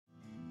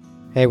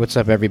Hey, what's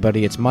up,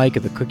 everybody? It's Mike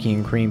of the Cookie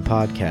and Cream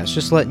Podcast.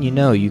 Just letting you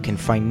know you can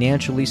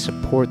financially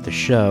support the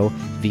show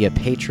via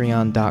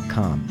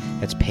patreon.com.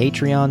 That's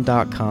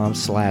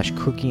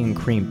patreon.com/Cookie and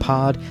Cream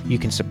Pod. You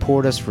can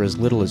support us for as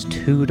little as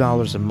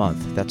 $2 a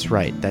month. That's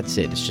right, that's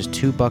it. It's just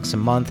 $2 a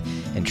month,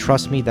 and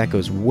trust me, that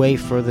goes way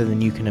further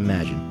than you can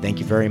imagine. Thank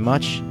you very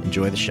much.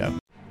 Enjoy the show.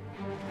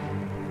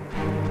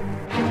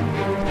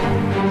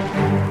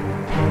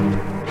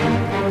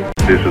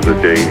 This is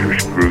a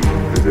dangerous group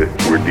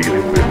that we're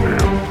dealing with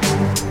now.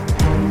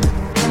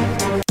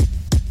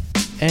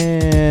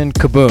 And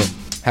kaboom.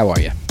 How are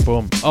you?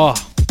 Boom. Oh,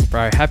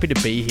 bro, happy to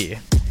be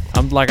here.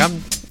 I'm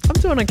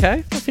doing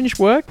okay. I finished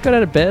work, got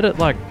out of bed at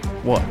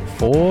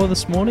 4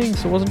 this morning,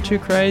 so it wasn't too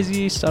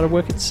crazy. Started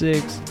work at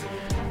 6.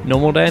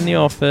 Normal day in the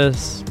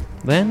office.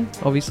 Then,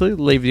 obviously,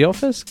 leave the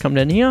office, come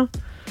down here,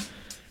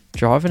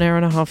 drive an hour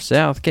and a half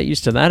south, get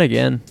used to that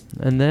again,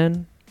 and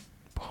then,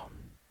 boom,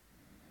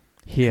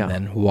 here. And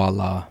then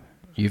voila,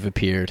 you've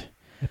appeared.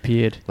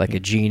 Appeared. Like a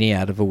genie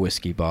out of a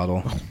whiskey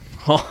bottle.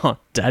 Oh,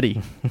 daddy.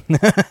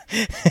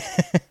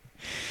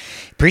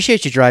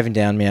 Appreciate you driving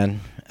down, man.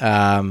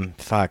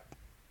 Fuck.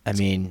 I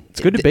mean...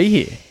 It's good to be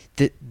here.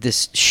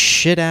 This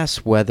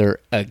shit-ass weather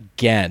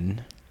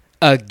again.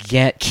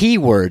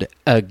 Keyword,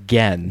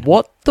 again.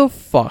 What the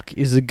fuck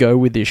is the go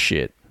with this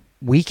shit?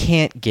 We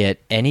can't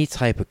get any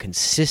type of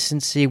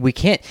consistency. We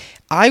can't...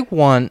 I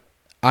want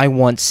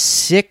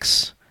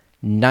 6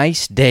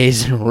 nice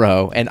days in a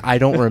row, and I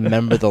don't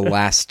remember the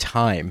last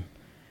time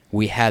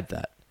we had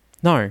that.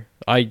 No,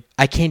 I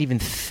can't even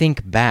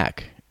think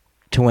back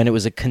to when it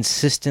was a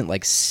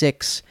consistent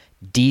 6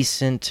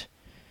 decent,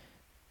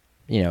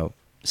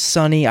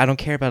 sunny. I don't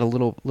care about a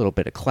little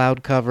bit of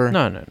cloud cover.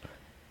 No.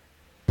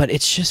 But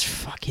it's just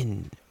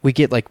fucking... We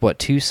get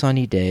 2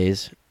 sunny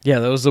days. Yeah,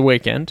 that was the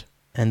weekend.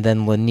 And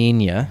then La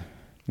Nina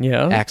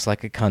Yeah. acts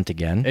like a cunt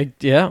again.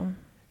 Yeah.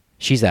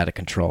 She's out of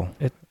control.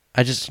 I'm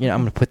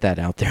going to put that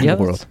out there in Yeah,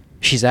 the world.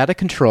 She's out of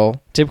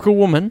control. Typical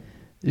woman.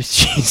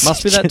 She's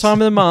Must be that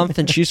time of the month,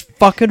 and she's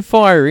fucking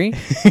fiery.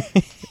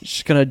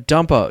 She's gonna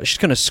she's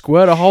gonna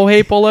squirt a whole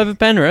heap all over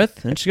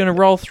Penrith, and she's gonna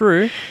roll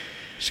through.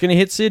 She's gonna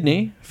hit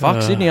Sydney,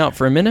 fuck Sydney up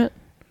for a minute,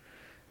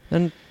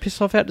 then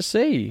piss off out to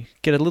sea.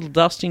 Get a little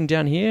dusting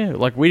down here.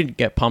 We didn't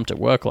get pumped at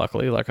work,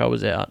 luckily. I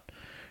was out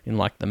in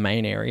the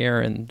main area,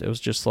 and it was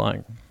just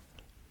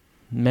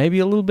maybe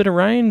a little bit of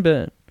rain,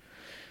 but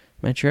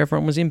made sure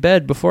everyone was in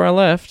bed before I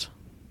left.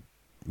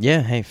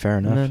 Yeah, hey, fair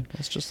enough. And then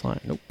it's just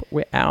nope,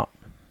 we're out.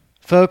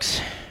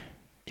 Folks,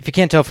 if you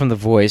can't tell from the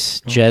voice,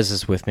 Jez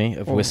is with me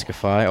of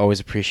Whiskify. Always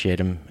appreciate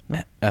him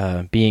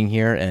being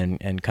here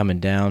and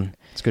coming down.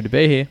 It's good to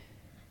be here.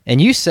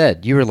 And you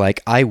were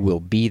like, I will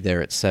be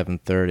there at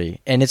 7:30.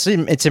 And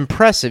it's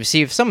impressive.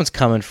 See, if someone's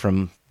coming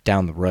from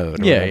down the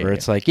road or whatever,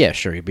 it's yeah,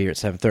 sure, you'll be here at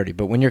 7:30.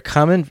 But when you're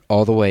coming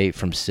all the way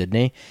from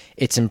Sydney,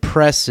 it's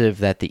impressive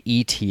that the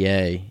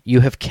ETA,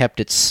 you have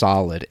kept it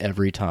solid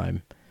every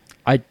time.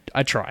 I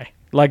try.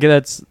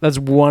 That's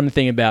one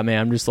thing about me.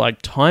 I'm just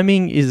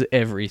timing is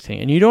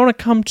everything. And you don't want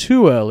to come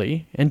too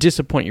early and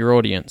disappoint your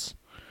audience.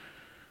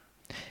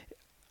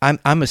 I'm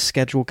a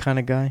schedule kind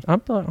of guy.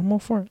 I'm all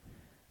for it.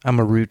 I'm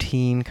a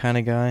routine kind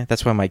of guy.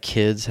 That's why my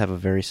kids have a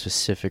very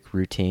specific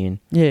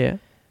routine. Yeah.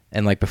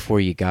 And before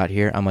you got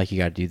here, I'm you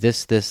got to do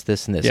this, this,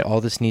 this, and this. Yep.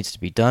 All this needs to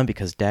be done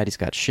because Daddy's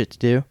got shit to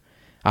do.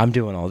 I'm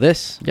doing all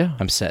this. Yeah.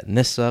 I'm setting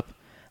this up.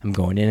 I'm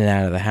going in and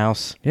out of the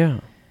house. Yeah.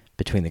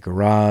 Between the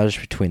garage,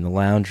 between the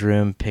lounge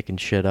room, picking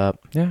shit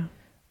up. Yeah.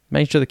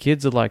 Making sure the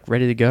kids are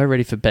ready to go,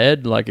 ready for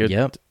bed.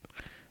 Yep.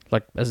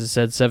 As I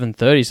said,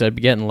 7:30, so it'd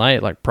be getting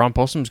late. Prime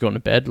Possum's going to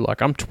bed.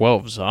 I'm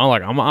 12, so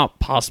I'm up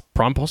past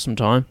Prime Possum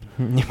time.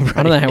 Right.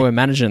 I don't know how we're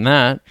managing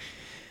that.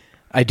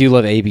 I do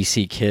love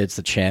ABC Kids,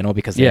 the channel,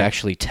 because they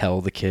actually tell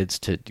the kids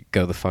to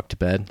go the fuck to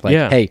bed.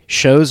 Hey,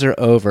 shows are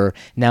over.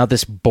 Now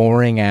this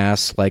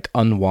boring-ass,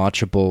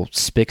 unwatchable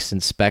Spicks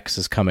and Specks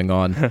is coming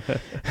on.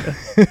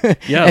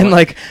 Yeah. And,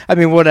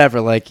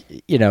 whatever.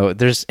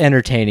 There's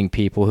entertaining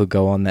people who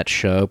go on that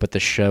show, but the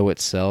show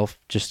itself,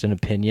 just an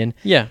opinion.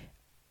 Yeah.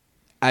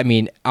 I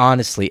mean,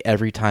 honestly,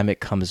 every time it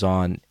comes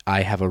on,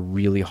 I have a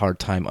really hard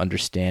time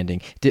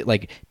understanding.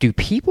 Do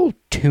people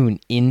tune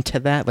into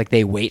that?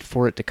 They wait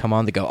for it to come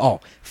on to go, oh,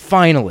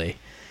 finally,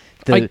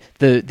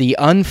 the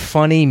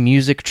unfunny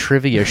music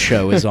trivia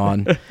show is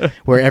on,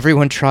 where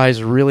everyone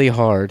tries really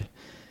hard.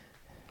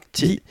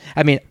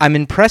 I'm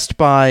impressed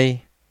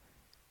by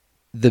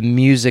the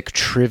music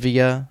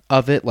trivia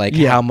of it,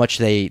 how much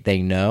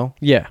they know.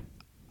 Yeah.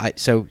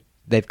 So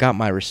they've got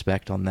my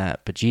respect on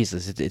that, but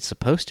Jesus, it's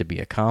supposed to be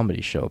a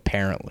comedy show,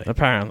 apparently. I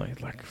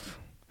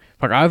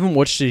haven't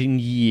watched it in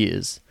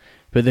years,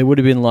 but there would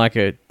have been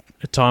a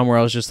time where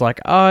I was just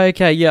oh,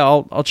 okay, yeah,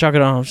 I'll chuck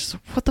it on. I was just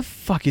what the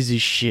fuck is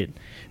this shit?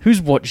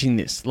 Who's watching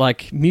this?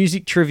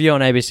 Music trivia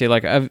on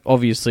ABC,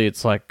 obviously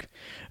it's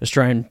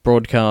Australian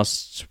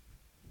broadcasts.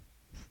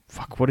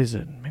 Fuck, what is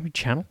it? Maybe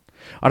Channel?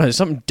 I don't know,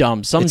 something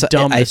dumb.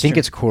 I think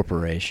it's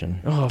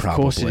corporation. Oh, of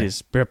probably. course it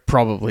is.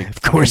 Probably.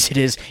 Of course it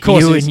is.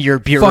 You and your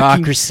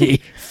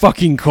bureaucracy.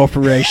 Fucking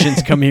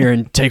corporations come here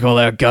and take all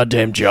our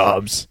goddamn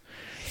jobs.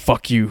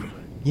 Fuck you.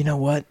 You know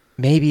what?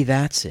 Maybe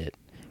that's it.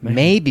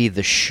 Maybe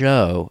the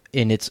show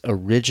in its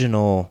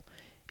original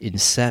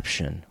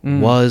inception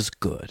was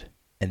good.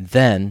 And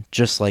then,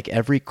 just like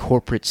every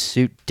corporate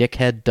suit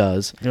dickhead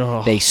does,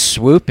 they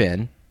swoop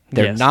in.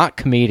 They're Yes. not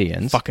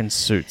comedians. Fucking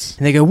suits.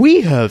 And they go,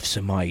 we have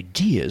some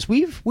ideas.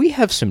 We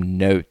have some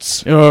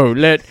notes. Oh,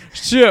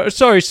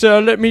 sorry,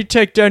 sir. Let me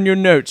take down your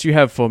notes you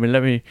have for me.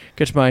 Let me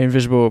get my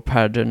invisible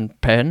pad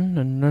and pen,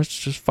 and let's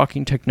just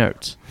fucking take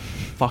notes.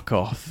 Fuck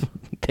off.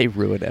 They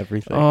ruin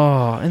everything.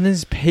 Oh, and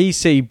this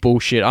PC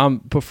bullshit.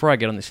 Before I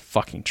get on this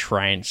fucking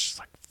train, it's just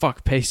like,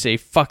 fuck PC,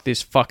 fuck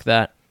this, fuck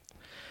that.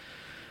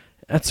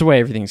 That's the way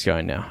everything's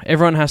going now.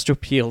 Everyone has to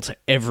appeal to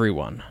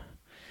everyone.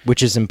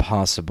 Which is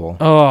impossible.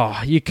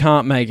 Oh, you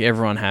can't make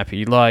everyone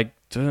happy. Like,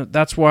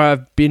 that's why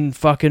I've been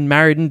fucking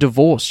married and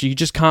divorced. You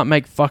just can't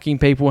make fucking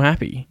people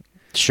happy.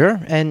 Sure,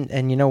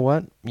 and you know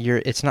what?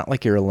 It's not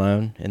like you're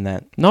alone in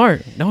that No,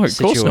 of course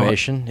not.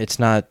 situation. It's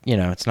not,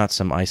 it's not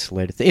some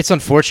isolated thing. It's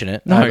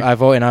unfortunate. No.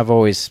 I've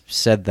always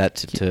said that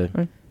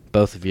to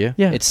both of you.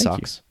 Yeah, it thank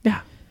sucks. you.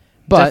 Yeah,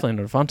 But definitely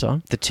not a fun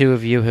time. the two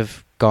of you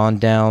have gone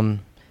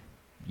down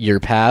your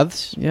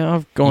paths. Yeah,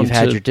 I've gone You've to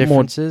had your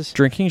more differences.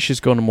 drinking. She's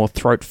gone to more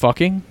throat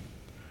fucking.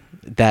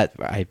 That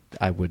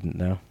I wouldn't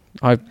know.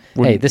 I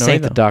wouldn't Hey, this know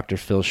ain't either. the Dr.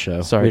 Phil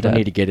show. Sorry, we don't Dad.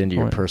 need to get into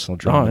your Alright. personal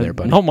drama No, there,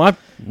 buddy.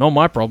 Not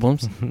my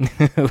problems.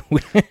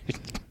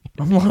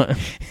 I'm like,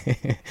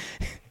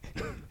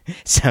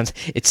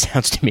 It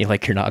sounds to me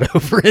like you're not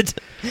over it.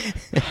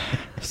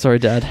 sorry,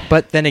 Dad.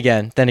 But then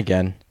again,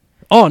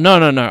 Oh no!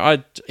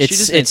 She It's-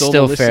 just it's needs all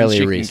still the listens fairly she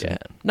can recent.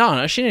 get.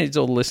 No, she needs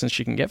all the listens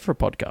she can get for a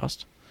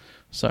podcast.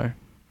 So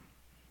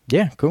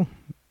yeah, cool.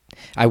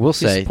 I will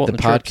say the supporting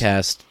the troops.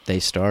 podcast they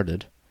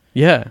started.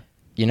 yeah,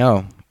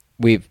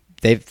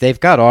 They've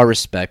got our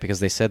respect because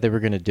they said they were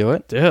going to do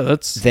it. yeah,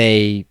 that's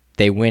They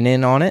went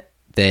in on it.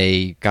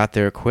 They got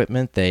their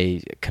equipment.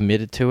 They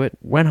committed to it.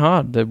 went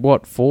hard. They're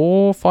what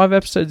 4 or 5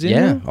 episodes in?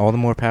 Yeah, now? all the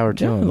more power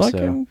to Yeah, them. like,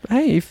 so.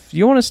 hey, if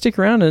you want to stick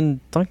around and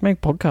like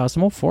make podcasts,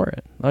 I'm all for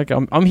it. Like,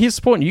 I'm here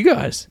supporting you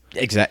guys.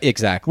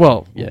 Exactly.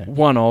 Well, yeah.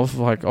 one of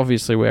like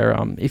obviously where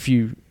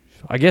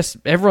I guess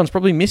everyone's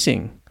probably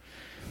missing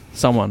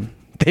someone.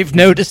 They've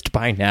noticed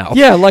by now.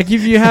 Yeah, like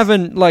if you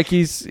haven't, like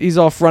he's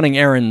off running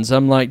errands.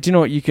 I'm like, do you know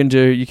what you can do?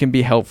 You can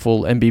be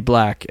helpful and be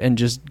black and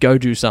just go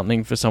do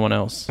something for someone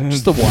else.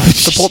 Just the whites.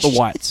 Support the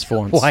whites for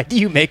once. Why do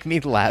you make me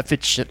laugh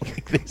at shit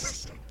like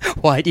this?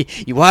 Why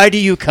do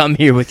you come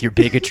here with your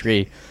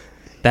bigotry?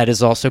 That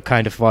is also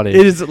kind of funny.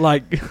 It is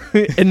like,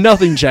 and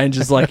nothing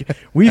changes. Like,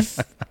 we've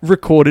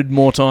recorded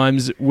more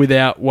times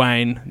without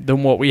Wayne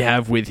than what we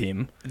have with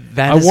him.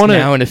 That is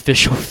now an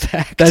official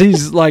fact. That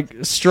is like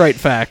straight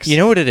facts. You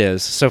know what it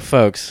is? So,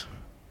 folks,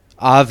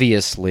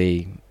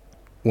 obviously,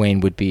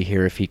 Wayne would be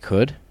here if he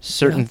could.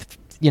 Certain,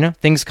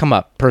 things come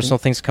up. Personal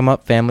things come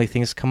up. Family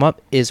things come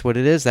up. Is what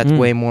it is. That's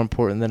way more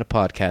important than a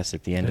podcast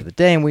at the end of the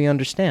day, and we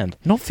understand.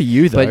 Not for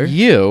you, though. But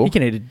you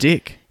can eat a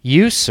dick.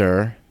 You,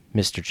 sir,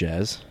 Mr.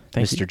 Jez.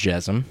 Thank Mr. you.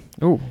 Jesm.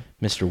 Oh,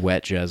 Mr.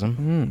 Wet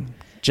Jesm.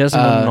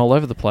 Jessamine all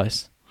over the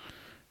place.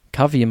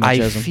 Cover you, my I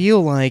Jesm.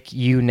 feel like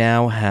you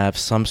now have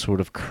some sort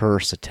of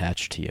curse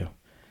attached to you.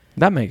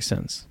 That makes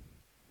sense.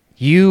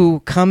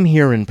 You come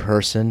here in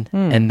person,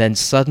 and then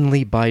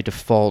suddenly, by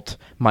default,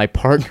 my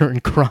partner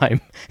in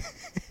crime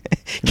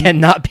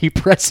cannot be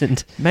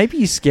present Maybe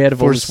he's scared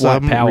of all for this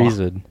white some power.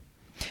 reason.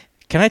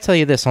 Can I tell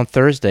you this? On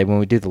Thursday, when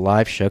we do the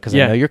live show, because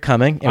Yeah. I know you're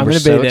coming, and I'm we're gonna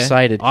so be there.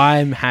 excited,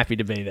 I'm happy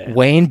to be there.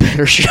 Wayne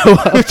better show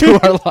up to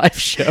our live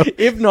show.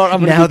 If not, I'm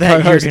going Now to be that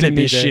you're co-hosting gonna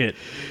be this there. shit.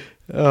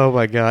 Oh,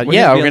 my God. We're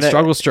yeah, gonna be we're on going to...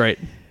 Struggle Street.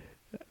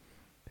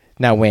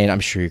 Now, Wayne, I'm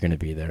sure you're going to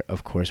be there,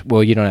 of course.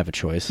 Well, you don't have a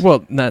choice.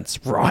 Well,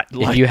 that's right.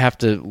 If you have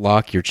to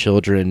lock your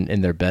children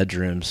in their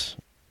bedrooms,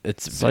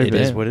 it is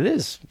bad. what it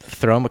is.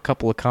 Throw them a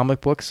couple of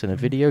comic books and a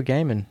video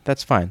game, and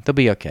that's fine. They'll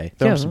be okay.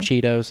 Throw them some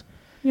Cheetos.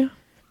 Yeah.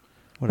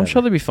 Whatever. I'm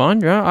sure they'll be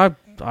fine. Yeah,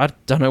 I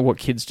don't know what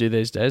kids do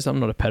these days. I'm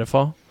not a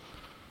pedophile.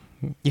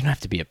 You don't have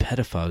to be a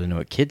pedophile to know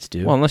what kids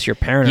do. Well, unless you're a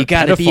parent. You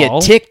got to be a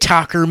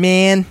TikToker,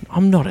 man.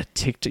 I'm not a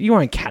TikTok. You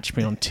won't catch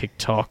me on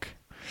TikTok.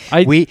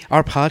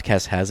 Our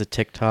podcast has a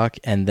TikTok,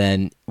 and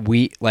then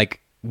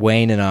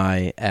Wayne and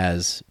I,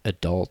 as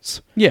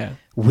adults, Yeah.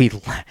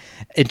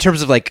 in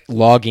terms of like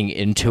logging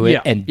into it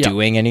Yeah, and yeah.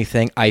 doing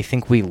anything, I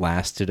think we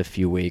lasted a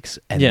few weeks,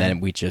 and Yeah. then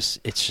we just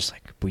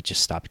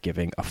stopped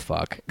giving a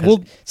fuck. 'Cause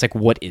Well- it's like,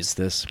 what is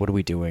this? What are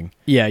we doing?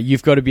 Yeah,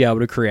 you've got to be able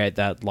to create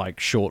that like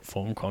short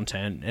form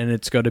content, and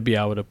it's got to be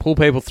able to pull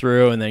people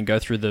through and then go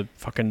through the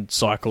fucking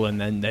cycle,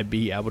 and then they'd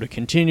be able to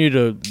continue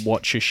to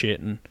watch your shit.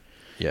 And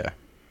Yeah.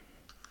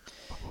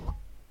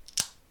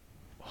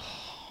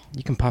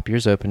 You can pop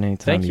yours open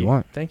anytime thank you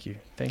want. Thank you.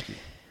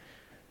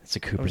 It's a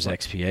Cooper's like-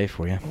 XPA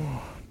for you.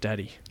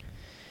 Daddy.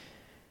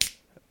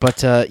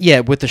 But yeah,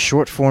 with the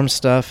short form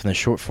stuff and the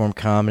short form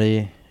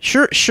comedy,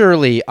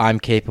 surely I'm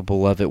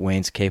capable of it.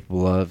 Wayne's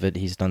capable of it.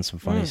 He's done some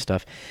funny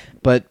stuff.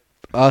 But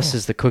us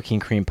as the Cooking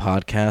Cream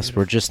podcast,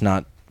 we're just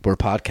not. We're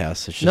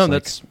podcasts. It's just No, like,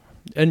 that's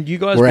and you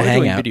guys we're were a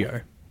doing hangout.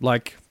 video,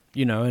 like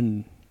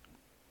and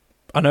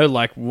I know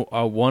like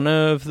one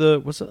of the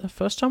was it the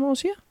first time I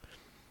was here?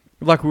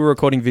 Like, we were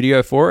recording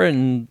video for it,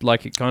 and,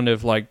 like, it kind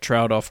of, like,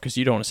 trailed off because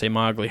you don't want to see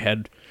my ugly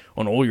head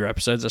on all your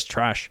episodes. That's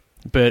trash.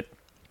 But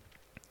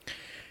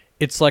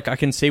it's like, I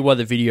can see why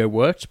the video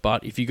worked,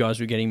 but if you guys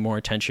were getting more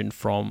attention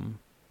from...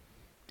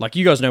 Like,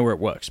 you guys know where it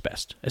works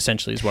best,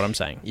 essentially, is what I'm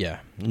saying. Yeah.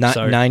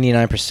 So-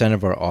 99%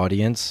 of our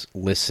audience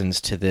listens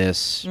to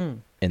this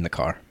in the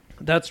car.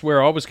 That's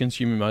where I was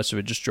consuming most of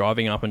it, just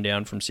driving up and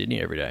down from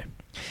Sydney every day.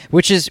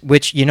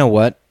 Which, you know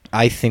what?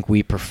 I think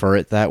we prefer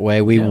it that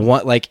way. We Yeah.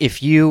 want, like,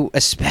 if you,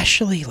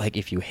 especially, like,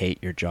 if you hate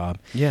your job,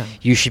 Yeah.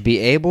 you should be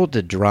able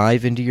to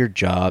drive into your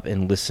job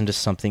and listen to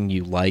something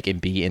you like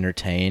and be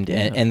entertained.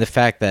 Yeah. And the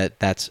fact that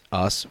that's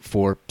us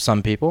for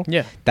some people,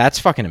 Yeah. that's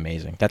fucking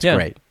amazing. That's Yeah.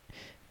 great.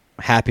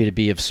 Happy to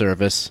be of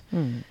service.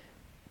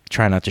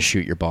 Try not to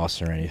shoot your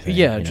boss or anything.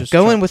 Yeah, you know. just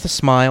go try- in with a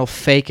smile,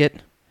 fake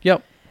it,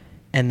 Yep.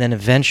 and then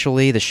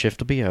eventually the shift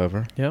will be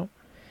over. Yep.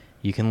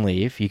 You can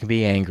leave. You can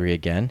be angry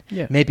again.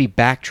 Yeah. Maybe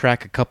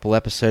backtrack a couple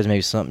episodes,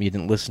 maybe something you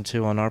didn't listen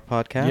to on our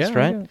podcast,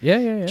 right?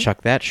 Yeah.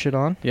 Chuck that shit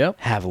on. Yep.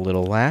 Have a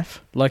little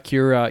laugh. Like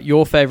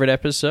your favorite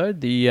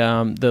episode, the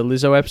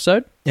Lizzo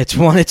episode. It's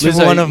one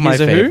of my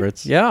Here's a Who?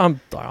 favorites. Yeah, I'm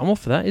all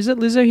for that. Is it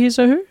Lizzo Here's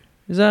a Who?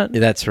 Is that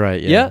That's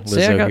right. Yeah, Yeah.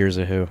 see, I Lizzo, got- here's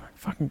a who.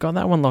 fucking got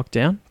that one locked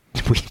down?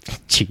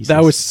 Jesus.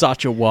 That was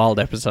such a wild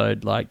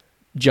episode. Like,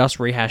 just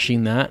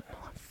rehashing that,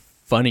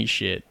 funny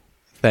shit.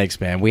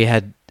 Thanks, man.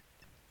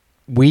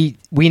 We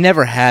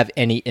never have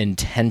any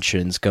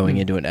intentions going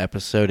into an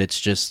episode. It's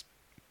just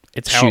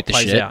It's how shoot it the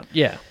plays shit. out.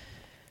 Yeah.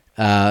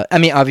 I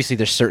mean, obviously,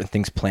 there's certain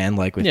things planned,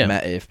 like with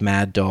Yeah. if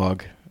Mad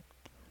Dog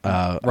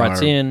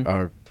Writes in.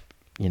 our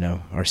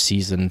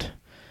seasoned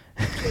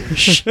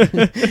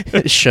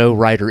show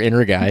writer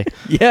inner guy,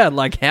 Yeah,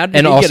 like how did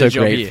and he also get a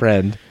job great here?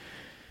 friend.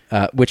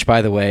 Which,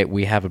 by the way,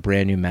 we have a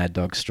brand new Mad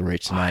Dog story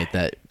tonight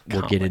that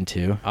we'll can't get wait.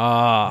 into.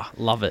 Ah,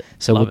 love it.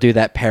 So Love we'll it. do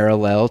that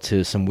parallel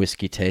to some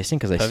whiskey tasting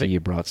because I see Perfect. you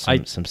brought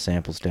some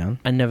samples down.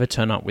 I never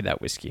turn up with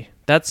that whiskey.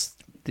 That's,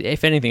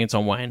 if anything, it's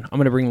on Wayne. I'm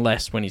going to bring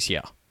less when he's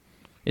here.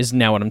 Is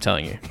now what I'm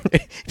telling you.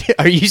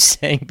 Are you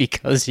saying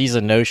because he's a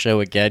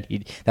no-show again,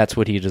 that's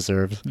what he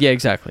deserves? Yeah,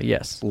 exactly.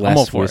 Yes, I'm all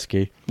Less for it.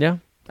 whiskey. Yeah,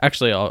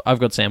 actually, I've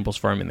got samples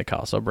for him in the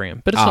car, so I'll bring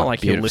him. But it's not like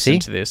he'll beautiful. listen See?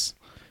 to this.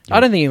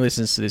 I don't think he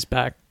listens to this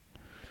back.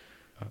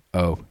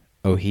 Oh,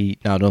 he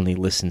not only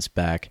listens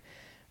back.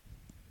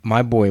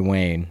 My boy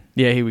Wayne,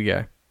 Yeah, here we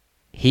go.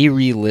 he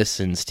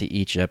re-listens to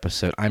each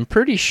episode. I'm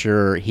pretty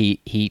sure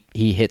he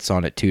hits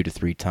on it 2 to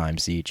 3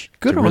 times each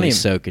Good to on really him.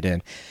 soak it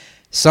in.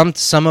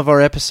 Some of our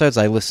episodes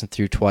I listen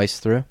through twice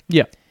through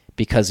Yeah,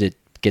 because it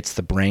gets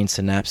the brain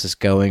synapses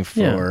going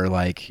for Yeah.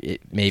 like it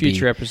maybe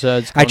future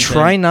episodes. I content.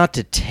 try not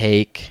to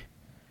take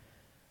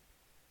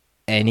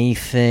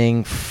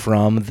anything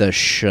from the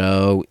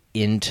show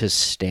into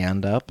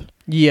stand-up.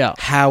 Yeah,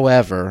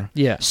 However,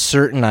 Yeah.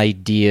 certain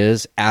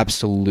ideas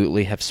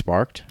absolutely have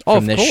sparked Oh,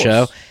 from of this course.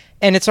 show,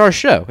 and it's our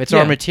show. It's Yeah.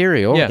 our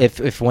material. Yeah.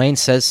 If Wayne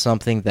says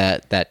something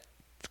that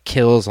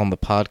kills on the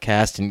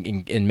podcast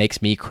and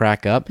makes me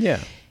crack up, yeah,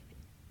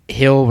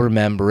 he'll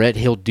remember it.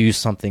 He'll do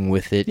something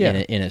with it Yeah.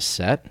 in a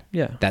set.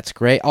 yeah. That's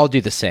great. I'll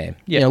do the same.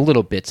 Yeah.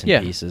 Little bits and Yeah.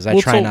 pieces. I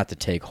Well, try it's all- not to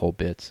take whole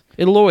bits.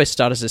 It'll always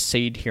start as a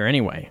seed here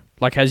anyway.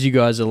 Like, as you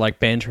guys are, like,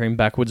 bantering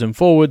backwards and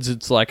forwards,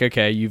 it's like,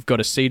 okay, you've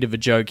got a seed of a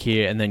joke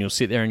here, and then you'll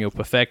sit there and you'll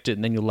perfect it,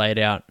 and then you'll lay it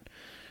out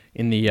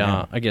in the,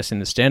 I guess, in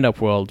the stand-up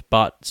world.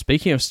 But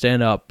speaking of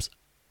stand-ups,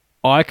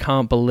 I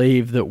can't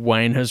believe that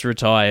Wayne has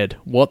retired.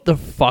 What the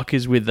fuck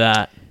is with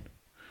that?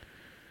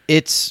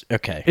 It's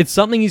okay. It's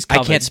something he's I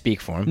covered. can't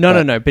speak for him.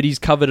 No, but but he's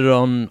covered it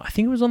on, I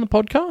think it was on the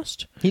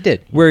podcast, He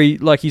did. where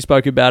he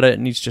spoke about it,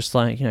 and he's just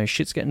like,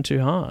 shit's getting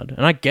too hard.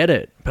 And I get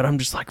it, but I'm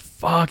just like,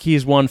 fuck, he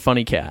is one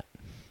funny cat.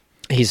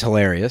 He's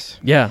hilarious.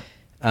 Yeah.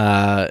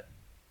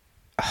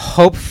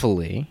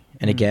 Hopefully,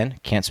 and again,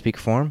 can't speak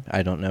for him.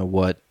 I don't know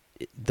what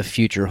the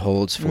future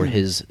holds for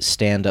his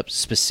stand-up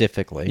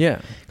specifically.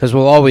 Yeah. Because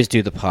we'll always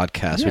do the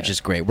podcast, which Yeah.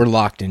 is great. We're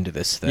locked into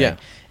this thing. Yeah.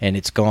 And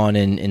it's gone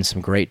in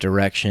some great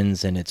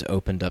directions, and it's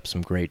opened up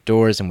some great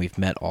doors, and we've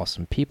met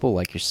awesome people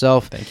like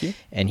yourself. Thank you.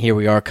 And here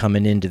we are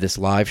coming into this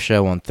live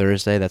show on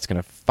Thursday that's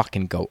going to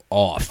fucking go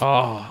off.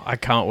 Oh, I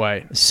can't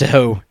wait.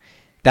 So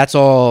that's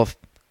all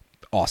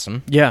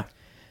awesome. Yeah.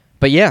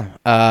 But yeah,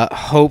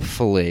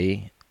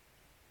 hopefully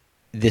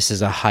this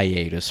is a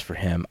hiatus for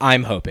him.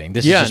 I'm hoping.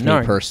 This is just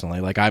me personally.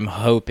 Like, I'm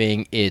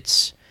hoping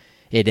it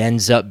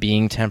ends up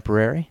being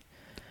temporary.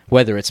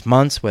 Whether it's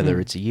months, whether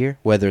it's a year,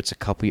 whether it's a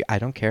couple years, I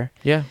don't care.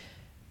 Yeah.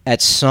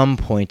 At some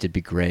point, it'd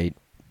be great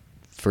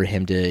for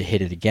him to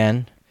hit it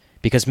again.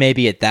 Because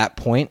maybe at that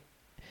point,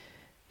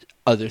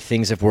 other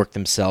things have worked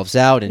themselves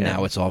out, and Yeah.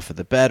 now it's all for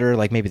the better.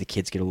 Like, maybe the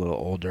kids get a little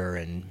older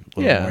and a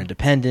little Yeah. more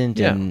independent,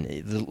 Yeah.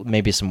 and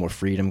maybe some more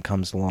freedom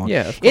comes along.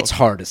 Yeah, of It's course.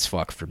 hard as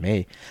fuck for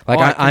me. Like,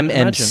 Oh, I can I'm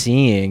imagine.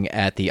 emceeing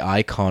at the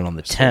Icon on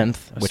the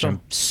 10th, which saw.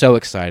 I'm so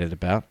excited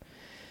about.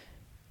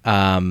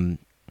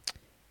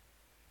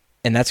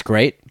 And that's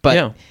great, but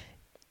Yeah.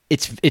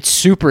 it's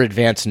super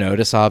advanced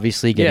notice,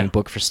 obviously, getting Yeah.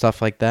 booked for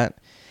stuff like that.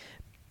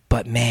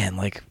 But man,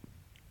 like,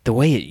 the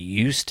way it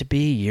used to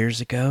be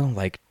years ago,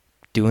 like,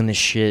 doing this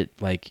shit,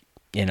 like,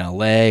 in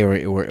LA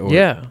or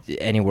Yeah.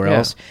 anywhere Yeah.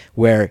 else,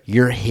 where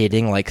you're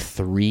hitting like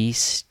 3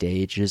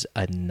 stages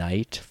a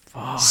night,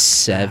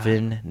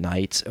 7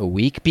 nights a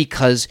week,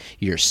 because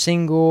you're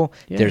single.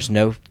 Yeah. There's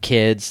no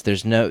kids.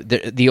 There's no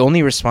the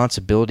only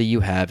responsibility you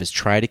have is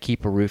try to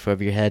keep a roof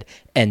over your head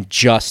and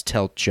just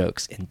tell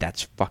jokes, and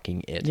that's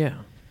fucking it. Yeah.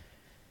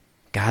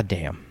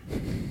 Goddamn,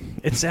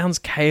 It sounds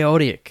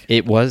chaotic.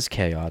 it was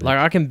chaotic. Like,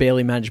 I can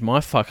barely manage my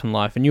fucking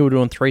life, and you were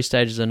doing 3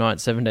 stages a night,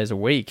 7 days a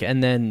week,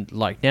 and then,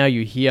 like, now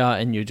you're here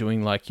and you're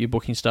doing, like, you're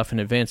booking stuff in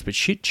advance, but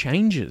shit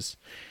changes.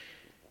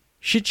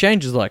 Shit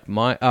changes. Like,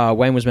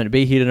 Wayne was meant to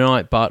be here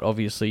tonight, but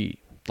obviously,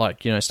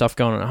 like, you know, stuff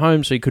going on at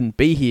home, so he couldn't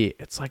be here.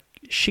 It's like,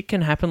 shit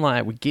can happen like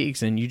that with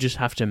gigs, and you just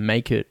have to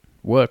make it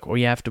work, or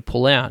you have to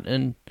pull out,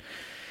 and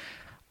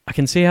I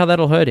can see how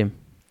that'll hurt him.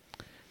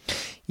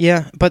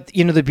 Yeah, but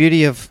you know the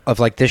beauty of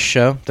like this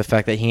show, the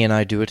fact that he and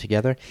I do it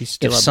together. He's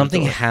still If able to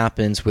something do it.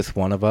 happens with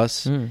one of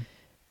us,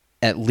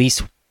 at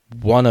least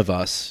one of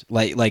us,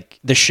 like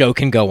the show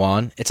can go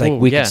on. It's like Ooh,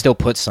 we yeah. can still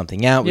put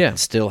something out. We Yeah. can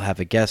still have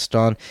a guest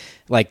on.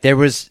 Like there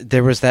was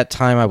that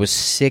time I was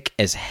sick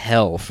as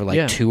hell for like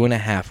Yeah.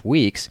 2.5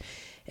 weeks,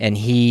 and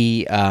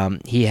he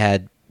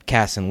had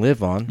Cass and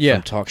Liv on Yeah.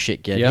 from Talk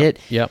Shit Get Yep. Hit.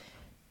 Yep.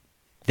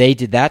 They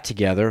did that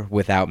together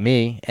without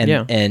me, and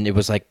Yeah. and it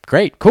was like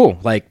great, cool,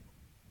 like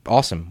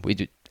awesome. We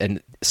did a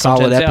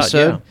solid Content's out,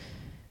 episode, yeah.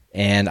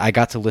 and I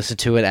got to listen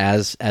to it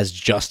as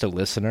just a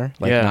listener,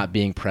 like Yeah. not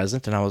being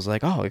present. And I was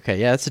like, oh, okay,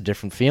 yeah, that's a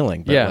different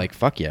feeling. But Yeah. like,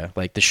 fuck yeah,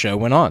 like the show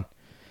went on.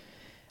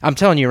 I'm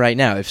telling you right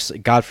now, if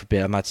God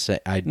forbid, I'm not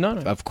saying I, No.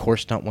 of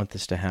course, don't want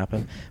this to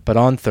happen. But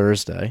on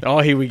Thursday, Oh,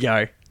 here we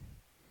go.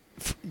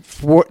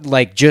 for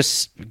like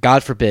just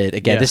God forbid,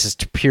 again, Yeah. this is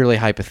purely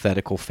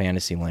hypothetical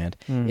fantasy land.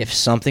 If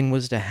something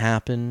was to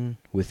happen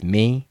with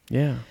me,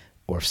 Yeah.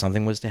 or if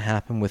something was to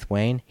happen with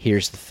Wayne,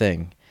 here's the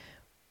thing.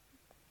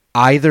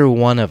 Either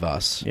one of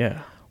us Yeah.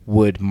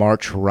 would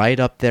march right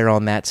up there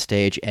on that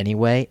stage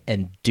anyway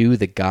and do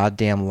the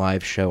goddamn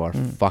live show our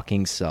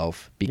fucking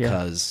self,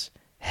 because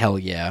hell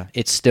yeah,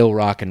 it's still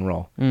rock and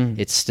roll.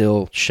 It's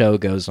still show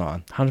goes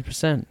on.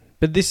 100%.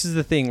 But this is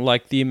the thing,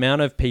 like, the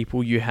amount of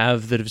people you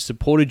have that have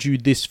supported you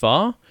this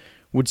far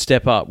would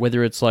step up,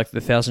 whether it's like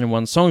the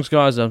 1001 Songs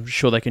guys, I'm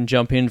sure they can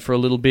jump in for a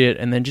little bit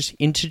and then just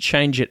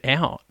interchange it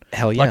out.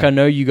 Hell yeah. Like, I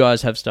know you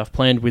guys have stuff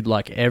planned with,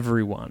 like,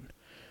 everyone.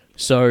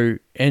 So,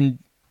 and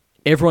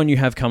everyone you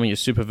have coming is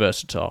super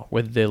versatile,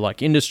 whether they're,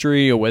 like,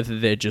 industry or whether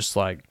they're just,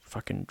 like,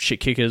 fucking shit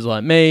kickers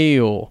like me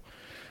or,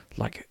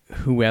 like,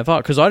 whoever.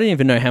 Because I didn't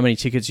even know how many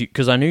tickets you...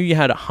 Because I knew you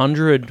had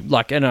 100,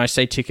 like, and I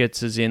say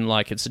tickets as in,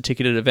 like, it's a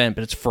ticketed event,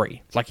 but it's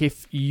free. Like,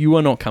 if you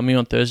are not coming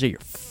on Thursday, you're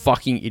a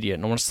fucking idiot,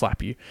 and I want to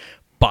slap you.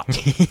 But,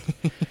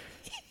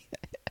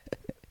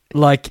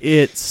 like,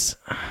 it's...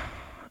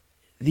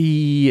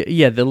 the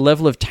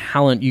level of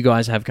talent you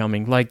guys have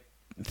coming. Like,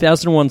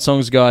 1001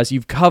 Songs guys,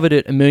 you've covered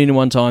it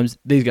 1,000,001 times.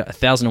 These guys,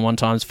 1,001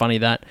 times, funny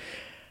that.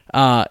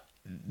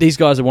 These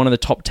guys are one of the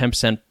top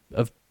 10%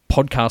 of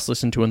podcasts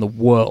listened to in the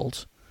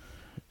world.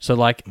 So,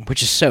 like,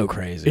 Which is so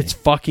crazy. it's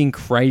fucking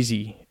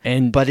crazy.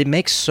 And But it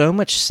makes so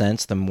much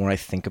sense the more I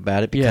think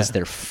about it, because Yeah.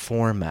 their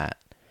format.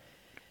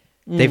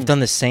 They've done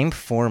the same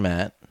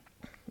format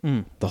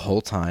the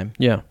whole time.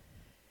 yeah,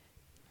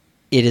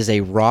 It is a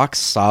rock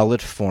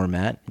solid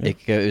format.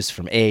 It goes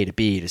from A to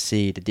B to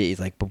C to D. It's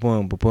like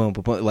boom, boom, boom,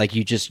 boom. Like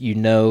you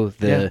know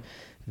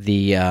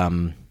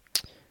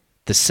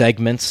the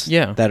segments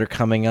Yeah. that are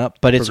coming up,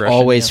 but it's Progression,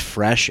 always yeah.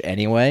 fresh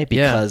anyway,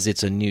 because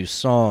it's a new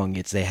song.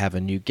 They have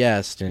a new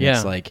guest, and Yeah.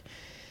 it's like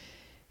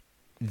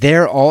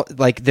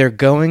they're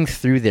going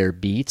through their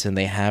beats and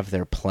they have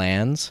their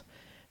plans,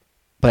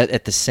 but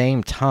at the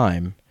same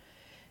time,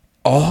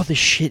 all the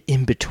shit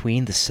in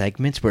between the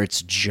segments where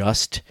it's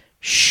just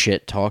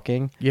shit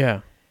talking.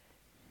 yeah.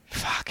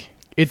 Fuck.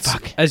 It's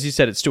Fuck. as you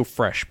said, it's still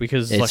fresh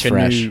because It's like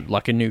fresh.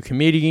 a new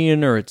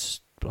comedian, or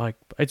it's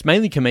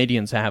mainly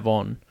comedians to have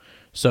on.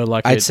 So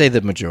like I'd say the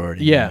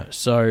majority. yeah.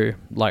 So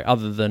like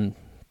other than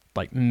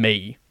like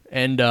me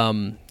and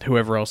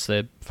whoever else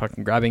they're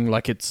fucking grabbing,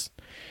 like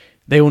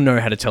they all know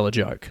how to tell a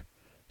joke.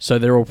 So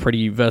they're all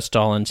pretty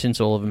versatile, and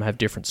since all of them have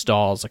different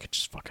styles, like it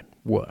just fucking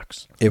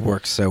works. It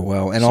works so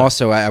well. And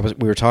also,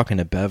 we were talking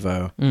to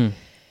Bevo.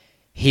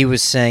 He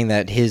was saying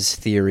that his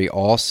theory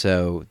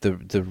also,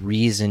 the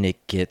reason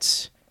it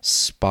gets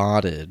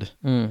spotted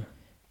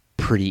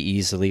pretty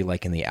easily,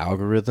 like in the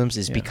algorithms,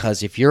 is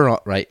because if you're on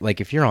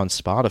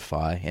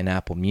Spotify and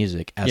Apple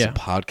Music as a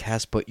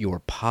podcast, but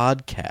your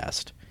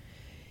podcast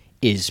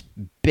is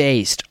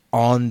based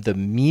on the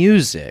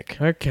music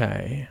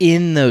Okay.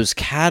 in those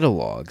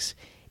catalogs,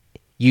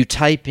 you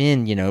type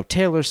in,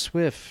 Taylor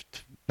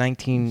Swift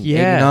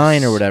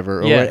 1989 Yes. or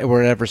whatever, Yeah. or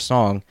whatever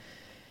song.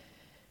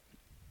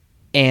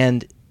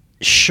 And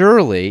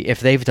surely, if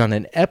they've done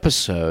an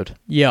episode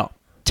Yeah.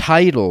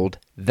 titled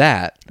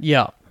that,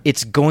 Yeah.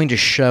 it's going to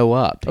show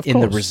up Of in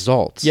the course.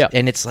 results. Yeah.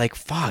 And it's like,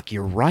 fuck,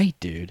 you're right,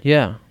 dude.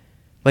 Yeah.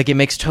 Like, it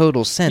makes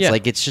total sense. Yeah.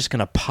 Like, it's just going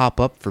to pop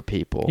up for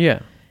people. Yeah.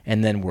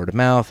 And then word of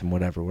mouth and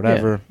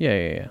whatever.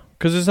 Yeah.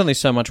 Because there's only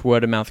so much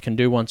word of mouth can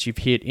do once you've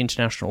hit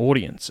international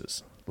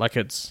audiences. Like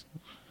it's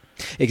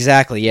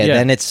Exactly. Yeah. Yeah.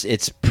 Then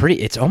it's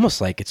pretty. It's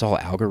almost like it's all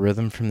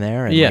algorithm from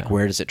there, and Yeah. like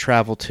where does it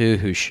travel to?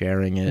 Who's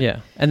sharing it? Yeah,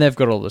 and they've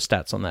got all the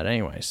stats on that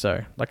anyway.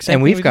 So, like, same And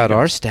thing we've with got you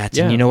our guys. stats,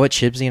 Yeah. and you know what?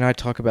 Chibsy and I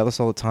talk about this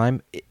all the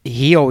time.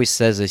 He always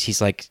says this.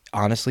 He's like,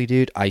 honestly,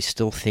 dude, I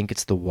still think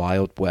it's the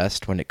Wild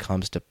West when it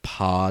comes to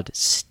pod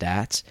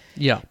stats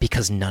Yeah,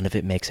 because none of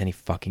it makes any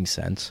fucking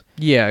sense.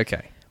 yeah,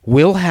 okay,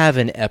 We'll have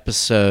an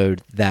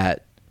episode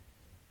that,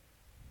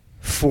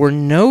 for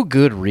no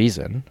good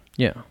reason,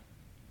 yeah,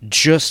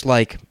 just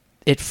like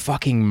it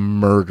fucking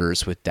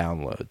murders with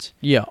downloads.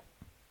 yeah,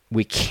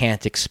 We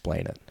can't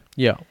explain it.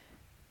 yeah,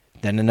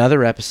 Then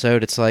another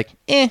episode, it's like,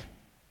 yeah,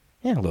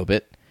 a little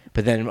bit.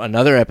 But then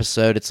another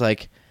episode, it's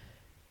like,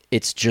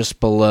 it's just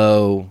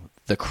below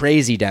the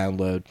crazy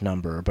download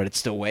number, but it's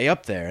still way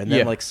up there. And then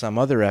Yeah. like some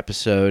other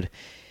episode,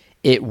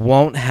 it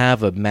won't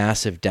have a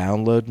massive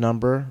download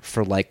number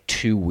for like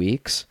 2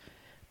 weeks.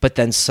 But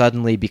then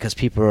suddenly, because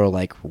people are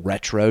like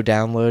retro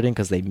downloading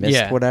because they missed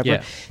Yeah, whatever,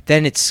 yeah.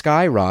 then it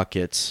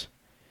skyrockets.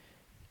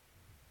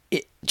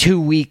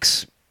 2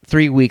 weeks,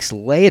 3 weeks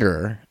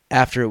later,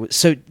 after it was,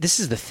 so this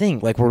is the thing.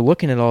 Like, we're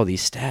looking at all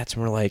these stats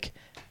and we're like,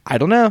 I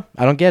don't know,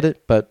 I don't get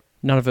it, but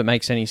none of it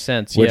makes any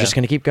sense. we're yeah. just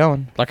gonna keep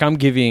going. Like, I'm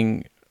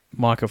giving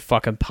Mike a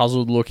fucking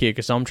puzzled look here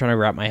because I'm trying to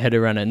wrap my head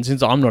around it. And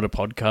since I'm not a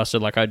podcaster,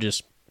 like, I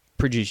just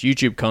produce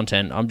YouTube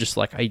content, I'm just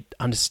like, I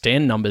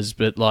understand numbers,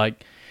 but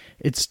like,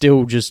 it's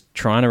still just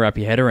trying to wrap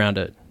your head around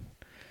it.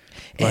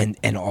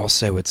 And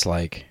also, it's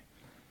like,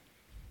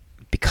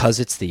 because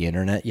it's the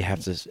internet, you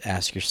have to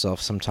ask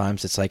yourself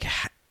sometimes. It's like,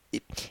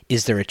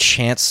 is there a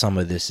chance some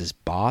of this is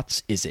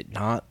bots? Is it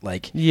not?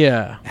 Like,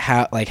 Yeah.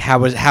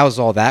 how's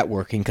all that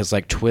working? Because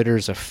like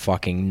Twitter's a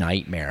fucking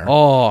nightmare.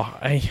 Oh,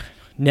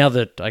 now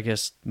that I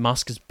guess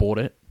Musk has bought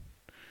it.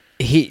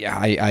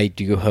 I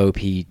do hope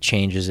he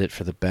changes it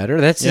for the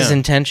better. That's his Yeah.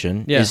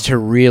 intention, Yeah. is to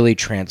really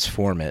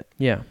transform it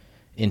Yeah.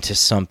 into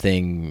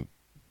something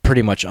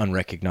pretty much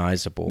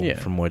unrecognizable Yeah.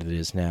 from what it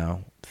is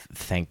now.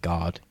 Thank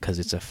God, because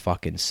it's a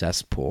fucking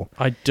cesspool.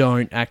 I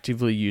don't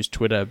actively use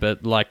Twitter,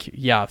 but like,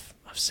 yeah,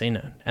 I've seen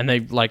it, and they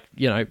like,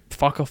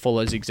 fuck off all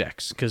those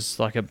execs because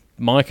like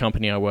my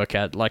company I work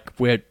at, like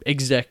we're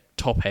exec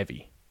top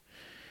heavy,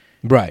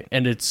 Right.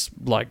 and it's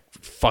like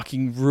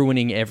fucking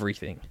ruining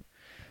everything.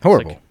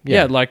 Horrible.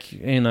 Like, like,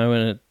 and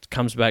it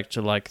comes back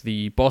to like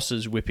the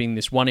bosses whipping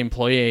this one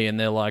employee, and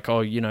they're like,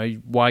 oh,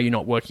 why are you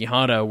not working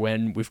harder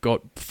when we've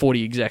got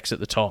 40 execs at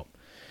the top?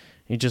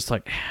 You're just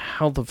like,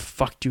 how the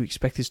fuck do you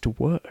expect this to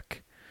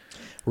work?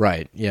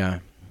 Right. Yeah.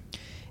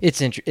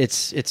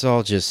 It's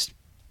all just.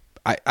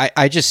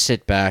 I just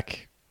sit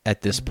back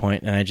at this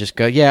point and I just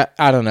go, yeah,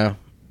 I don't know.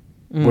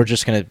 We're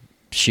just gonna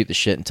shoot the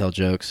shit and tell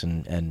jokes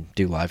and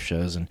do live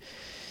shows and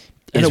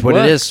And is it what it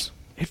works. is.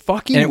 It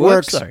fucking And it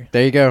works, works. though.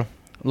 There you go.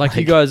 Like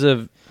you guys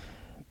have,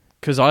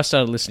 because I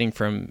started listening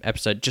from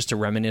episode, just to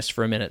reminisce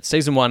for a minute,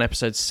 season 1,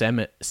 episode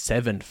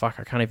 7, fuck,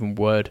 I can't even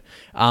word,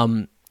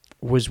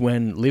 was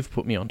when Liv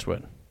put me onto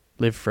it.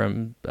 Liv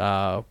from,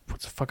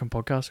 what's the fucking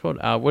podcast called?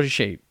 What is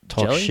she?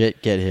 Talk Jelly?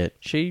 shit, get hit.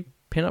 She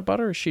peanut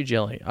butter or is she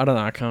jelly? I don't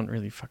know, I can't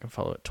really fucking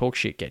follow it. Talk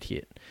shit, get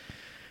hit.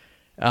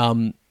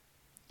 And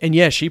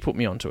yeah, she put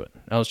me onto it.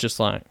 I was just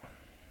like,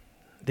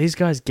 these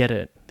guys get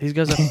it. These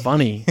guys are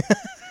funny.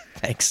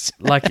 Thanks.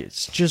 Like,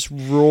 it's just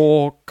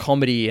raw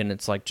comedy, and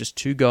it's like just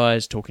two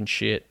guys talking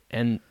shit,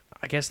 and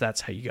I guess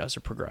that's how you guys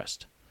have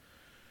progressed.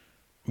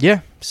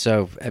 Yeah.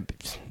 So,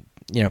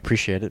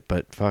 appreciate it,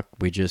 but fuck,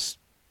 we just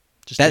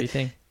Just That- do your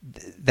thing.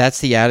 that's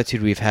the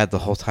attitude we've had the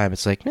whole time.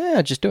 It's like,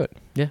 nah, just do it.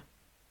 Yeah.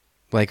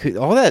 Like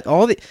all of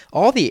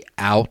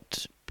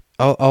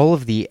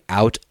the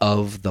out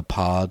of the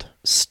pod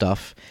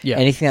stuff. Yeah.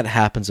 Anything that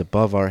happens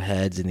above our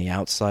heads in the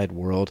outside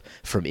world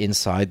from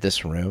inside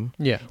this room.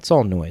 Yeah. It's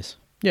all noise.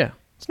 Yeah.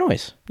 It's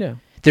noise. Yeah.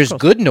 There's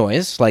course. good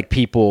noise, like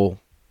people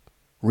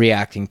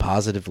reacting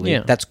positively.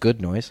 Yeah. That's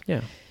good noise.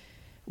 Yeah.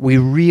 We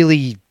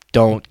really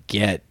don't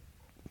get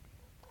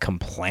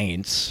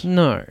complaints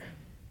No.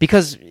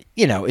 because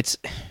it's.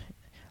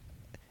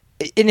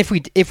 And if we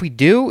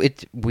do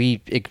it,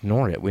 we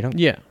ignore it. We don't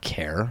Yeah.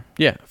 care.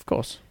 Yeah, of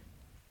course.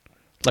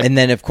 Like- And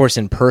then, of course,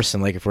 in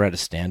person, like if we're at a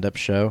stand-up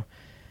show,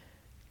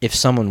 if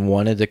someone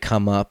wanted to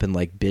come up and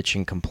like bitch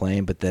and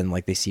complain, but then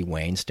like they see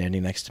Wayne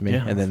standing next to me,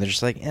 Yeah. and then they're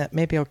just like,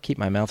 maybe I'll keep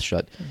my mouth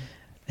shut.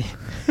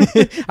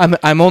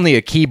 I'm only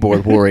a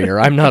keyboard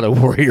warrior. I'm not a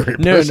warrior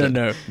in person.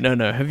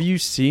 No. Have you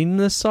seen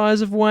the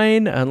size of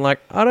Wayne? And like,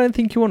 I don't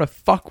think you want to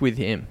fuck with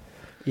him.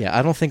 Yeah,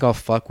 I don't think I'll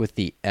fuck with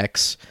the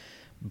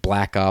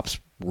ex-Black Ops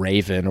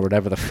Raven or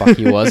whatever the fuck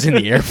he was in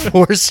the Air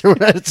Force. Or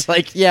whatever. It's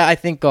like, yeah, I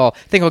think I'll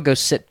go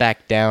sit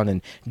back down and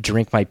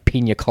drink my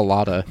pina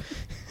colada.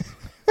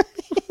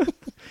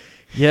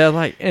 Yeah,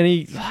 like, and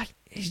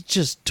he's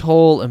just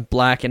tall and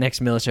black and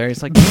ex-military.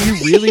 It's like, do you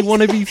really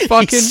want to be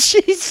fucking?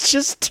 He's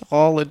just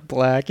tall and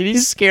black, and he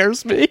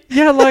scares me.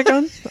 Yeah, like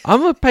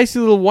I'm a pasty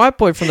little white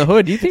boy from the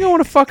hood. Do you think I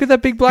want to fuck with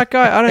that big black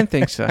guy? I don't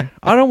think so.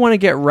 I don't want to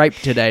get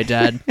raped today,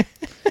 Dad.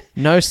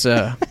 No,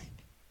 sir.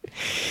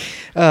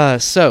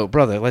 So,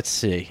 brother, let's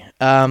see.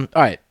 All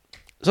right.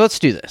 So let's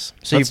do this.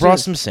 So Let's you brought do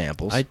it. some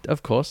samples.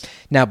 Of course.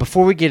 Now,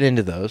 before we get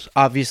into those,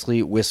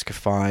 obviously,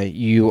 Whiskify,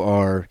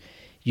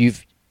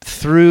 you've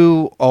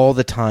through all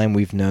the time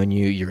we've known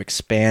you, you're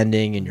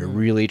expanding and you're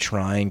really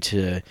trying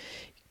to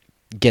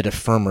get a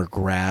firmer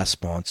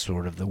grasp on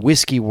sort of the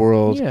whiskey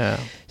world. Yeah.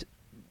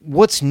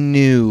 What's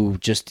new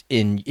just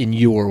in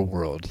your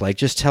world? Like,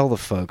 just tell the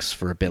folks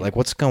for a bit, like,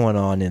 what's going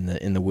on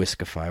in the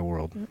Whiskify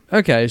world?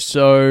 Okay,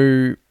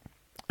 so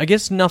I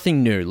guess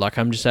nothing new. Like,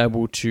 I'm just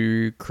able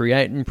to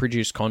create and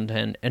produce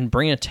content and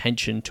bring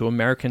attention to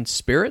American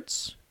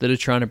spirits that are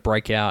trying to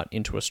break out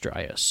into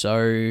Australia.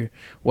 So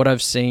what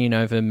I've seen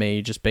over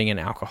me just being an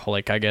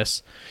alcoholic, I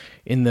guess,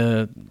 in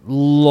the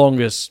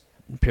longest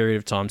period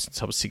of time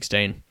since I was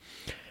 16,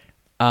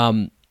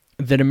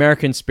 that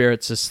American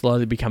spirits are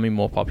slowly becoming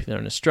more popular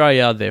in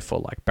Australia. Therefore,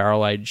 like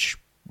barrel-aged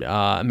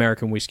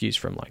American whiskeys,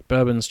 from like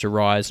bourbons to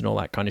ryes and all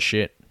that kind of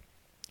shit,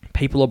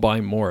 people are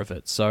buying more of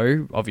it.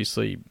 So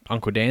obviously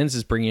Uncle Dan's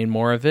is bringing in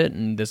more of it,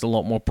 and there's a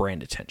lot more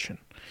brand attention.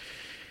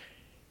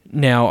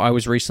 Now, I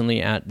was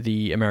recently at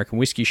the American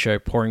Whiskey Show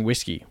pouring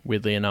whiskey,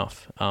 weirdly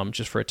enough,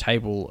 just for a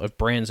table of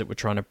brands that were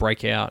trying to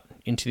break out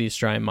into the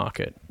Australian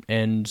market.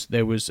 And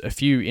there was a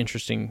few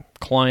interesting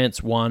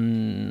clients,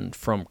 one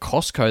from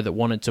Costco that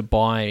wanted to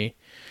buy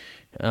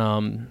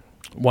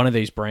one of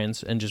these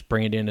brands and just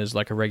bring it in as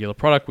like a regular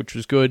product, which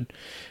was good.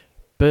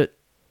 But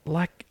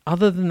like,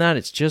 other than that,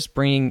 it's just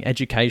bringing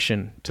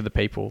education to the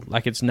people.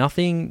 Like, it's not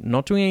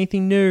doing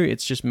anything new.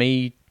 It's just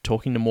me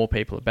talking to more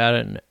people about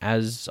it. And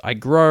as I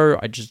grow,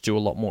 I just do a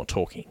lot more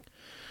talking.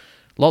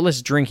 A lot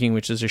less drinking,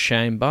 which is a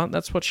shame, but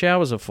that's what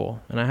showers are for.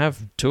 And I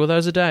have 2 of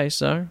those a day,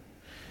 so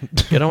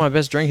get all my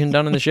best drinking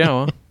done in the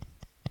shower.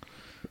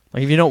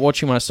 Like, if you're not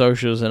watching my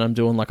socials and I'm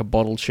doing like a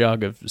bottle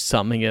chug of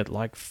something at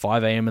like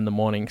 5 a.m. in the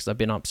morning because I've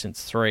been up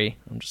since 3,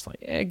 I'm just like,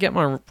 yeah, get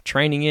my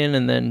training in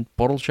and then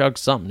bottle chug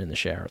something in the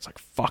shower. It's like,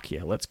 fuck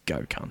yeah, let's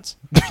go, cunts.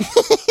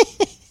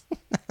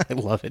 I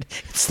love it.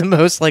 It's the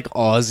most like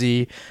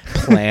Aussie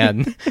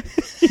plan.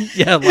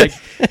 Yeah, like,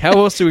 how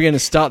else are we going to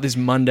start this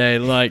Monday?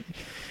 Like,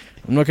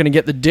 I'm not going to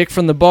get the dick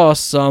from the boss,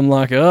 so I'm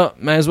like, oh,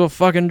 may as well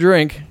fucking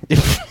drink.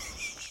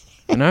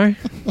 You know?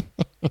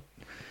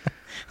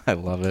 I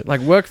love it.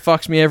 Like, work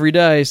fucks me every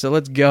day, so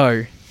let's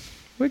go.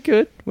 We're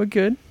good.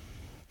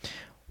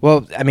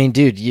 Well, I mean,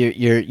 dude,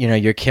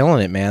 you're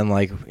killing it, man.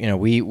 Like,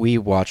 we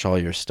watch all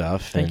your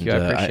stuff. Thank you, I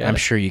appreciate I'm it.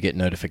 sure you get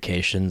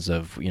notifications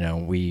of,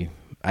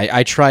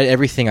 I try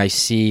everything I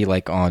see,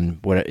 like on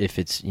if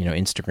it's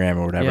Instagram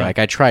or whatever. Yeah. Like,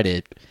 I try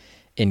to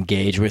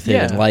engage with it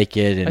Yeah. and like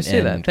it and, I see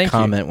that. and Thank you.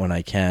 comment when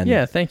I can.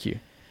 Yeah, thank you.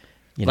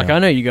 Like, I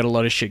know you got a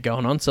lot of shit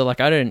going on, so like,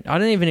 I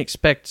don't even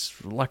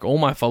expect like all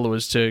my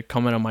followers to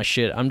comment on my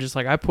shit. I'm just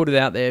like, I put it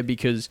out there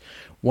because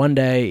one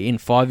day in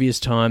 5 years'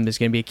 time, there's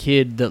going to be a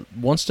kid that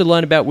wants to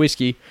learn about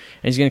whiskey, and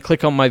he's going to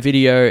click on my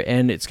video,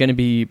 and it's going to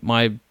be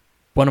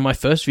one of my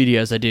first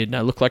videos I did, and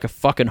I look like a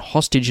fucking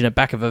hostage in the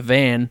back of a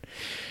van,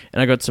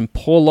 and I got some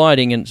poor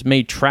lighting, and it's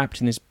me trapped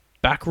in this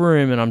back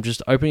room, and I'm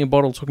just opening a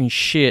bottle, talking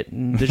shit,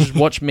 and they just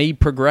watch me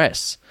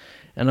progress.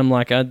 And I'm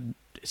like,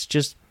 it's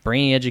just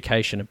bringing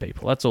education to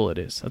people. That's all it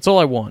is. That's all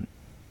I want.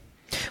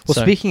 Well,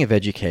 So- speaking of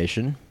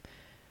education,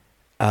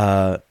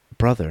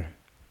 brother,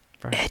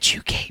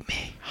 educate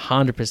me.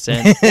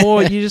 100%.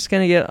 Or you're just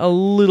going to get a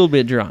little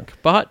bit drunk.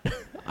 But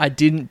I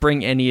didn't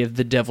bring any of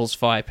the devil's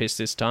fire piss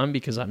this time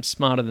because I'm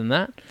smarter than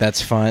that.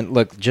 That's fine.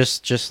 Look,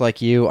 just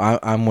like you,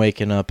 I'm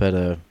waking up at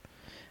an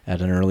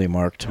early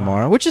mark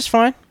tomorrow, which is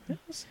fine.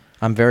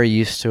 I'm very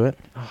used to it.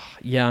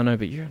 Yeah, I know,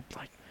 but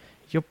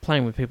you're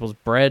playing with people's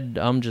bread.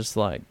 I'm just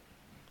like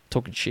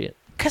talking shit.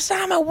 'Cause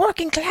I'm a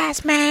working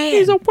class man.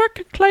 He's a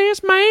working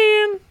class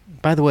man.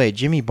 By the way,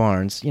 Jimmy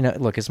Barnes,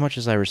 look, as much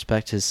as I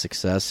respect his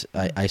success,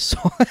 I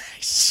saw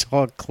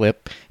a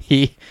clip.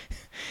 He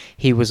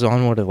was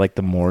on one of like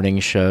the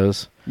morning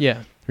shows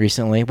Yeah.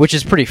 recently, which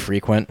is pretty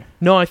frequent.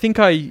 No, I think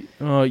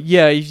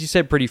yeah, you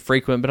said pretty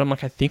frequent, but I'm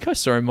like, I think I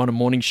saw him on a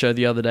morning show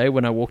the other day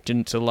when I walked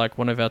into like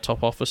one of our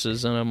top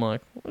offices, and I'm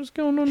like, what's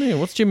going on here?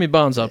 What's Jimmy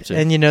Barnes up to?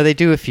 And they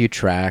do a few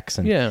tracks,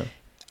 and Yeah.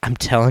 I'm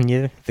telling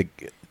you,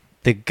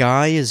 the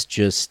guy is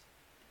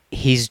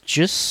he's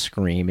just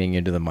screaming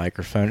into the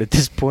microphone at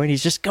this point.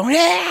 He's just going,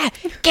 yeah.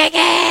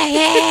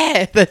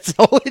 That's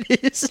all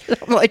it is.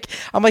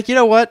 I'm like, you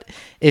know what?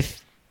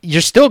 If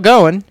you're still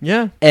going,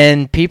 Yeah.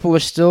 and people are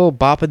still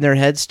bopping their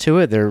heads to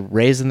it, they're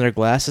raising their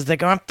glasses, they're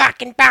going,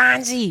 fucking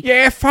Bonzi.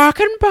 Yeah,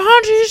 fucking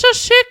Bonzi's a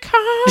sick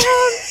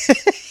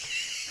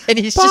cunt. And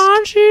he's just,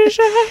 Bonzi's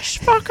a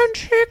fucking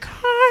sick cunt.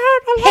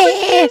 I love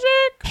his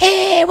music.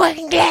 hey,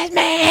 working class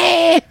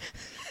man.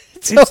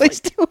 That's all he's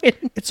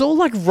doing. It's all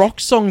like rock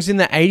songs in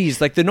the 80s.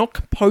 Like, they're not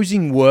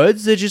composing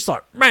words. They're just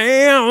like, like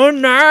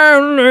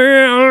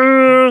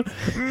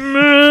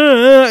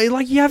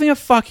you're having a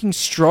fucking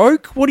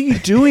stroke. What are you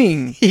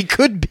doing? He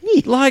could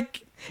be.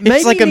 Like,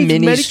 It's like a he needs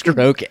mini medical-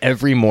 stroke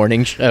every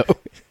morning show.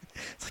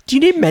 Do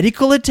you need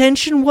medical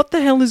attention? What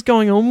the hell is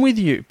going on with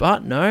you?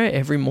 But no,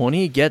 every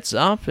morning he gets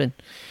up and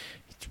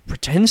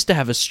pretends to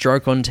have a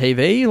stroke on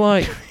TV.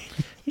 Like,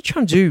 you're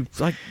trying to do,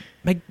 like,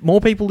 make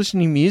more people listen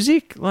to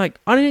music. Like,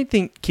 I don't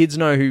think kids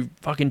know who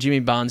fucking Jimmy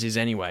Barnes is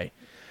anyway.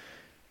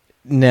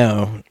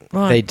 No,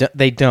 Like,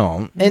 they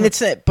don't. And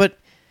it's but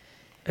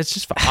it's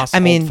just for us I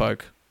mean, old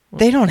folk.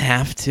 they don't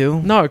have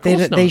to. No, of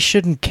course not. They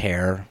shouldn't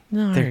care.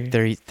 No.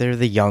 They're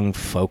the young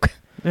folk.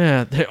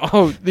 Yeah.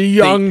 The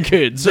young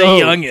kids. The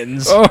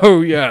youngins.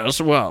 Oh, yes.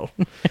 Well,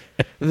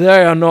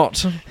 they are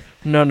not.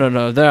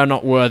 No. They are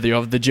not worthy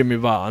of the Jimmy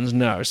Barnes.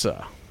 No,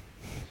 sir.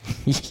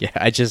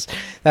 Yeah,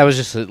 that was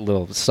just a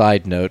little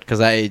side note because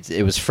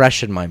it was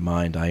fresh in my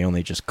mind. I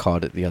only just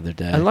caught it the other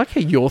day. I like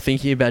how you're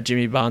thinking about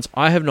Jimmy Barnes.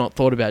 I have not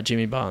thought about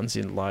Jimmy Barnes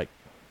in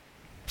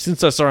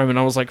since I saw him, and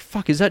I was like,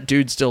 "Fuck, is that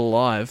dude still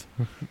alive?"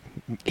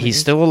 He's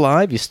still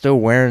alive. He's still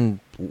wearing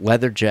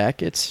leather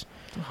jackets.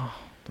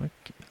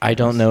 I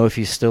don't know if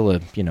he's still a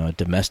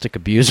domestic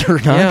abuser or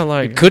not. Yeah,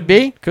 it could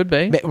be,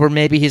 or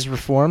maybe he's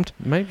reformed.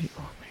 maybe.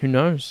 Who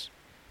knows?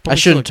 I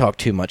shouldn't talk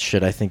too much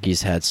shit. I think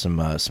he's had some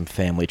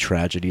family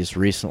tragedies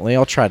recently.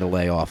 I'll try to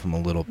lay off him a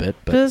little bit,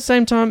 But at the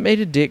same time,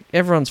 eat a dick.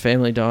 Everyone's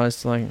family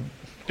dies. Like,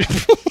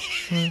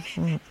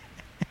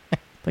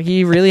 are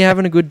you really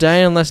having a good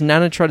day unless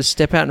Nana tried to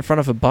step out in front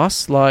of a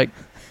bus? Like,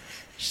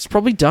 she's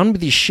probably done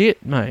with your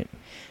shit, mate.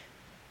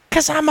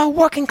 'Cause I'm a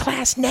working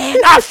class nan.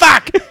 Oh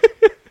fuck!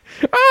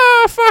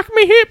 Ah, fuck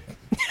me hip.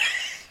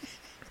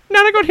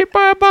 Nana got hit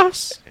by a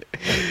bus.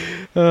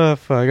 Oh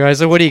fuck! All right,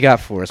 so what do you got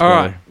for us, All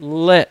brother? right,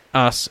 let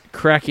us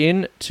crack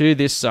in to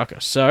this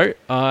sucker. So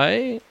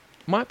I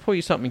might pour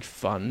you something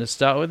fun to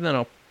start with, and then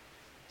I'll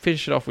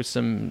finish it off with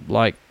some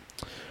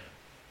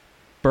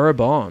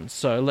bourbon.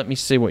 So let me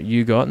see what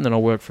you got, and then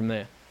I'll work from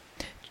there.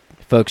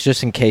 Folks,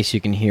 just in case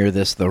you can hear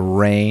this, the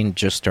rain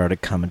just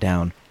started coming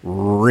down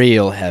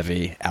real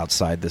heavy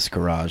outside this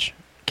garage.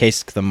 In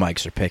case the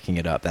mics are picking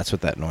it up, that's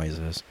what that noise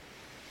is.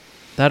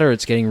 That or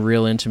it's getting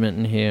real intimate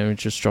in here. We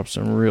just dropped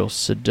some real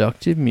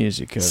seductive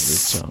music over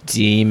the top.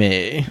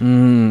 Steamy.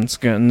 It's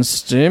getting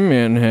steamy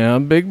in here,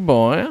 big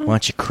boy. Why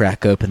don't you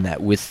crack open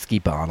that whiskey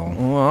bottle?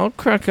 Well, I'll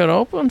crack it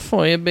open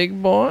for you,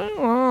 big boy.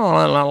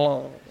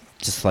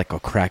 Just like I'll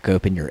crack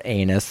open your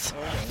anus.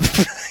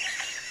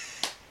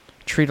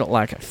 Treat it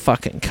like a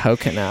fucking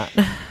coconut.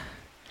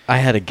 I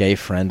had a gay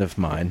friend of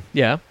mine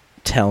Yeah.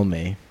 tell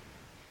me.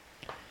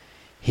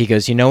 He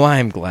goes, "You know why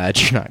I'm glad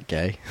you're not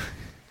gay?"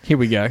 Here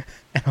we go.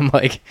 And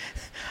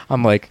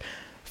I'm like,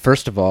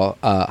 first of all,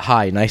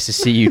 hi, nice to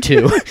see you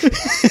too.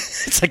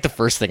 It's like the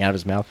first thing out of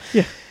his mouth.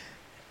 Yeah.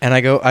 And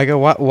I go,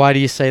 why do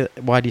you say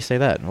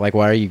that? Like,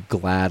 why are you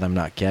glad I'm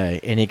not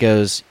gay? And he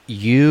goes,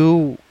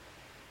 you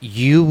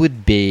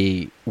would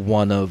be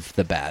one of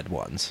the bad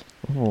ones.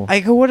 Oh.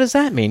 I go, what does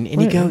that mean? And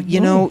Wait, you go,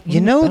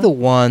 you know the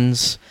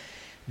ones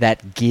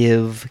that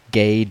give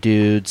gay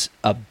dudes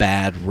a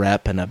bad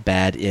rep and a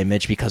bad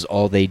image because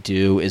all they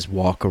do is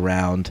walk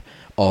around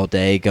all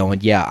day going,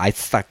 yeah, I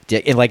suck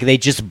dick. And like they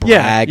just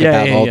brag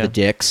about all the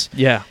dicks.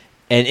 Yeah.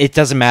 And it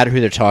doesn't matter who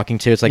they're talking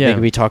to. It's like they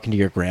could be talking to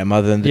your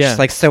grandmother and they're just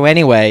like, so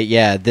anyway,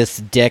 yeah, this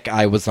dick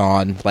I was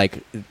on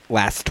like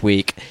last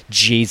week.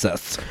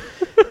 Jesus.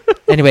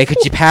 Anyway,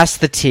 could you pass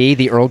the tea,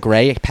 the Earl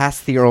Grey?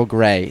 Pass the Earl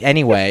Grey.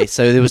 Anyway,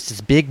 so there was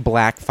this big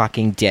black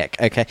fucking dick.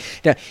 Okay.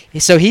 Now,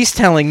 so he's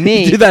telling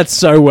me. You do that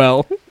so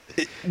well.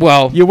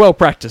 Well, you're well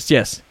practiced,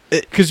 yes.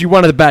 Because you're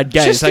one of the bad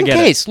gays. Just I in get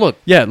case, look.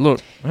 Yeah,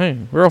 look. Hey,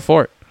 we're all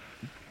for it.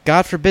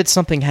 God forbid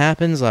something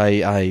happens.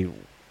 I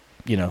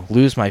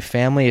lose my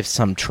family of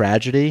some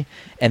tragedy,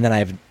 and then I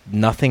have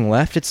nothing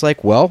left. It's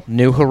like, well,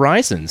 new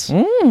horizons.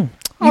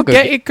 I'll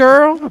get it,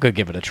 girl. I'll go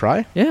give it a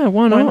try. Yeah,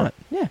 why not?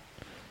 Yeah.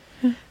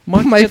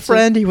 My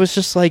friend, he was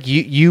just like,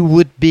 you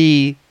would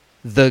be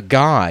the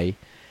guy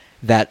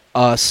that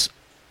us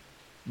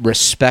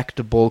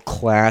respectable,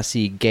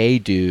 classy gay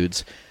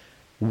dudes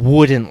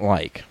wouldn't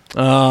like.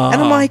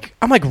 And I'm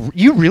like,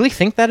 you really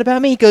think that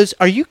about me? He goes,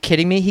 are you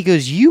kidding me? He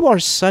goes, you are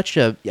such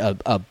a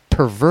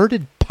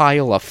perverted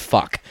pile of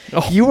fuck.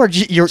 Oh, you're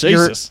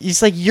Jesus.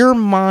 He's like, your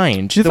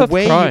mind, Jesus the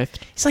way Christ.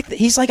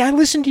 he's like, I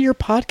listen to your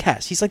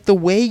podcast. He's like, the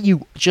way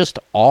you just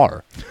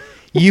are,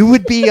 you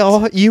would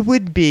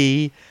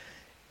be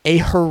a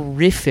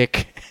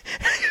horrific,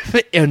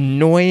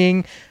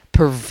 annoying,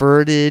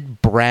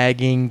 perverted,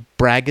 bragging,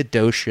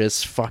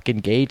 braggadocious fucking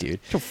gay dude.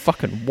 You're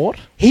fucking what?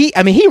 He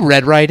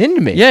read right into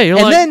me. Yeah, you're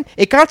and like... then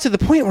it got to the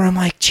point where I'm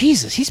like,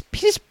 Jesus,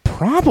 he's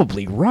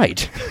probably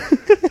right.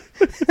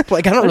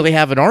 Like, I don't really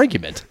have an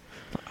argument.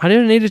 I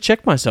don't need to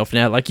check myself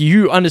now. Like,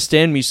 you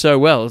understand me so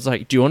well. It's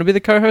like, do you want to be the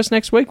co-host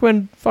next week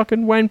when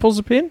fucking Wayne pulls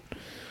a pin?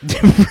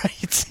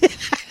 Right.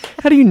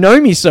 How do you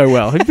know me so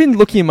well? Have you been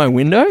looking in my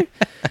window?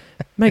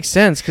 Makes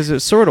sense, because it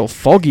saw it all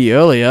foggy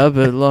earlier,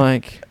 but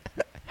like...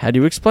 How do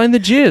you explain the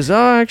jizz?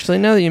 Oh, actually,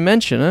 now that you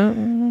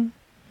mention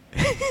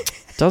it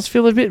does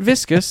feel a bit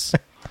viscous.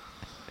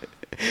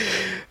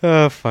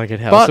 Oh, fucking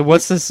hell. But so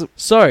what's this?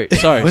 So,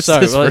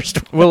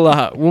 first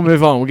we'll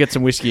move on. We'll get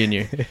some whiskey in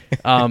you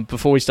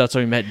before we start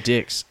talking about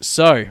dicks.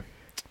 So,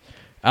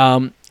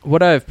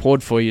 what I've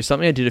poured for you,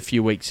 something I did a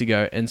few weeks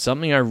ago, and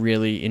something I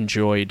really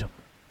enjoyed.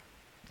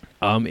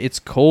 It's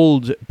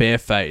called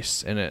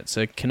Bareface, and it's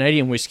a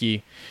Canadian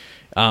whiskey.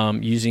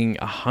 using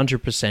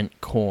 100%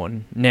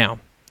 corn. Now,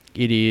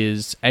 it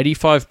is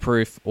 85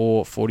 proof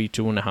or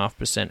 42.5%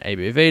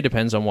 ABV,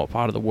 depends on what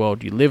part of the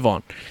world you live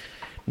on.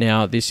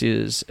 Now, this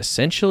is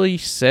essentially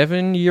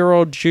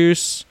 7-year-old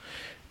juice,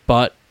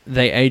 but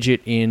they age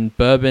it in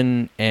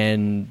bourbon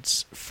and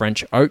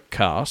French oak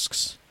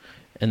casks,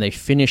 and they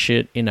finish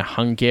it in a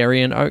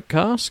Hungarian oak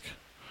cask.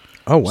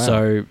 Oh, wow.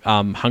 So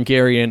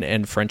Hungarian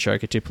and French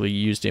oak are typically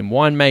used in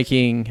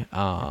winemaking,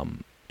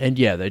 and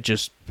yeah, they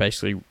just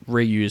basically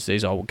reuse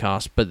these old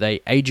casks, but they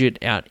age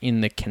it out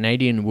in the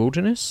Canadian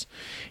wilderness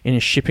in a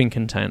shipping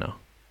container,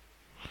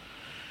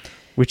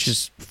 which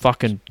is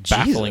fucking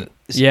baffling.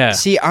 Jesus. Yeah.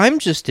 See, I'm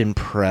just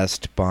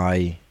impressed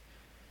by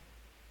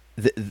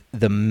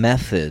the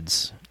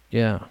methods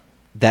Yeah.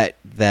 that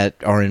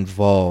are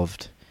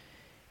involved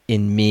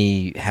in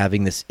me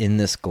having this in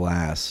this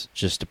glass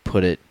just to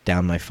put it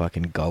down my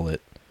fucking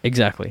gullet.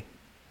 Exactly.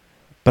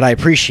 But I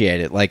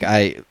appreciate it. Like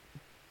I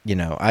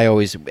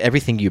always,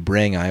 everything you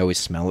bring, I always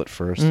smell it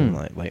first, and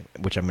like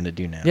which I'm going to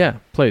do now. Yeah,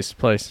 please.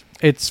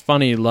 It's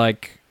funny,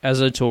 like,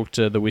 as I talk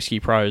to the Whiskey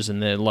Pros,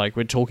 and they're like,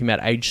 we're talking about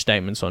age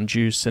statements on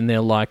juice, and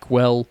they're like,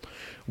 well,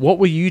 what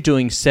were you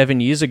doing 7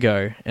 years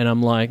ago? And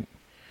I'm like,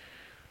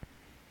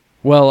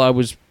 well, I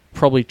was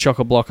probably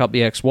chock-a-block up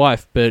the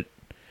ex-wife, but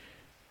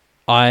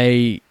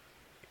I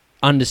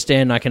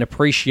understand, I can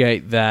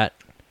appreciate that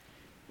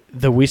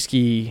the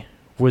whiskey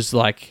was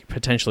like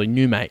potentially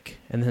new make,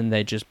 and then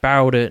they just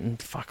barreled it,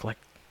 and fuck, like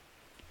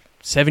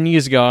 7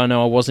 years ago, I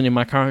know I wasn't in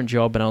my current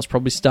job, and I was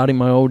probably starting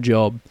my old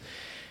job.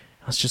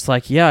 I was just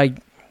like, yeah,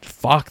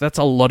 fuck, that's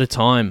a lot of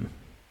time.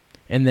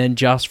 And then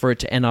just for it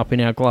to end up in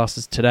our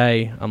glasses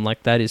today, I'm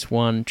like, that is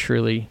one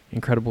truly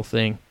incredible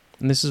thing.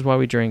 And this is why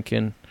we drink,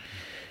 and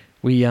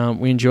we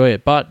enjoy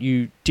it. But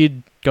you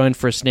did go in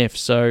for a sniff,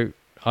 so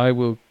I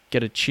will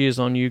get a cheers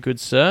on you, good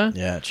sir.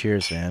 Yeah,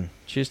 cheers, man.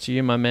 Cheers to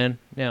you, my man.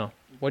 Now,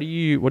 what are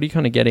you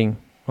kind of getting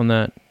on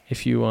that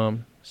if you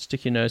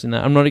stick your nose in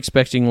that? I'm not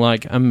expecting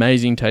like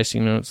amazing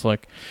tasting notes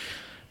like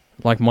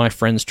my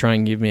friends try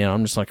and give me, and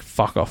I'm just like,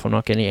 fuck off, I'm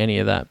not getting any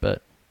of that.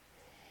 But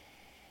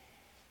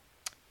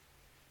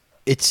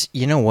it's,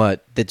 you know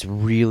what, it's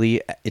really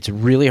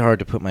hard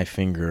to put my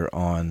finger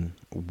on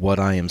what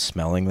I am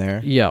smelling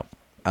there. yeah,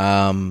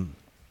 I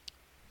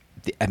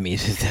mean,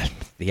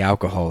 the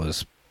alcohol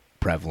is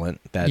prevalent.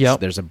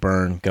 There's a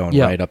burn going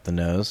right up the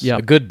nose. Yep.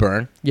 A good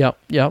burn. Yep.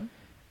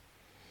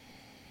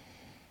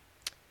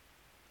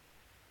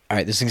 All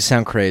right, this is going to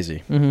sound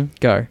crazy. Mm-hmm.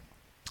 Go.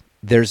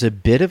 There's a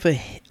bit of a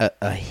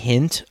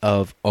hint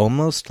of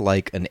almost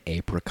like an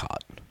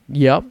apricot.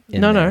 Yep.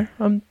 there.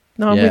 I'm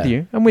with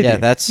you. I'm with you.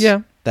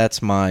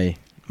 That's my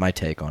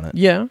take on it.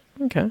 Yeah.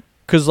 Okay.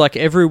 Because like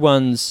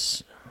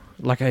everyone's,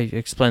 like I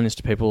explain this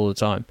to people all the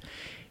time,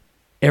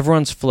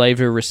 everyone's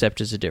flavor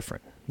receptors are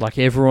different. Like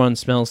everyone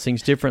smells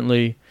things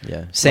differently.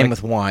 Yeah. Same Like-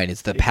 with wine.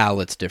 It's the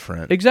palate's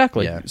different.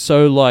 Exactly. Yeah.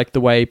 So like the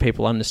way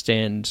people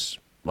understand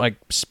like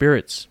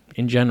spirits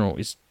in general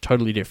is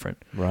totally different.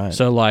 Right.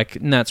 So like,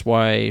 and that's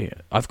why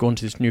I've gone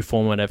to this new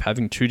format of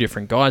having two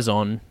different guys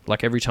on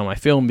like every time I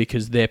film,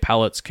 because their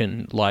palates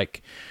can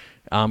like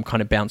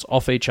kind of bounce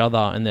off each other,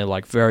 and they're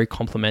like very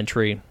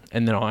complementary,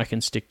 and then I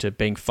can stick to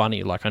being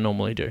funny like I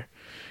normally do.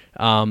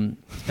 And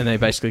they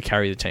basically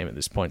carry the team at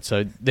this point.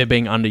 So they're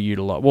being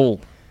underutilized. Well,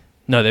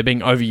 no, they're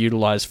being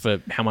overutilized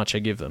for how much I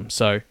give them.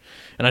 So,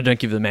 and I don't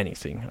give them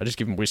anything. I just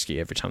give them whiskey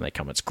every time they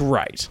come. It's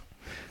great.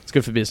 It's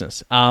good for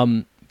business.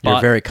 You're But-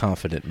 a very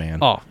confident man.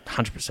 Oh,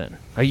 100%.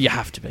 Oh, you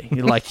have to be.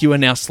 You're like, you are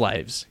now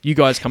slaves. You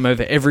guys come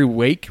over every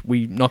week.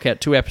 We knock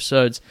out 2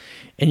 episodes,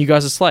 and you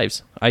guys are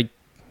slaves. I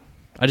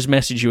just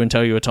message you and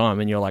tell you a time,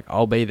 and you're like,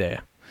 I'll be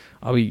there.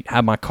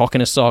 Have my cock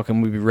in a sock,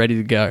 and we'll be ready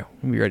to go.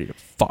 We'll be ready to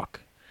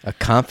fuck. A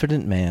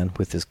confident man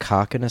with his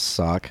cock in a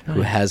sock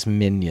who has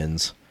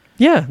minions.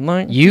 Yeah,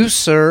 like You,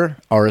 sir,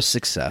 are a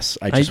success.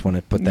 I just want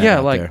to put that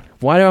out there.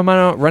 why am I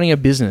not running a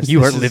business?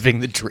 You This are is- living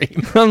the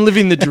dream. I'm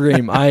living the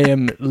dream. I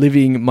am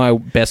living my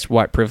best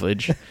white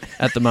privilege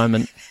at the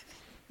moment.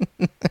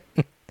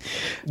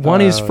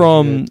 One is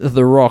from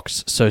The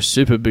Rocks, so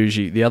super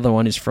bougie. The other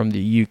one is from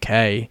the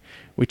UK,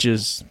 which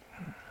is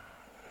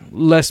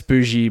less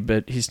bougie,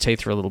 but his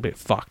teeth are a little bit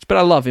fucked. But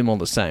I love him all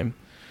the same.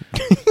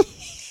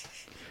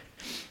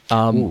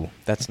 Ooh,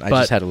 I but-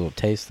 just had a little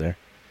taste there.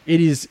 It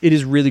is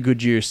really good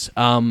juice.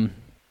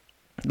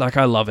 Like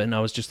I love it, and I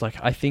was just like,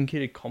 I think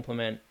it'd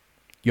complement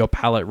your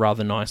palate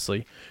rather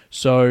nicely.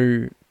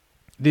 So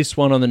this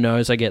one on the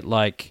nose, I get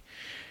like,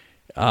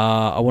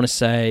 I want to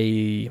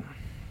say,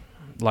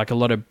 like a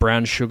lot of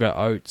brown sugar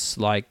oats,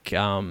 like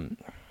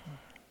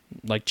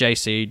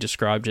JC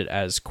described it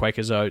as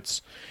Quaker's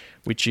Oats,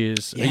 which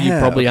is you Yeah,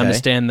 probably okay.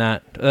 understand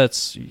that.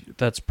 That's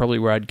probably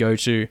where I'd go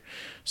to.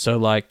 So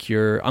like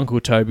your Uncle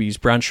Toby's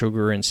brown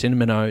sugar and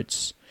cinnamon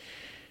oats.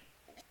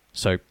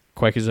 So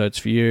Quaker's Oats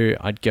for you.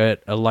 I'd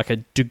get like a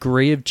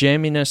degree of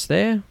jamminess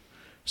there.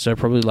 So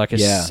probably like a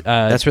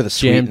that's where the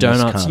jam sweetness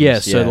donuts. comes, Yeah.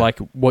 So yeah. like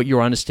what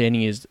you're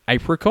understanding is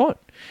apricot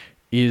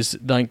is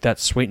like that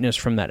sweetness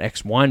from that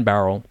ex wine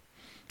barrel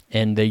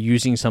and they're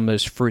using some of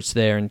those fruits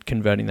there and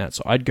converting that.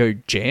 So I'd go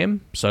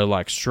jam, so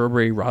like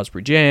strawberry,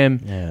 raspberry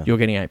jam. Yeah. You're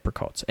getting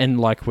apricots, and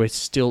like we're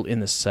still in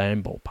the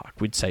same ballpark.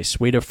 We'd say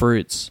sweeter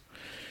fruits,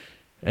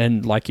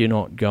 and like you're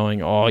not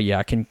going, oh yeah,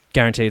 I can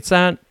guarantee it's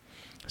that.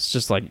 It's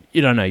just like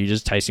you don't know. You're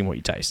just tasting what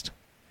you taste.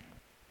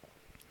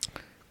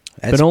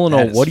 But all in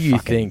all, what do you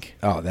think?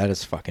 Oh, that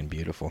is fucking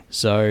beautiful.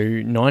 So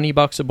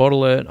 $90 a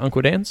bottle at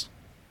Uncle Dan's.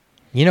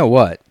 You know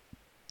what?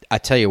 I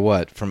tell you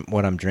what, from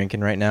what I'm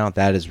drinking right now,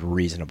 that is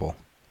reasonable.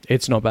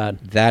 It's not bad.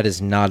 That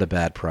is not a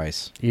bad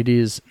price. It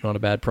is not a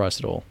bad price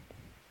at all.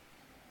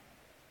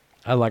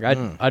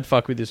 I'd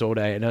fuck with this all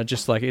day, and I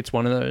just like it's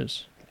one of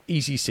those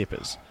easy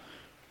sippers.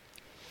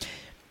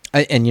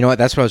 And you know what?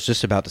 That's what I was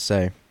just about to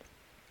say.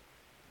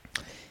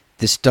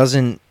 This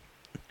doesn't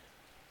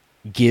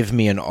give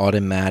me an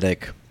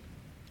automatic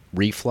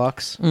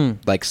reflux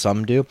like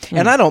some do,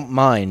 and I don't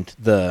mind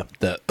the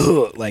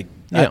like.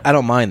 Yeah. I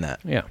don't mind that.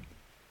 Yeah.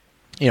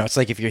 You know, it's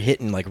like if you're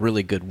hitting like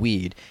really good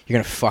weed, you're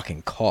gonna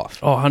fucking cough.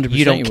 Oh, 100%.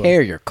 You don't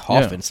care. You're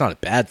coughing. Yeah. It's not a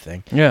bad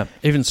thing. Yeah.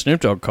 Even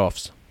Snoop Dogg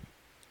coughs.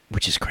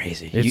 Which is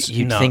crazy. It's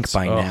You'd nuts. think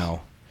by Oh.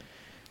 now.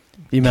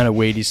 The amount of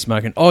weed he's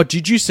smoking. Oh,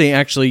 did you see,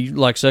 actually,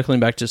 like circling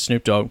back to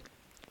Snoop Dogg,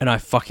 and I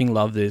fucking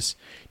love this.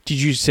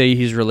 Did you see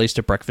he's released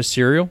a breakfast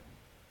cereal?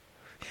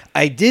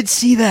 I did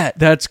see that.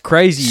 That's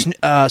crazy.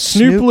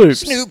 Snoop Loops.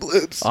 Snoop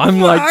Loops. I'm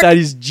like, Fuck. that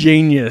is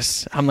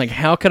genius. I'm like,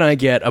 how can I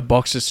get a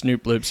box of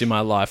Snoop Loops in my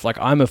life? Like,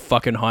 I'm a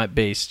fucking hype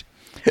beast.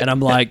 And I'm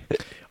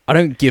like, I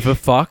don't give a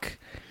fuck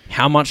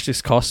how much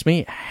this costs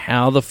me.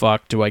 How the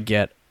fuck do I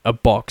get a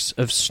box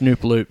of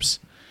Snoop Loops?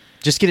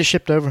 Just get it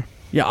shipped over.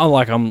 Yeah, I'm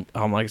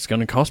like, it's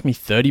going to cost me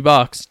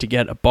 $30 to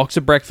get a box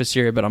of breakfast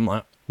cereal, but I'm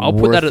like, I'll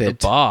put that at Worth the it.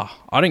 bar.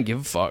 I don't give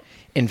a fuck.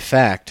 In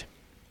fact,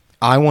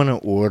 I want to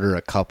order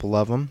a couple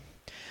of them.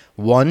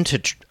 One to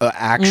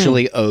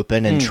actually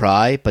open and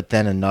try, but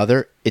then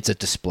another, it's a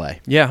display.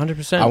 Yeah,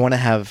 100%. I want to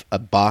have a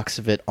box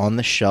of it on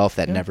the shelf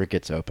that never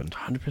gets opened.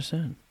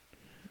 100%.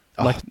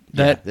 Oh, Like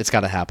that. yeah, it's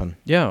got to happen.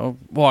 Yeah,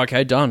 well,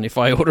 okay, done. If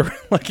I order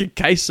like a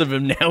case of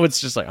them now,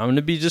 it's just like, I'm going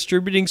to be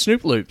distributing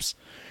Snoop Loops.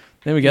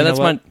 There we go. You know That's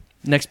what? my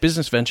next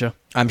business venture.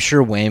 I'm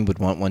sure Wayne would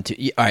want one too.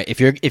 All right, if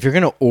you're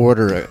gonna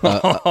order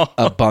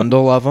a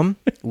bundle of them,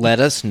 let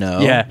us know.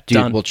 Yeah, dude,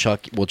 done. we'll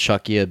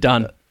chuck you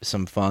Done.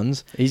 Some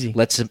funds. Easy.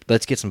 Let's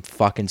get some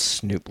fucking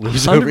Snoop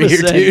Loops over here,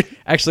 100%. dude.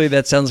 Actually,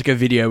 that sounds like a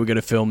video we're going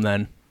to film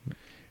then.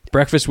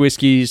 Breakfast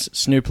whiskeys,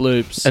 Snoop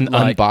Loops. An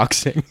like,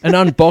 unboxing. An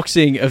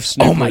unboxing of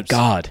Snoop Oh Loops. my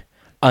god,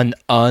 an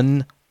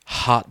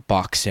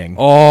unhotboxing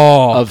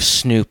of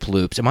Snoop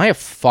Loops. Am I a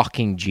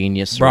fucking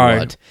genius or bro,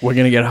 what? we're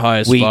going to get high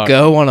as We fuck.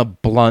 go on a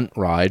blunt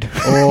ride.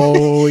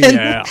 Oh,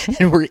 yeah.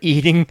 and we're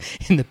eating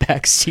in the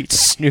back seat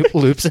Snoop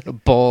Loops in a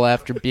bowl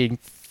after being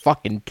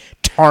fucking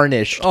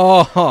tarnished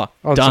Oh,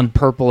 on done. some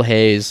purple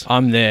haze.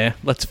 I'm there.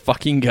 Let's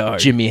fucking go.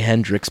 Jimi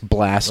Hendrix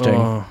blasting.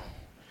 Oh,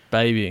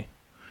 baby.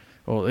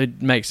 Well,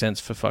 it makes sense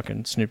for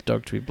fucking Snoop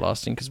Dogg to be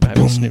blasting because we're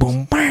having Snoop.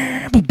 Boom,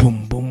 bah, boom,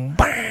 boom, boom,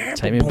 bah,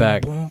 Take me boom,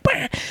 back. boom,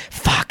 bah.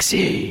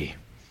 Foxy.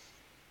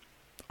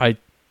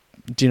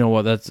 Do you know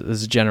what? There's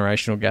a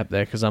generational gap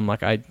there because I'm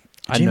like, I know.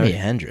 Jimi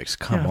Hendrix,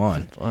 come Yeah,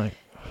 on. like,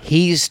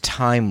 He's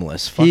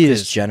timeless. Fuck He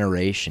this is.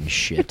 generation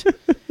shit.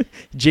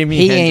 Jimi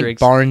He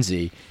Hendrix. ain't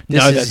Barnesy.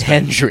 This is that's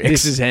Hendrix.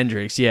 This is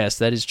Hendrix. Yes,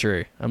 that is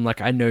true. I'm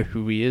like, I know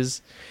who he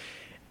is.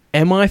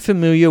 Am I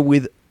familiar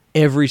with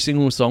every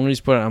single song he's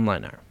put out? I'm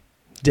like, no,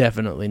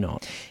 definitely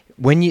not.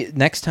 When you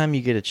next time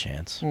you get a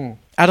chance,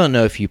 I don't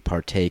know if you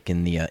partake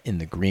in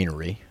the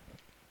greenery.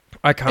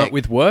 I can't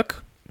with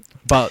work,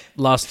 but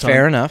last time,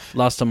 Fair enough.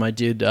 Last time I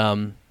did,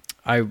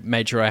 I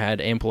made sure I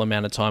had ample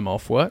amount of time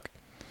off work.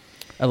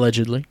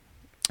 Allegedly,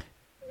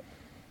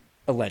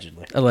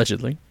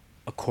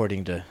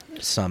 according to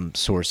some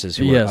sources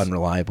who Yes. are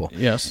unreliable.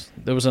 yes,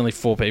 there was only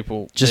 4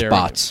 people. Just there.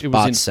 bots. It was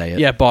Bots say it.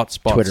 Yeah, bots.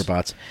 Twitter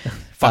bots.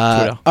 Fuck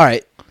Twitter. All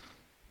right,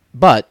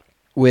 but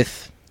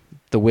with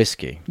the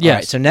whiskey. Yes, All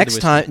right, so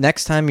with the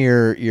next time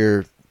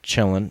you're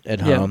chilling at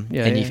Yeah, home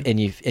yeah, and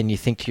yeah. you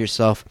think to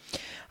yourself,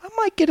 I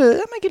might get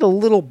a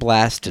little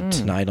blasted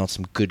tonight on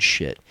some good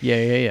shit.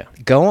 Yeah.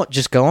 Go on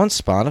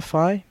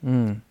Spotify.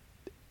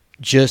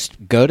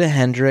 Just go to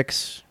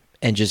Hendrix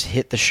and just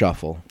hit the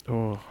shuffle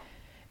Oh,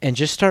 and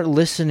just start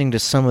listening to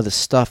some of the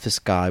stuff this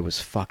guy was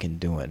fucking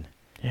doing.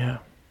 yeah.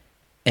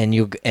 And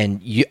you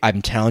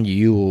I'm telling you,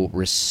 you will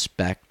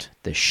respect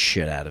the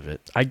shit out of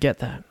it. I get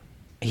that.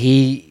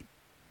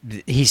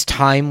 He's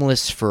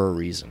timeless for a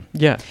reason.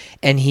 Yeah.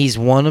 And he's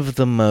one of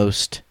the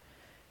most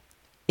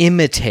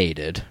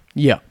imitated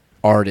Yeah.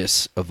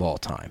 artists of all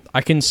time. I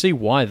can see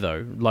why,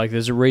 though. Like,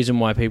 there's a reason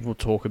why people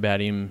talk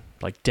about him,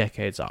 like,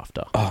 decades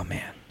after. Oh,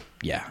 man.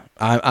 Yeah.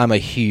 I'm a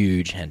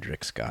huge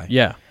Hendrix guy.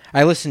 Yeah.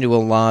 I listen to a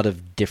lot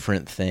of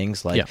different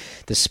things, like Yeah.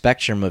 the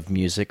spectrum of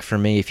music for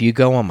me. If you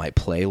go on my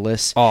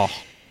playlist, Oh,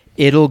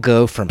 it'll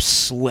go from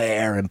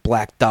Slayer and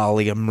Black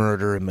Dahlia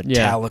Murder and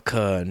Yeah.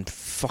 Metallica and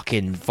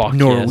fucking Fuck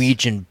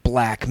Norwegian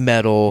black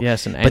metal.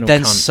 Yes, and but anal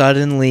then cunt.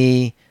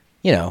 suddenly,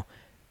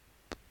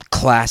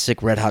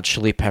 classic Red Hot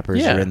Chili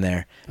Peppers Yeah. are in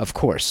there, of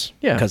course,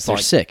 Yeah, because they're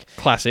like- sick.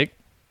 classic.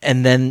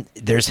 And then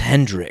there's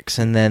Hendrix,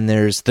 and then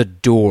there's The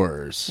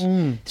Doors.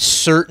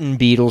 Certain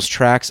Beatles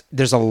tracks.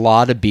 There's a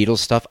lot of Beatles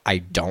stuff I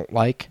don't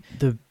like.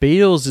 The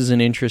Beatles is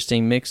an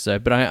interesting mix, though,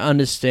 but I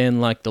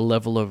understand like the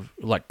level of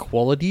like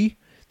quality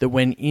that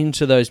went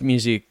into those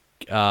music.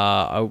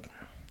 I want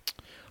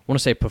to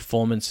say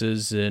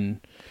performances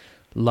and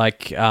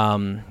like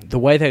the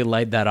way they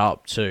laid that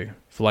up too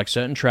for like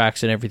certain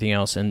tracks and everything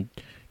else, and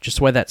just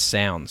the way that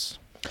sounds.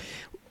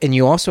 And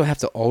you also have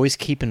to always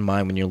keep in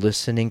mind when you're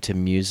listening to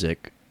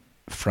music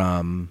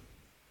from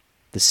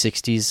the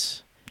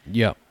 60s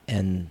Yeah.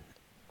 and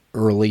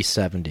early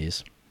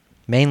 70s,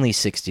 mainly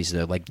 60s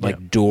though,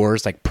 like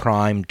Doors, like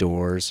prime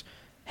Doors,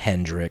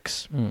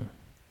 Hendrix,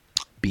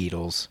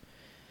 Beatles.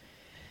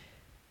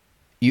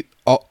 You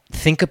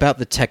think about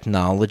the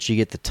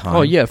technology at the time.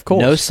 Oh, yeah, of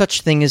course. No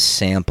such thing as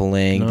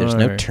sampling. There's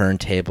no No.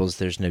 turntables.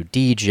 There's no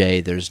DJ.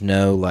 There's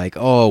no like,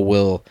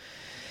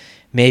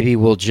 maybe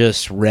we'll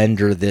just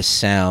render this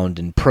sound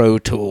in Pro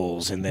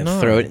Tools and then No.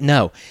 throw it.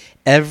 No.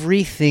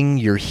 Everything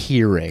you're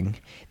hearing,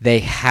 they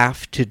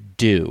have to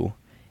do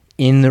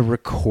in the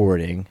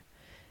recording.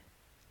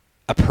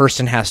 A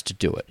person has to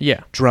do it.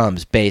 Yeah.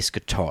 Drums, bass,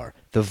 guitar,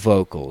 the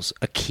vocals,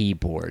 a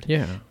keyboard,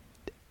 Yeah.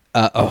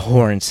 a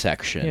horn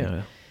section.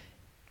 Yeah.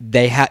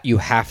 You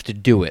have to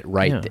do it,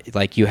 right? Yeah.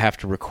 Like you have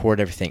to record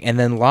everything. And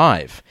then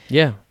live.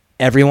 Yeah.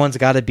 Everyone's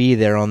got to be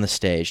there on the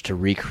stage to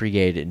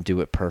recreate it and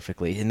do it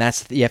perfectly. And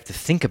you have to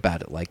think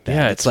about it like that.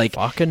 Yeah, it's it's like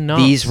fucking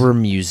nuts. these were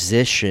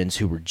musicians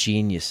who were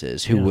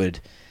geniuses who Yeah. would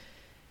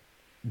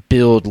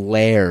build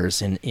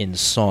layers in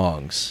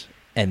songs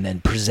and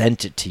then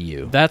present it to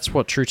you. That's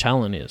what true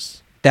talent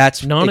is.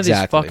 That's None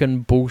exactly. of this fucking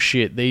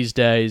bullshit these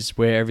days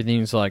where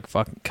everything's like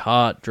fucking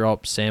cut,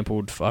 dropped,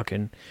 sampled,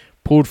 fucking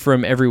pulled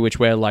from every which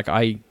way. Like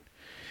I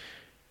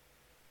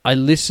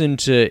listen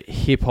to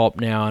hip hop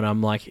now and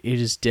I'm like, it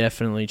has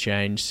definitely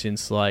changed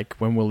since like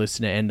when we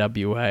listen to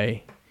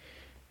NWA.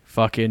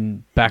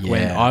 Fucking back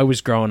when Yeah. I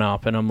was growing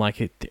up, and I'm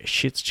like,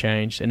 shit's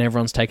changed and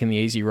everyone's taking the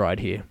easy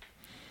ride here.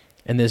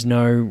 And there's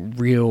no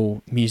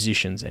real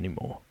musicians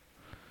anymore.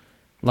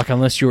 Like,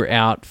 unless you're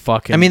out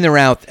fucking... I mean, they're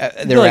out.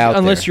 They're Like, out.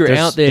 unless there. you're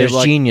out there, there's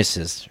like-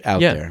 geniuses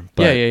out yeah, there.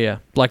 But yeah.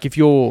 Like, if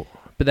you're...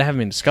 But they haven't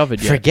been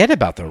discovered yet. forget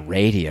about the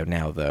radio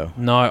now, though.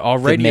 No, our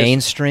The radio...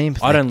 mainstream.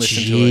 I don't listen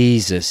to it.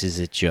 Jesus, is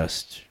it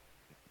just?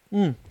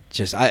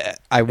 Just I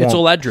won't. It's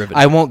all ad-driven.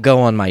 I won't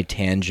go on my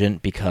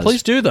tangent because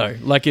Please do, though.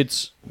 Like,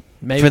 it's...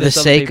 Maybe for the there's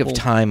other sake people- of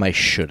time, I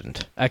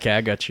shouldn't. Okay, I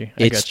got you.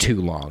 It's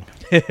too long.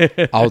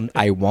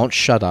 I won't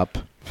shut up.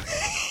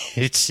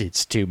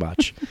 It's too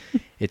much.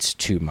 It's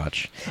too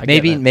much. I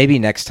get that. Maybe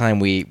next time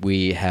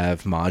we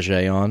have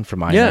Majay on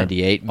from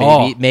I-98.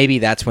 Oh. Maybe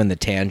that's when the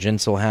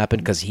tangents will happen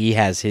because he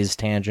has his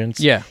tangents.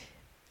 Yeah.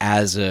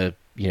 As a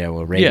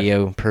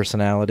radio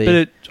personality.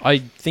 But I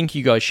think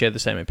you guys share the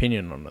same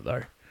opinion on it,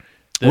 though.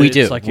 That We it's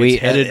do. Like We-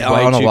 it's headed way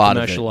on a too lot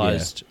of it,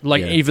 commercialized. yeah.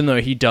 Like, Yeah. even though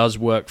he does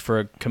work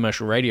for a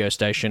commercial radio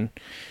station,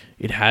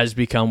 it has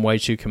become way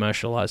too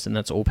commercialized, and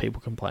that's all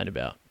people complain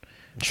about.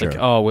 It's Sure.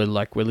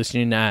 like, we're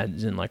listening to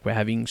ads, and like we're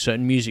having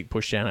certain music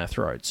pushed down our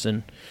throats,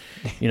 and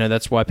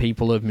that's why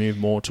people have moved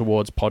more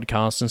towards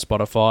podcasts and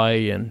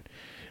Spotify and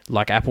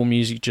like Apple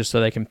Music, just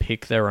so they can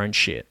pick their own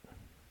shit.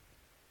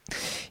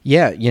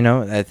 Yeah,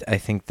 I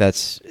think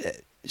that's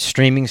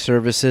streaming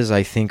services.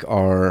 I think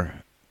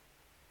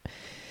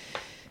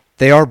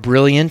they are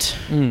brilliant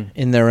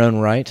in their own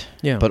right.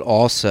 Yeah. But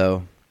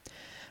also,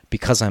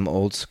 because I'm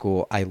old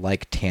school, I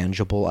like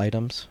tangible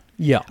items.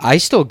 Yeah.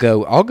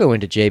 I'll go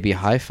into JB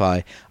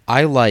Hi-Fi.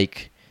 I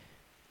like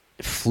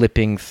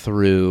flipping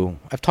through.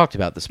 I've talked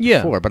about this Yeah.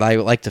 before, but I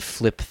like to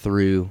flip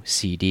through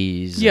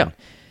CDs. Yeah. And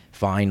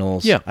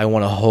vinyls. Yeah. I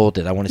want to hold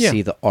it. I want to Yeah.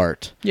 see the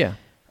art. Yeah.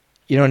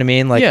 You know what I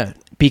mean? Like, Yeah.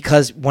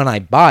 because when I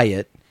buy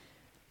it,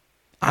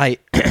 I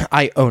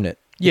own it.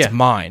 Yeah. It's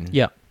mine.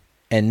 Yeah.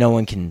 And no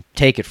one can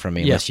take it from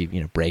me Yeah. unless you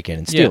break in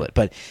and steal Yeah. it.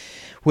 But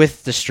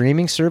with the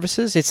streaming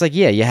services, it's like,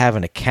 you have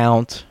an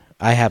account.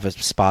 I have a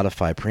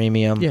Spotify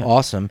Premium. Yeah.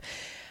 Awesome.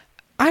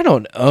 I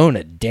don't own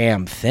a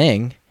damn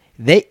thing.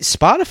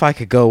 Spotify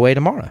could go away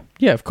tomorrow.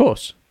 Yeah, of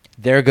course.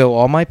 There go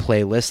all my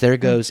playlists. There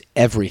goes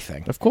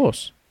everything. Of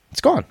course.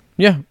 It's gone.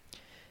 Yeah.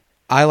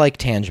 I like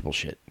tangible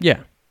shit.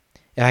 Yeah.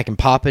 If I can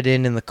pop it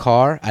in the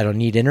car, I don't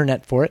need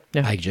internet for it.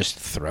 Yeah. I just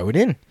throw it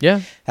in.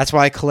 Yeah. That's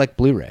why I collect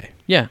Blu-ray.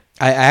 Yeah.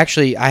 I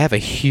have a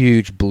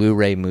huge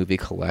Blu-ray movie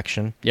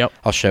collection. Yep.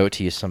 I'll show it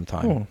to you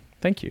sometime. Oh,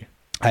 thank you.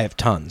 I have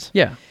tons.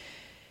 Yeah.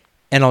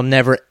 And I'll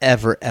never,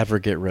 ever, ever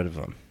get rid of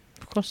them.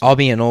 Of course. I'll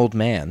be an old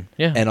man.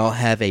 Yeah. And I'll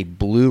have a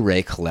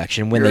Blu-ray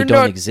collection when they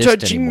don't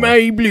exist anymore.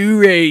 my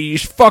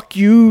Blu-rays. Fuck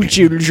you,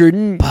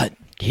 children. But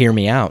hear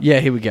me out. Yeah,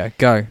 here we go.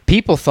 Go.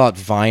 People thought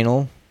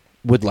vinyl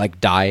would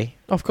die.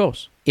 Of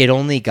course. It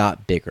only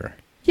got bigger.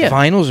 Yeah.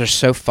 Vinyls are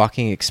so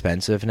fucking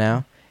expensive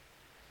now.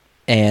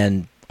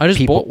 And I just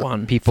people, bought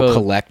one. People for-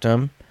 collect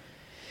them.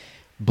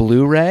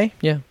 Blu-ray?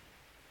 Yeah.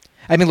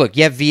 I mean, look,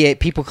 you have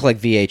people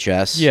collect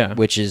VHS, Yeah.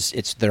 which is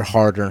they're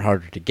harder and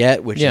harder to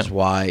get, which Yeah. is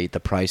why the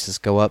prices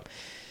go up.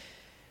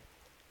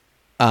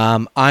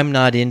 I'm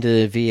not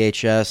into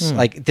VHS.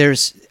 Like,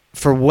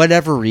 for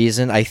whatever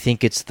reason, I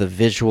think it's the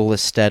visual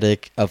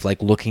aesthetic of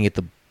like looking at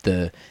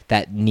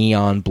that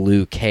neon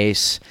blue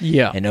case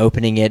Yeah. and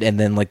opening it, and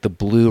then like the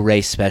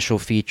Blu-ray special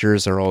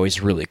features are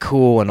always really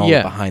cool, and all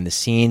the behind the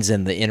scenes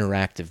and the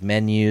interactive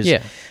menus.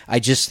 Yeah. I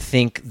just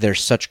think they're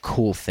such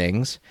cool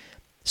things.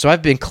 So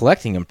I've been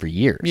collecting them for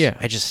years. Yeah.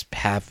 I just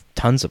have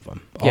tons of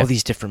them. Yeah. All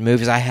these different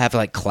movies. I have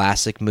like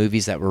classic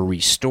movies that were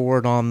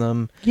restored on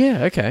them.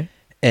 Yeah, okay.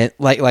 And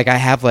like I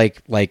have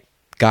like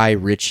Guy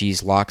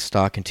Ritchie's Lock,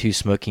 Stock, and Two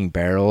Smoking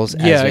Barrels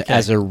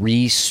as a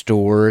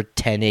restored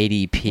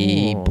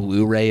 1080p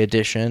Blu-ray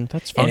edition.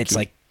 That's funky. And it's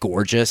like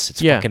gorgeous.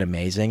 It's fucking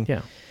amazing.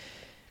 Yeah.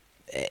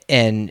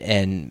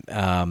 And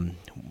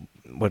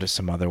what are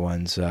some other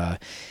ones?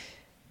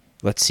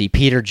 Let's see.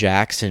 Peter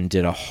Jackson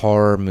did a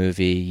horror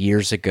movie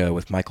years ago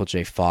with Michael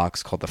J.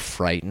 Fox called The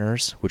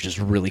Frighteners, which is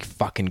really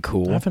fucking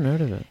cool. I haven't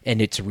heard of it.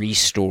 And it's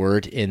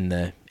restored in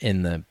the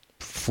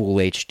full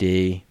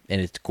HD,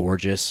 and it's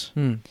gorgeous.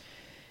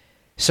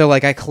 So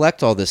like I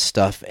collect all this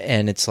stuff,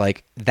 and it's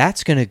like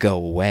that's going to go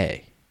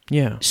away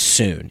Yeah.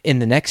 soon. In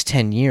the next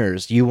 10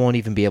 years, you won't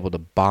even be able to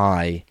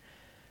buy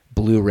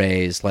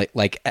Blu-rays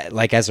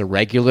like as a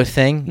regular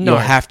thing. No,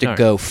 You'll have to no.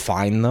 go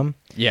find them.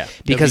 Yeah.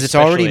 Because it's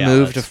already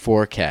moved to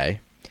 4K.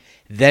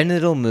 Then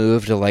it'll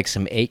move to like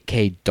some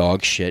 8K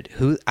dog shit.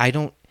 I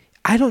don't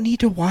need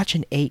to watch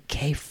an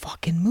 8K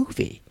fucking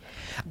movie.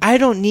 I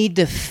don't need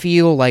to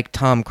feel like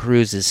Tom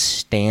Cruise is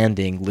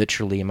standing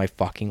literally in my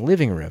fucking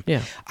living room.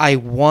 Yeah. I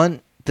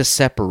want the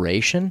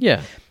separation.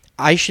 Yeah.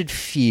 I should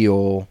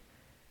feel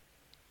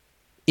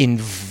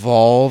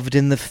involved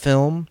in the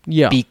film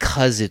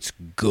because it's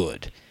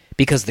good.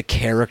 Because the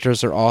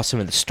characters are awesome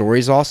and the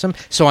story's awesome.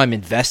 So I'm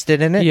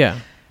invested in it. Yeah.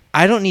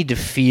 I don't need to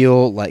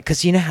feel like,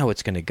 because you know how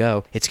it's going to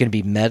go. It's going to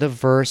be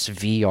metaverse,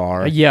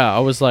 VR. Yeah, I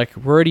was like,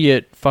 we're already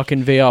at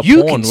fucking VR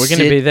You porn. can We're going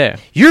to sit- be there.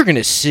 You're going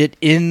to sit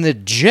in the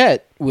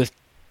jet with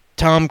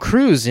Tom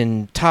Cruise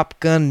in Top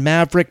Gun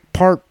Maverick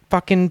Part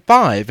fucking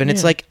 5. And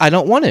it's Yeah. like, I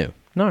don't want to.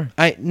 No.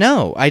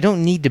 I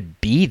don't need to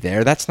be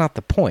there. That's not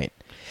the point.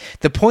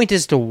 The point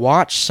is to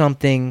watch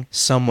something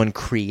someone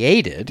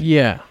created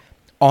Yeah.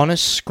 on a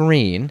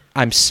screen.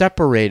 I'm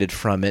separated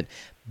from it,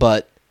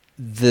 but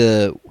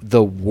the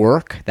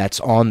work that's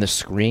on the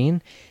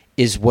screen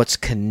is what's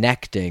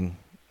connecting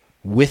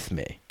with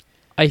me.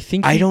 I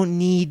think I don't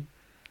need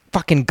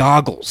fucking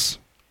goggles.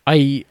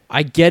 I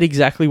get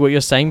exactly what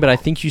you're saying, but I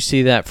think you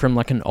see that from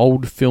like an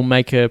old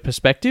filmmaker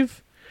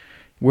perspective.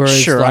 Whereas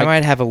Sure, like, I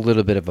might have a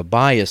little bit of a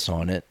bias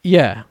on it.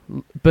 yeah,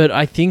 but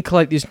I think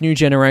like this new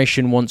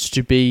generation wants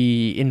to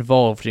be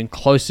involved and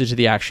closer to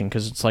the action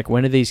because it's like,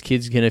 when are these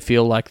kids going to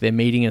feel like they're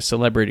meeting a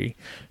celebrity?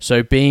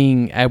 So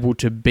being able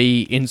to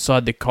be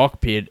inside the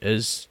cockpit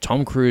as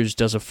Tom Cruise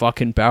does a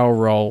fucking barrel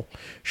roll,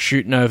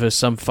 shooting over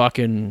some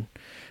fucking,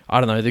 I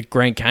don't know, the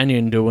Grand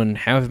Canyon, doing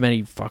however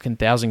many fucking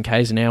 1,000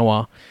 Ks an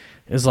hour,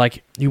 is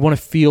like, you want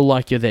to feel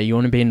like you're there, you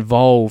want to be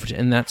involved,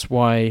 and that's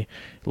why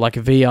like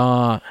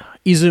VR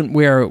isn't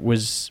where it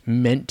was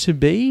meant to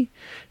be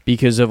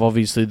because of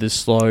obviously the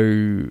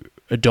slow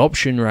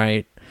adoption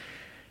rate,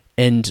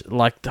 and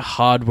like the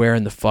hardware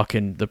and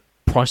the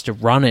price to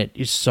run it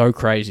is so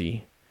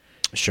crazy.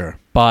 Sure.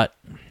 But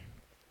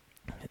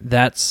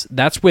that's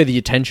where the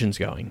attention's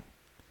going.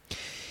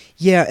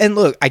 Yeah, and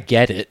look, I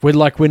get it.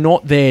 We're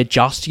not there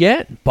just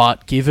yet,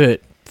 but give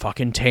it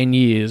fucking 10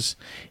 years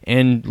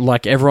and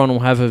like everyone will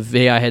have a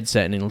VR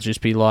headset and it'll just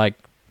be like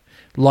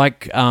what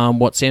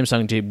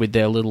Samsung did with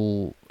their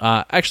little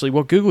actually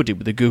what Google did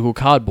with the Google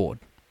Cardboard.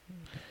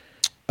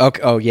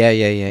 Okay. Oh, yeah.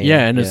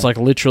 Yeah, and it's like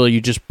literally you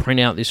just print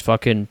out this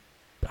fucking,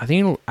 I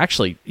think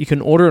actually you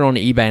can order it on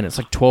eBay and it's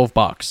like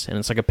 $12 and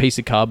it's like a piece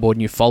of cardboard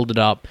and you fold it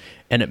up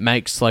and it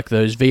makes like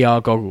those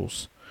VR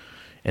goggles.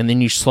 And then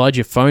you slide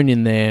your phone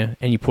in there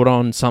and you put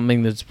on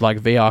something that's like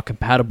VR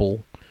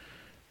compatible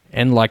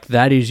and like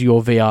that is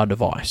your VR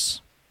device.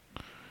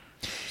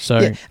 So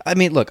yeah, I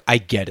mean, look, I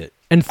get it.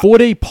 and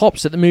 4D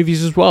pops at the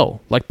movies as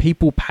well. Like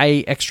people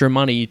pay extra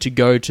money to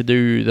go to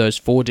do those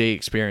 4D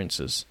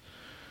experiences.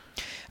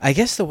 I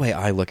guess the way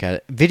I look at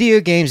it, video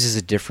games is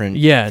a different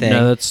thing.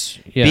 No, that's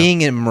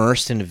Being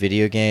immersed in a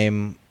video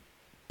game,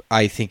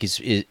 I think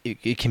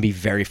it can be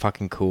very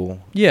fucking cool.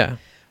 Yeah.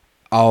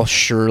 I'll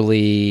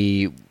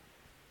surely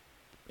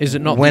Is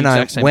it not when the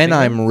exact same when thing,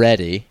 I'm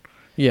ready.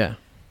 Yeah.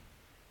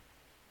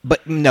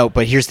 But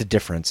here's the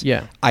difference.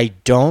 Yeah. I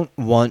don't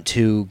want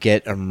to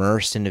get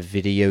immersed in a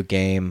video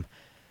game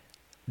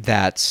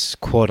that's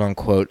quote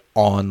unquote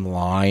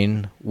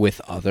online with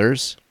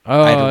others.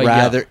 Oh, I'd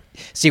rather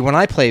see when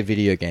I play a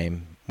video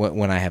game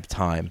when I have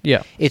time.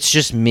 Yeah. It's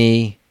just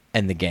me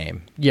and the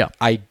game. Yeah.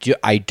 I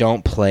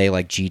don't play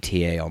like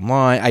GTA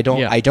online. I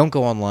don't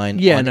go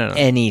online on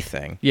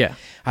anything. Yeah.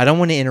 I don't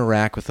want to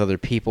interact with other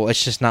people.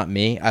 It's just not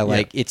me.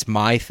 It's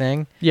my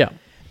thing. Yeah.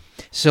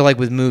 So like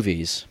with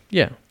movies,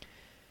 Yeah.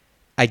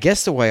 I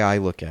guess the way I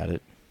look at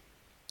it,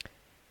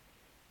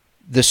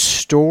 the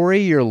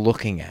story you're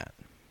looking at,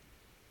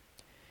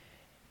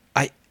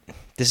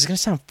 this is going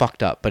to sound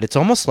fucked up, but it's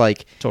almost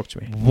like Talk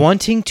to me.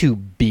 wanting to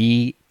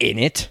be in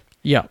it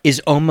Yeah. is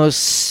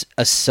almost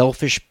a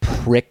selfish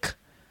prick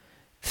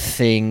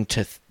thing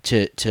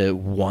to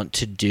want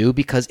to do,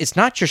 because it's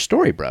not your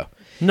story, bro.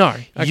 No.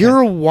 Okay.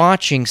 You're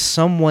watching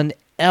someone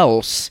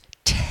else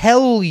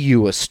tell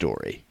you a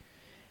story.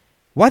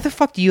 Why the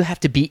fuck do you have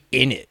to be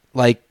in it?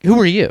 Like, who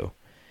are you?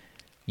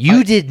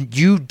 You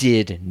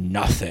did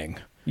nothing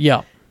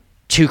Yeah.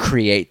 to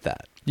create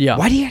that. Yeah.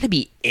 Why do you have to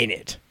be in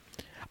it?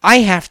 I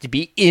have to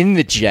be in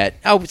the jet.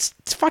 Oh, it's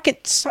fucking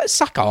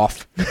suck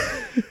off.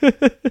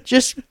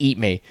 Just eat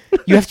me.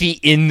 You have to be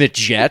in the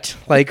jet.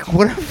 Like,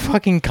 what a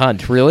fucking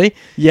cunt, really?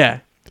 Yeah.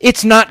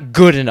 It's not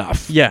good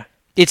enough. Yeah.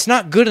 It's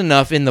not good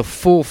enough in the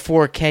full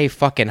 4K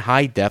fucking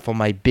high def on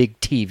my big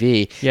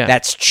TV. Yeah.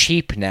 That's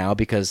cheap now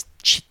because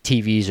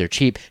TVs are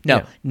cheap. No,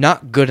 Yeah.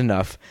 not good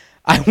enough.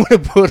 I want to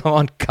put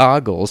on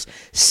goggles,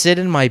 sit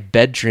in my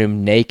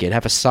bedroom naked,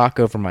 have a sock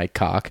over my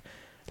cock,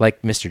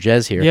 like Mr.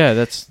 Jez here. Yeah,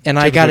 that's And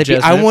I typical gotta be.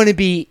 Jez I move. want to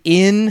be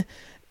in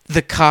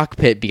the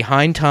cockpit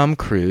behind Tom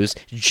Cruise,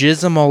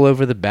 jizz him all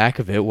over the back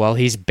of it while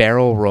he's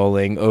barrel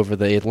rolling over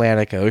the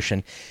Atlantic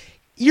Ocean.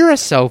 You're a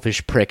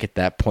selfish prick at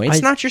that point.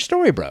 It's not your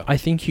story, bro. I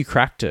think you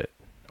cracked it.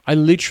 I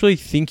literally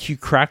think you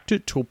cracked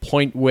it to a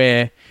point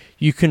where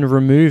you can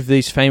remove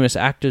these famous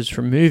actors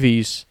from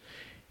movies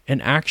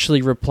and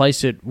actually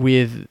replace it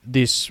with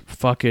this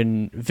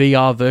fucking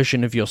VR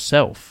version of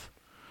yourself.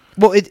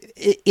 Well,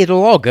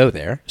 it'll all go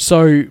there.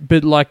 So,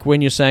 but like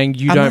when you're saying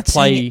you I'm don't not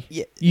saying play,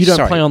 it- you don't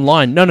sorry. play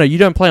online. No, you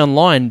don't play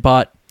online,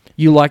 but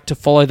you like to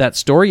follow that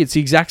story. It's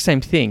the exact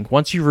same thing.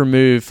 Once you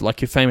remove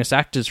like your famous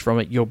actors from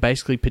it, you're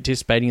basically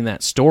participating in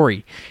that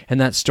story, and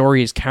that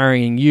story is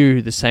carrying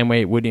you the same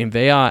way it would in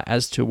VR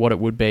as to what it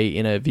would be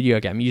in a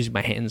video game. I'm using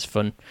my hands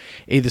for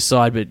either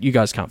side, but you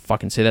guys can't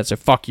fucking see that, so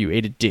fuck you,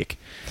 eat a dick.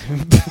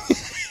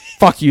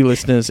 Fuck you,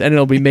 listeners, and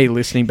it'll be me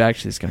listening back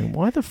to this going,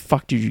 why the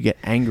fuck did you get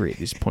angry at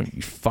this point,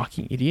 you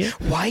fucking idiot?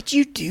 Why'd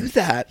you do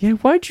that? Yeah,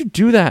 why'd you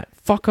do that?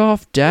 Fuck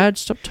off, Dad.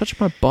 Stop touching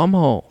my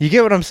bumhole. You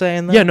get what I'm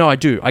saying, though? Yeah, no, I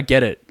do. I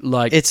get it.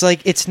 Like, It's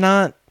like, it's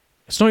not...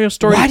 it's not your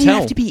story Why to do you tell.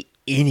 have to be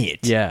in it?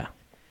 Yeah.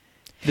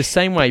 The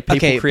same way people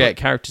Okay, create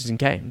characters in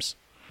games.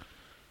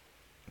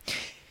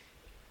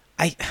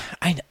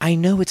 I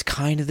know it's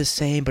kind of the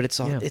same, but it's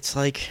all, Yeah. it's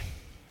like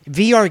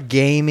VR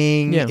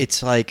gaming. Yeah.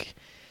 It's like,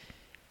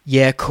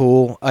 yeah,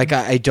 cool. Like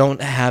I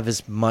don't have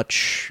as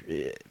much,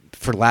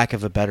 for lack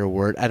of a better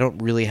word, I don't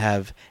really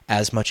have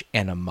as much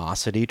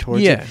animosity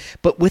towards Yeah. it.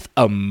 But with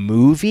a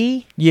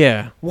movie,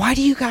 Yeah. why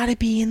do you got to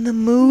be in the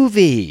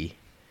movie?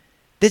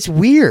 That's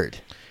weird.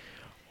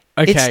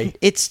 Okay.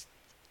 It's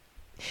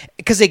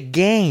because a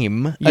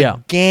game, Yeah.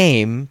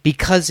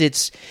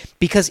 because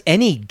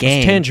any game,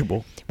 It's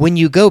tangible. when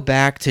you go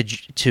back to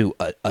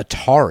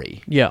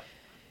Atari, Yeah.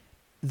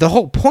 the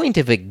whole point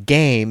of a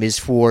game is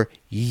for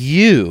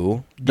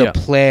you, the Yeah.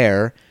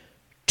 player,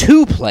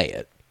 to play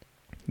it.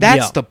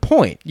 That's Yeah. the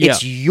point. Yeah.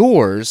 It's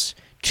yours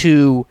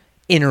to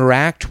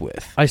interact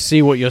with. I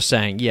see what you're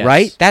saying. Yes.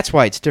 Right? That's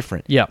why it's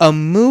different. Yeah. A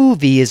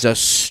movie is a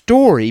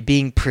story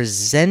being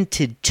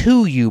presented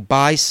to you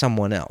by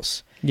someone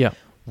else. Yeah.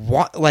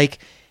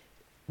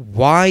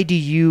 Why do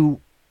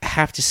you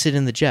have to sit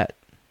in the jet?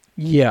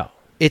 Yeah.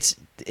 It's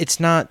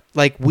not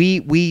like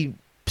we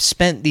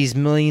spent these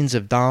millions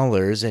of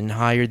dollars and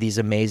hired these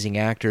amazing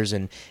actors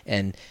and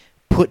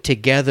put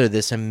together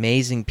this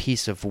amazing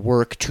piece of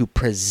work to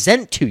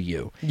present to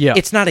you. Yeah.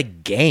 It's not a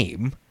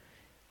game.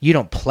 You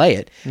don't play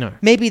it. No.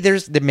 Maybe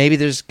there's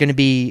going to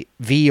be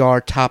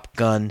VR Top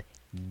Gun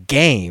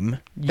game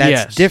that's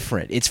Yes.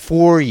 different. It's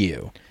for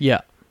you.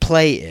 Yeah.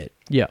 Play it.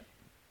 Yeah.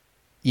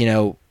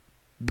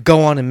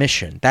 Go on a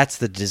mission. That's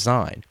the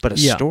design. But a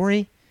Yeah.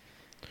 story?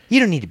 You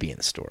don't need to be in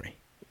the story.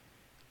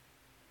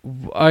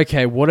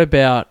 Okay, what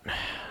about...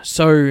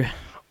 So,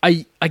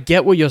 I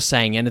get what you're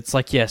saying, and it's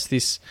like, yes,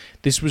 this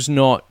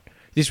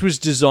was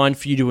designed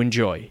for you to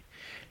enjoy.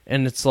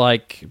 And it's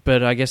like,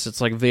 but I guess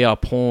it's like VR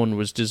porn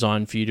was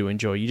designed for you to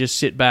enjoy. You just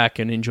sit back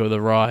and enjoy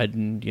the ride,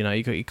 and, you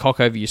got your cock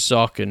over your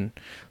sock, and,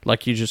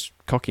 like, you just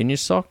cock in your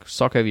sock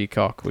over your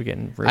cock. We're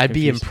getting very I'd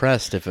be confused.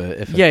 impressed if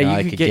a Yeah, you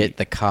guy could could get- get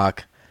the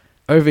cock.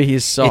 Over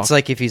his sock. It's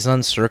like if he's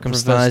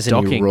uncircumcised and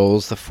he docking.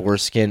 rolls the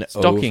foreskin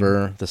Docking.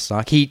 over the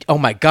sock. Oh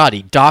my god,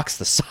 he docks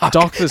the sock.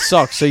 Dock the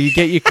sock. So you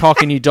get your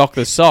cock and you dock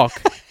the sock.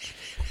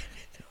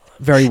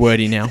 Very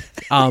wordy now.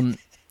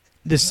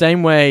 The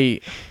same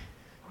way,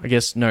 I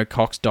guess no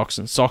cocks, docks,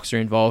 and socks are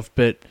involved,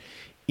 but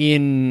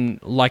in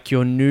like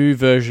your new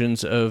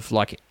versions of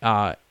like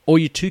all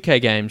your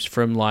 2K games,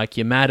 from like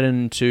your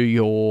Madden to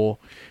your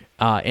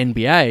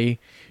NBA,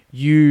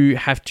 you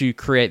have to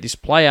create this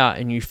player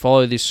and you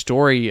follow this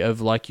story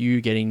of like you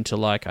getting to,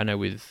 like, I know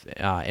with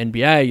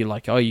NBA, you're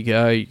like, oh, you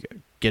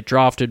get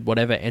drafted,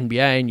 whatever,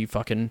 NBA, and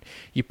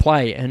you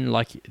play, and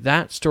like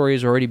that story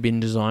has already been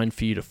designed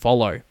for you to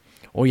follow.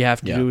 All you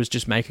have to do is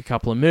just make a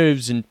couple of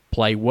moves and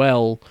play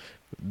well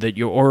that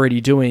you're already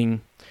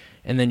doing,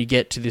 and then you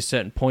get to this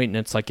certain point and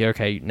it's like,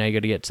 okay, now you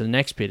got to get to the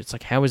next bit. It's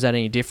like, how is that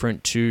any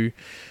different to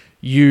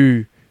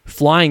you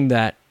flying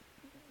that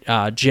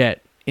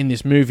jet in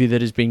this movie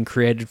that has been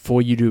created for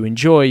you to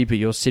enjoy, but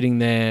you're sitting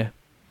there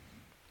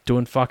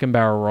doing fucking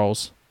barrel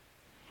rolls?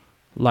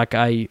 Like,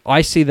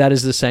 I see that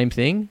as the same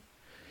thing.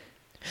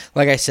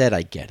 Like I said,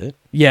 I get it.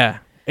 Yeah.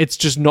 It's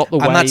just not the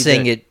way I'm not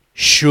saying it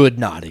should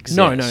not exist.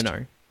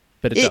 No.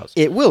 But it does.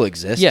 It will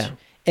exist. Yeah.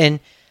 And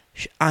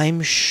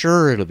I'm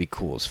sure it'll be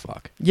cool as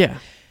fuck. Yeah.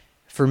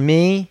 For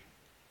me,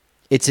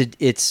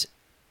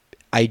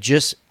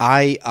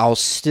 I'll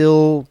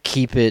still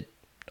keep it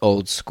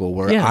old school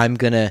where Yeah.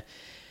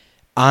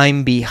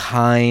 I'm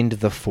behind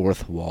the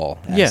fourth wall,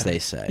 as they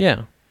say.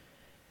 Yeah.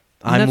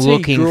 And I'm that's how you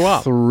looking grew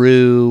up.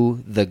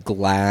 through the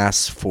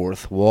glass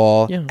fourth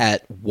wall Yeah.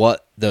 at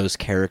what those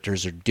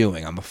characters are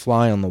doing. I'm a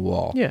fly on the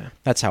wall. Yeah.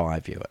 That's how I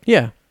view it.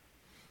 Yeah.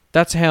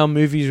 That's how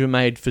movies were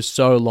made for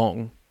so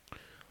long.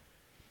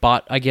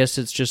 But I guess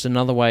it's just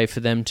another way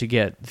for them to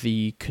get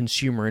the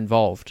consumer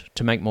involved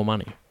to make more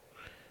money.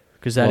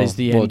 Because that is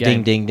the end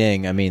game. Ding, ding,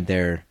 ding. I mean,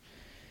 they're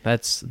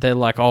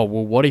like, oh,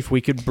 well, what if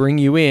we could bring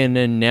you in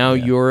and now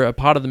you're a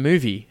part of the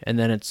movie? And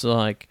then it's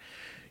like,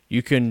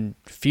 you can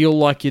feel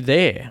like you're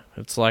there.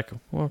 It's like,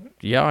 well,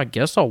 yeah, I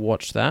guess I'll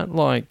watch that.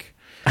 Like,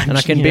 and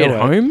I can be at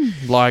home.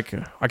 Like,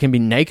 I can be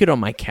naked on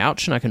my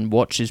couch and I can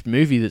watch this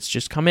movie that's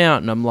just come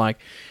out. And I'm like,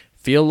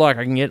 feel like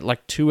I can get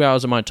like 2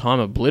 hours of my time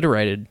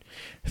obliterated.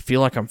 I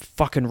feel like I'm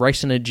fucking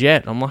racing a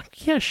jet. I'm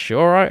like, yeah,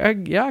 sure.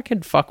 I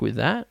can fuck with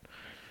that.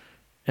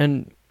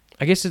 And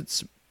I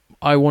guess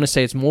I want to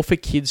say it's more for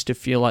kids to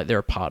feel like they're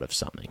a part of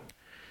something.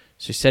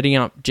 So setting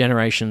up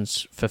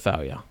generations for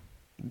failure.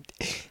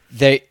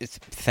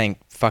 Thank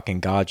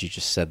fucking God you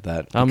just said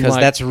that. I'm Because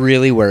like- that's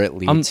really where it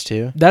leads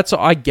to.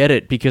 I get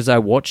it because I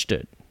watched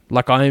it.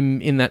 Like,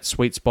 I'm in that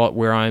sweet spot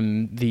where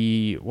I'm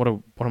the... What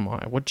am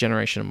I? What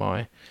generation am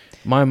I?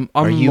 I'm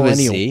Are you a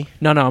millennial. Z?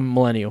 No, I'm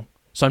millennial.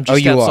 So I'm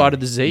just you outside are. of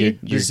the Z. You're-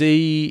 The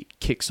Z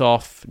kicks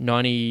off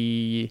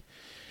 90...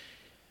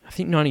 I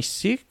think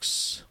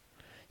 96?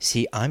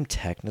 See, I'm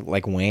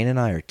like Wayne and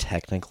I are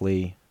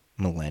technically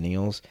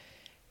millennials,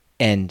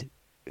 and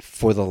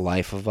for the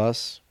life of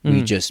us,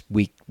 we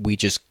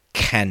just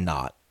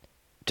cannot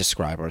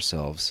describe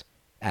ourselves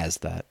as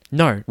that.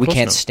 No, of We course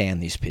can't not.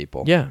 stand these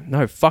people. Yeah,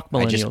 no, fuck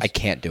millennials. I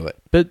can't do it.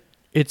 But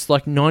it's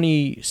like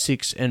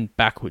 96 and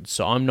backwards,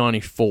 so I'm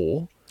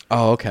 94.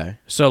 Oh, okay.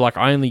 So, like,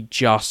 I only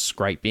just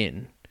scrape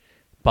in.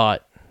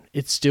 But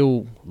it's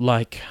still,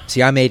 like...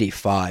 See, I'm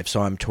 85,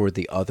 so I'm toward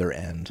the other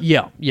end.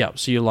 Yeah.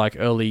 So you're, like,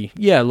 early...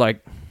 Yeah,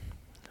 like...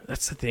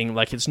 That's the thing.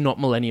 Like, it's not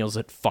millennials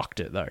that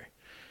fucked it, though.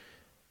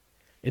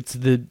 It's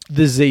the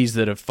Zs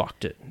that have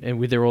fucked it. And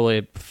with all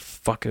their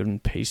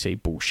fucking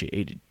PC bullshit.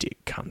 Eat a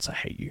dick, cunts. I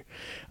hate you.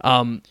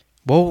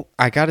 Well,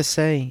 I gotta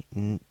say,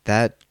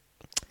 That's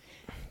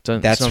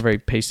not very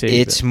PC.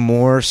 It's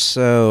more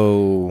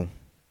so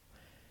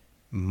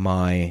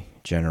my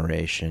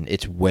generation.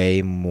 It's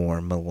way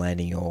more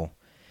millennial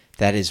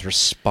that is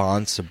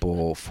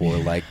responsible for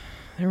like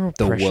They're all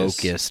the precious.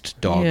 wokest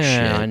dog yeah,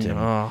 shit. I and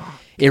know.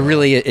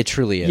 it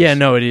truly is. Yeah,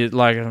 no, it is.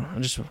 Like, I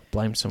just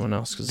blame someone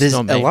else because it's There's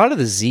not me. a lot of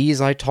the Z's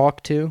I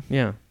talk to.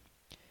 Yeah.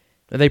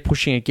 Are they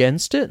pushing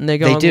against it? And they're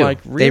going They do. like,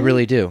 really? They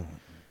really do.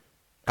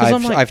 'Cause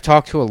I'm like- I've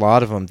talked to a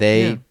lot of them.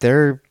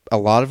 Yeah. A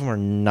lot of them are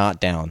not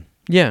down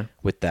Yeah.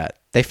 with that.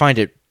 They find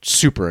it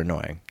super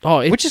annoying.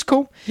 Oh, Which is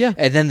cool. Yeah.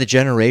 And then the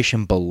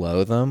generation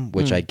below them,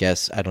 which Mm. I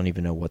guess I don't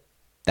even know what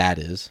that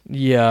is.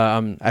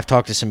 Yeah. I've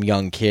talked to some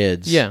young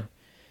kids Yeah.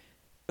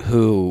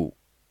 who,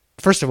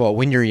 first of all,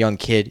 when you're a young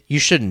kid, you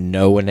shouldn't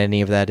know what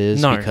any of that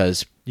is No.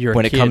 because You're a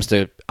when it kid. comes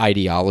to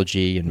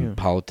ideology and Yeah.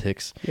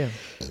 politics, Yeah.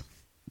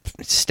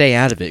 stay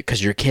out of it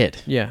because you're a kid.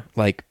 Yeah.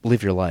 Like,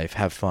 live your life,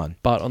 have fun.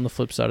 But on the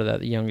flip side of that,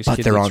 the youngest But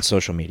kid they're that's- on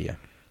social media.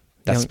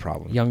 That's the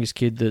problem. Youngest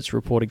kid that's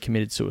reported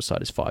committed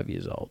suicide is 5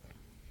 years old.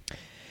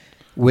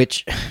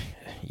 Which Is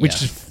let's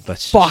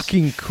just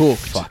fucking cooked.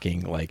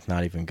 fucking like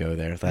not even go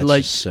there. That's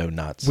Like, just so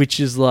nuts. Which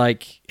is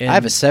like... I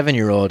have a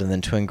 7-year-old and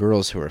then twin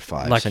girls who are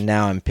 5. Like- so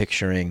now I'm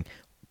picturing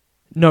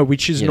No,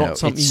 which is you not know,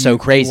 something it's so you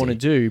crazy. want to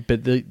do.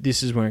 But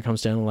this is when it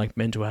comes down to like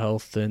mental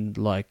health and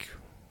like,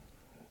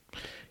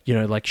 you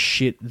know, like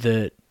shit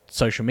that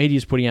social media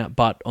is putting out.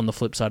 But on the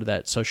flip side of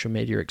that, social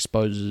media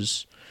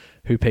exposes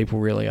who people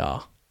really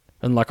are.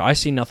 And like, I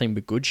see nothing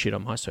but good shit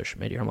on my social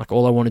media. I'm like,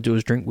 all I want to do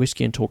is drink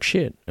whiskey and talk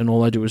shit. And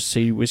all I do is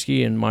see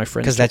whiskey and my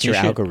friends because that's talking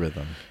your shit.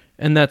 algorithm.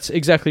 And that's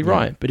exactly Yeah.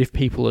 right. But if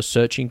people are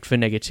searching for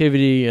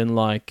negativity and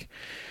like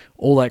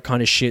all that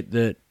kind of shit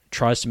that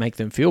tries to make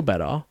them feel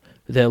better,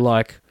 they're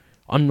like,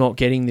 I'm not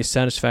getting this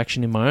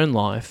satisfaction in my own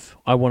life.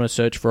 I want to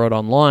search for it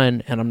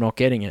online and I'm not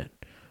getting it.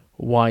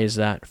 Why is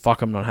that?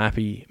 Fuck, I'm not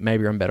happy.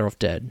 Maybe I'm better off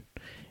dead.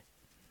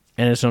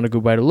 And it's not a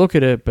good way to look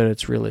at it, but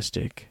it's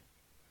realistic.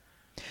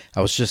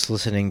 I was just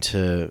listening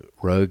to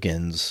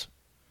Rogan's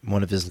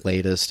one of his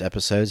latest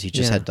episodes. He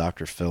just Yeah. had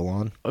Dr. Phil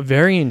on,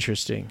 Very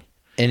interesting.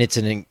 and it's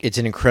an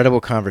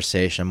incredible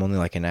conversation. I'm only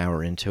like an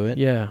hour into it,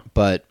 Yeah.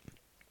 but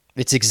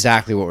it's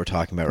exactly what we're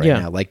talking about right Yeah.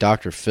 now. Like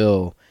Dr.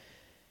 Phil,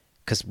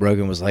 because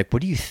Rogan was like,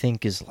 "What do you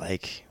think is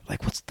like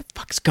what's the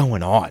fuck's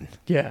going on?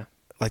 Yeah.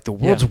 Like the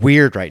world's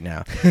weird right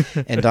now."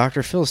 And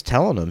Dr. Phil's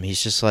telling him,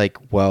 he's just like,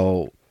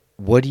 "Well,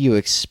 what do you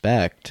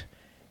expect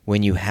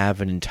when you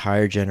have an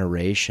entire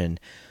generation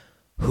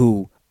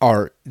who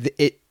are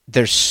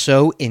they're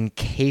so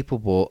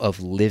incapable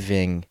of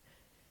living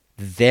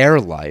their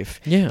life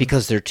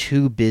because they're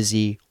too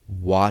busy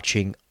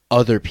watching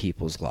other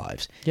people's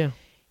lives. Yeah.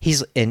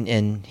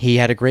 And he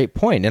had a great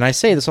point, and I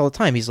say this all the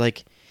time. He's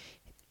like,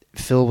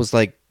 Phil was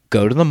like,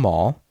 go to the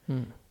mall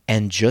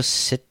and just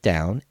sit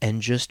down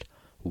and just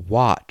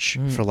watch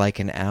for like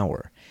an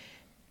hour.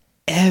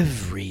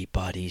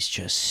 Everybody's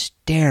just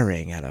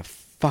staring at a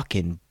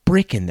fucking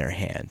brick in their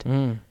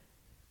hand.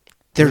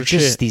 They're Good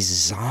just shit. these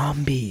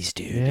zombies,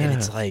 dude. Yeah. And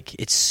it's like,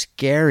 it's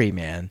scary,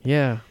 man.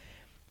 Yeah.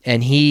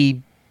 And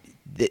they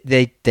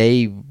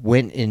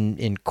went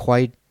in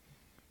quite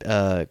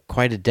a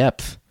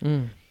depth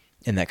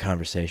in that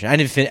conversation. I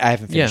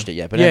haven't finished it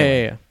yet, but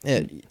anyway,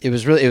 it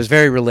was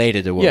very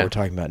related to what we're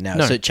talking about now.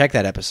 No. So check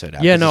that episode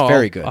out. Yeah, 'cause no, it's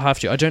very good. I'll have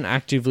to. I don't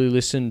actively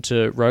listen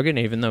to Rogan,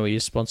 even though he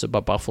is sponsored by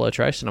Buffalo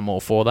Trace, and I'm all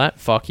for that.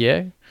 Fuck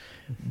yeah.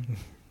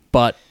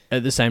 But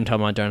at the same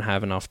time, I don't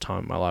have enough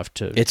time in my life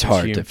to It's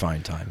hard consume to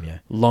find time, yeah.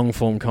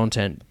 long-form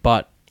content.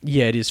 But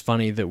yeah, it is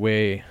funny that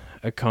we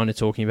are kind of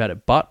talking about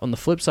it. But on the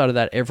flip side of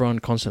that, everyone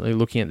constantly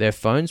looking at their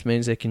phones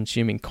means they're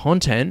consuming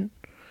content,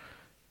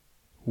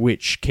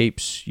 which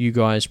keeps you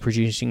guys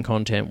producing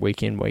content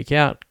week in, week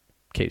out,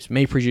 keeps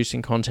me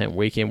producing content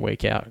week in,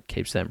 week out,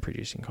 keeps them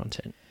producing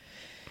content.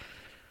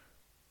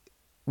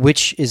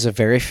 Which is a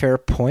very fair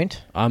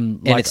point.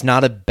 And it's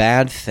not a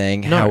bad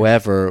thing. No.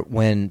 However,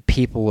 when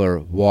people are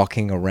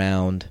walking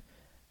around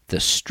the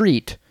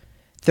street,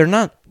 they're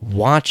not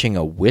watching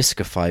a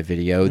Whiskify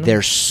video. No. They're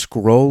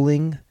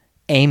scrolling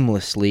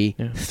aimlessly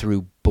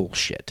through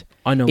bullshit.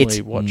 I normally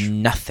It's watch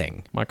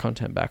nothing. my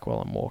content back while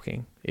I'm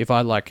walking. If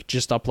I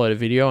just upload a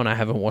video and I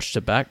haven't watched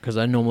it back, because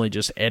I normally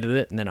just edit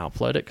it and then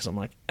upload it, because I'm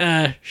like,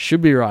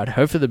 should be right.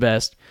 Hope for the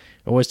best.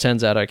 It always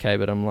turns out okay,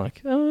 but I'm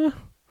like,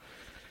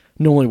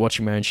 normally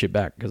watching my own shit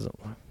back because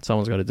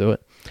someone's got to do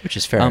it. Which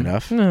is fair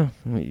enough. No,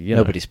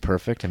 Nobody's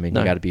perfect. I mean,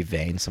 No. you got to be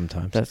vain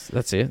sometimes.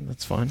 That's it.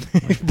 That's fine.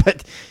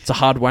 But It's a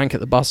hard wank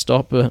at the bus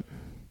stop, but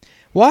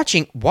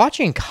watching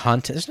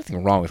content, there's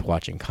nothing wrong with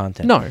watching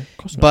content. no, of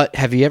course not. But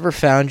have you ever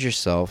found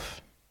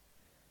yourself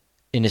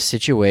in a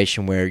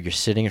situation where you're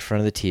sitting in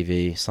front of the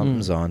TV,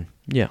 something's on,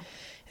 Yeah.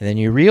 and then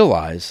you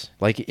realize,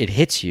 like, it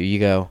hits you, you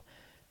go,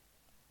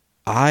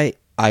 I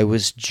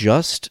was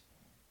just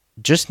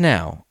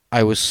now,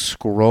 I was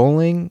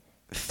scrolling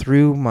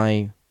through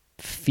my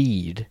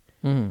feed.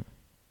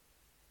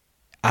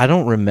 I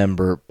don't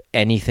remember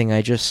anything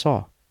I just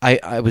saw.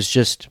 I was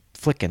just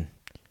flicking.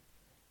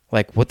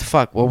 Like, what the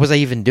fuck? What was I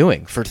even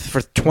doing for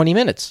 20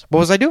 minutes? What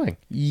was I doing?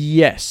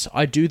 Yes,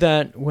 I do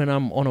that when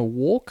I'm on a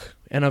walk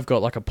and I've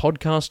got like a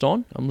podcast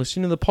on. I'm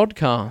listening to the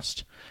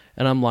podcast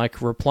and I'm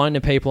like replying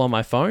to people on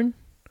my phone,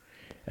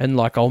 and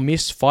like I'll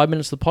miss 5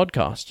 minutes of the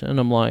podcast and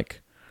I'm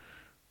like,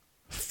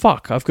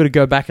 fuck, I've got to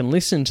go back and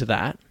listen to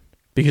that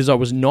because I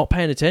was not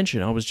paying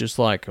attention. I was just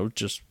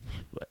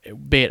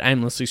be it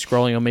aimlessly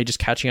scrolling on me, just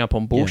catching up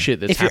on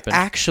bullshit that's if happened.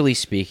 you're actually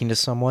speaking to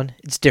someone,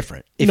 it's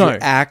different. If No. you're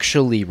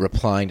actually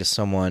replying to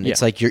someone,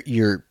 it's like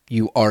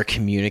you are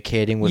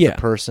communicating with the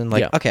person.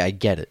 Like, okay, I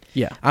get it.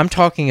 Yeah. I'm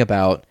talking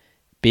about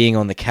being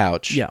on the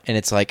couch. Yeah. And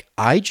it's like,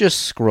 I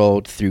just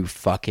scrolled through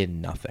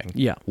fucking nothing.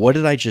 Yeah. What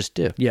did I just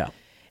do? Yeah.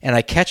 And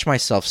I catch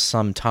myself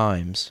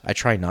sometimes. I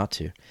try not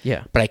to.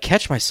 Yeah. But I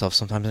catch myself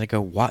sometimes and I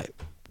go, why?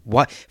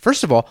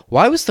 First of all,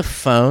 why was the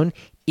phone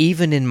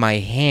even in my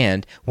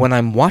hand when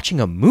I'm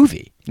watching a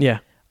movie? Yeah.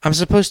 I'm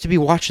supposed to be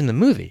watching the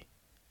movie.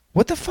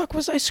 What the fuck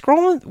was I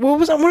scrolling?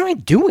 What am I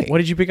doing? What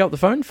did you pick up the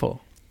phone for?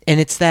 And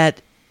it's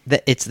that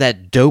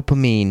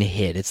dopamine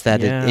hit. It's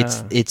that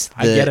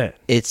I get it.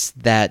 It's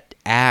that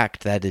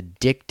act, that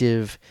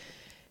addictive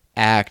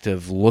act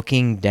of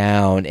looking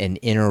down and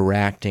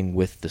interacting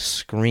with the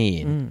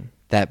screen.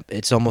 That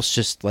it's almost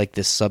just like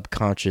this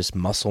subconscious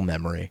muscle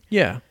memory.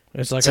 Yeah.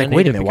 It's like,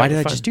 Wait a minute, why did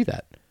I just do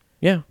that?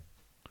 Yeah.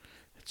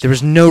 There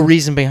was no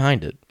reason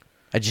behind it.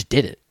 I just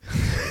did it.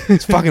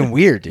 It's fucking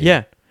weird, dude.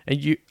 Yeah.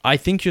 And I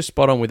think you're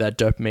spot on with that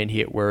dopamine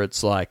hit where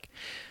it's like,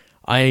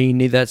 I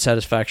need that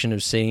satisfaction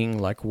of seeing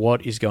like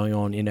what is going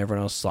on in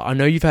everyone else's life. I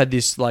know you've had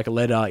this like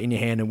letter in your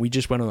hand and we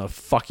just went on a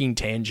fucking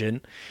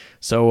tangent.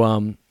 So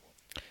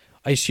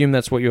I assume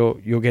that's what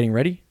you're getting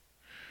ready?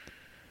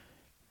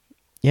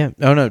 Yeah.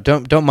 Oh no,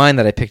 don't mind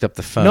that I picked up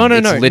the phone. No,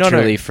 it's no.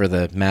 literally for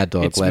the Mad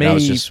Dog It's letter. me I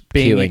was just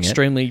being peeling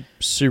extremely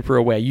super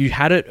aware. You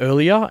had it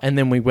earlier and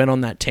then we went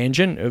on that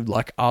tangent of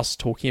like us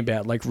talking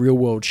about like real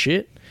world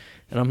shit.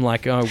 And I'm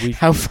like,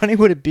 How funny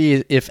would it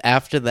be if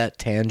after that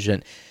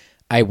tangent,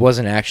 I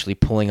wasn't actually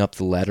pulling up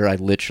the letter. I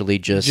literally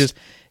just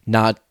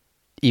not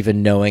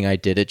even knowing I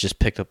did it, just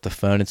picked up the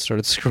phone and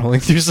started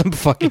scrolling through some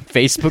fucking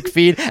Facebook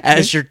feed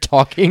as you're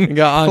talking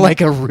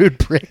like a rude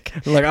prick.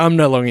 Like, I'm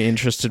no longer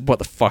interested. What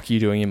the fuck are you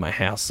doing in my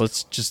house?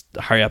 Let's just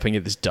hurry up and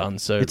get this done.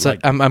 So it's like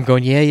I'm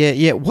going,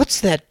 yeah.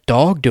 What's that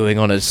dog doing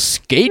on a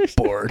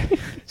skateboard?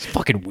 It's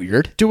fucking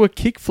weird. do a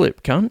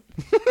kickflip, cunt.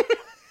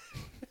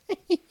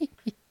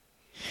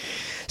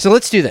 So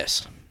let's do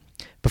this.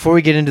 Before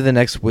we get into the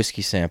next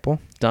whiskey sample,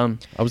 Done.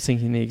 I was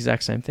thinking the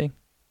exact same thing.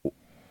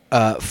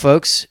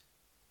 folks,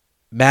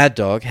 Mad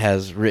Dog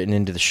has written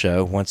into the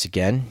show once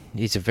again.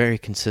 He's a very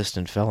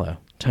consistent fellow.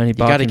 Tony You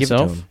Bark got to give it to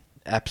himself. him.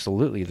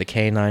 Absolutely, the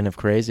canine of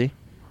crazy.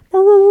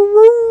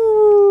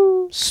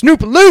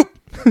 Snoop Loop.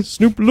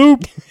 Snoop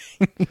Loop.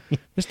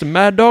 Mr.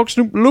 Mad Dog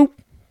Snoop Loop.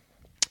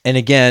 And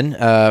again,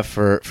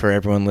 for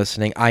everyone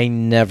listening, I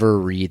never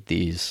read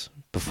these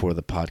before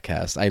the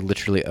podcast. I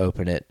literally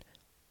open it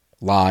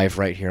live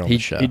right here on the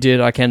show. He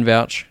did. I can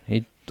vouch.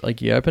 He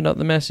opened up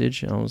the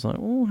message, and I was like,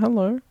 "Oh,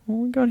 hello. What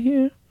we got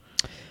here?"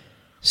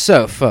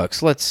 So,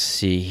 folks, let's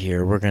see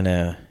here. We're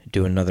gonna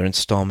do another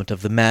installment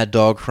of the Mad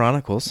Dog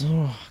Chronicles.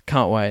 Oh,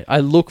 can't wait. I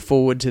look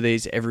forward to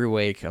these every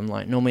week. I'm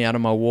like normally out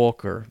of my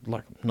walk or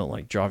like not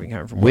like driving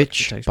home from work.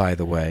 Which, by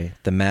the way,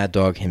 the Mad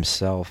Dog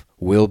himself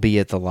will be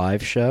at the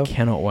live show.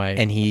 Cannot wait.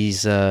 And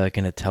he's going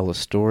to tell a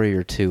story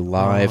or two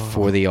live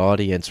for the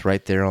audience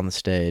right there on the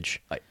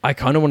stage. I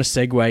kind of want to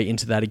segue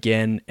into that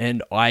again,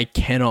 and I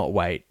cannot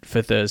wait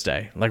for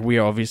Thursday. Like, we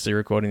are obviously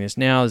recording this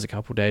now. There's a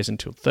couple days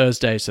until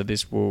Thursday, so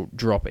this will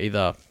drop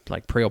either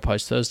like pre or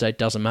post Thursday.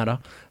 Doesn't matter.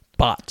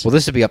 But Well,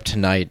 this will be up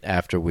tonight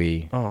after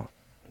we...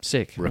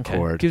 sick.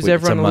 record. Okay. Gives It's a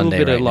everyone a little Monday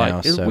bit of right like...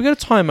 now, so- We got a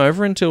time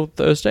over until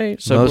Thursday.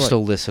 So Most like,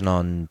 will listen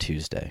on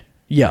Tuesday.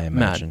 yeah, I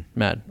imagine.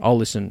 mad. I'll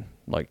listen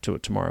like to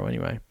it tomorrow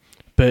anyway.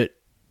 But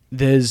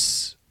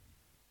there's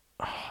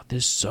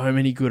so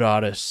many good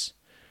artists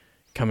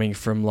coming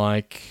from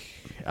like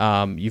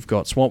you've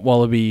got Swamp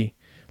Wallaby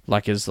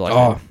like as like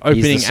an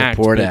opening he's the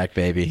support but act,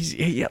 baby.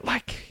 yeah,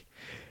 like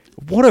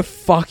what a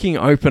fucking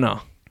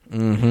opener.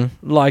 Mm-hmm.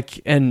 Like,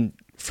 and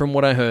from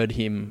what I heard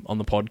him on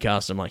the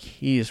podcast, I'm like,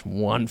 he is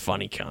one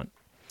funny cunt.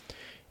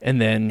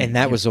 And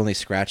that was only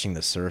scratching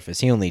the surface.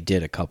 He only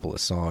did a couple of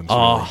songs.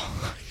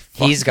 oh, really.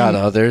 He's got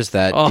others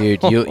that, Oh.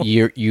 dude,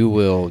 you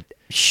will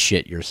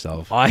shit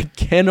yourself. I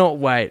cannot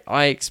wait.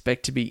 I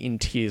expect to be in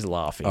tears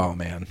laughing. Oh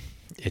man,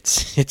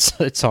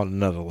 it's on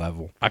another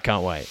level. I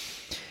can't wait.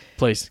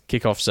 Please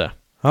kick off, sir.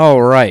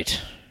 All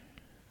right,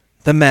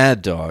 the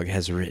Mad Dog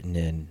has written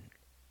in,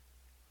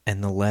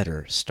 and the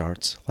letter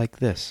starts like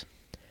this: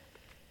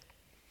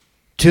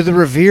 to the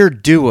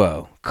revered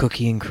duo,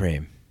 Cookie and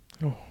Cream.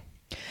 Oh.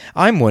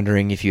 I'm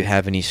wondering if you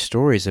have any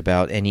stories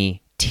about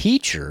any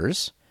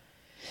teachers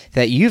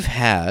that you've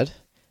had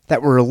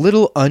that were a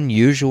little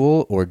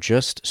unusual or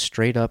just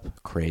straight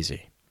up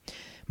crazy.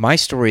 My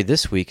story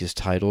this week is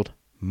titled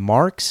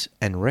Marks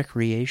and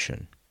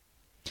Recreation.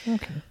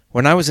 Okay.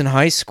 When I was in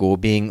high school,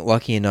 being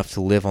lucky enough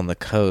to live on the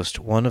coast,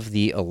 one of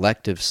the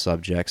elective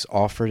subjects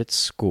offered at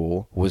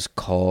school was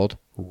called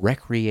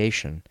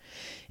recreation.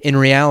 In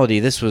reality,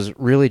 this was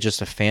really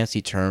just a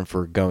fancy term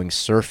for going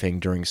surfing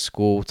during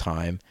school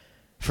time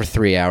for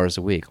 3 hours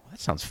a week. Well, that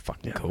sounds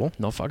fucking cool.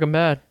 Not fucking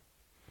bad.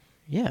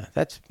 Yeah,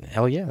 that's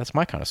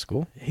my kind of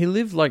school. He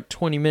lived like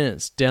 20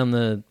 minutes down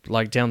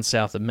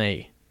south of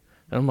me.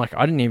 And I'm like,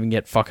 I didn't even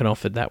get fucking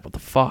offered that. What the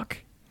fuck?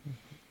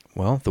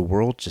 Well, the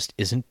world just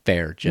isn't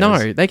fair, Jez.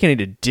 No, they can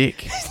eat a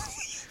dick.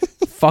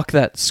 Fuck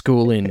that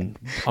school in...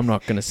 I'm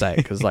not going to say it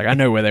because like, I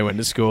know where they went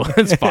to school.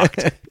 It's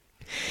fucked.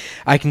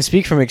 I can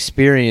speak from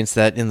experience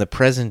that in the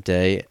present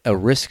day, a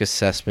risk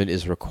assessment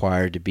is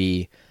required to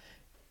be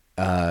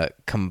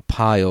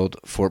compiled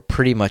for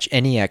pretty much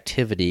any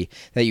activity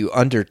that you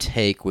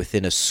undertake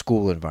within a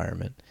school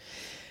environment.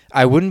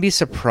 I wouldn't be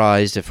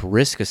surprised if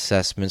risk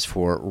assessments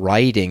for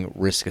writing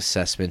risk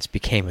assessments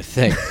became a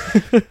thing.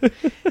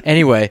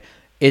 Anyway,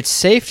 it's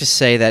safe to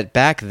say that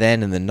back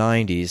then in the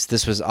 90s,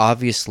 this was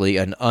obviously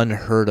an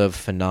unheard of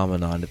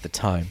phenomenon at the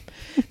time.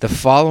 The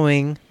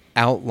following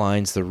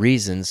outlines the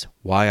reasons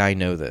why I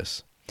know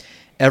this.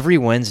 Every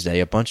Wednesday,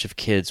 a bunch of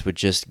kids would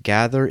just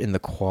gather in the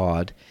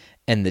quad,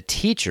 and the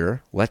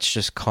teacher, let's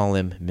just call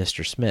him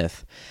Mr.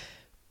 Smith,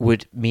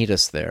 would meet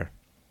us there.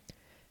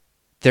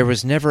 There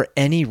was never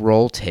any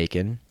roll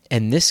taken,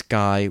 and this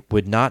guy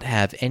would not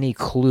have any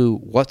clue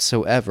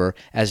whatsoever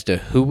as to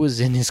who was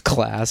in his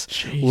class,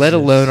 let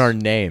alone our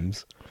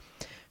names.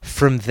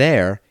 From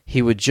there,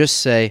 he would just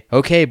say,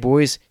 "Okay,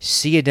 boys,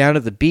 see you down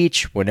at the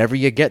beach whenever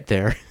you get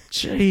there."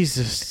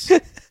 Jesus.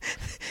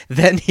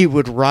 Then he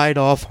would ride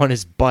off on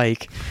his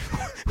bike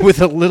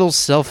with a little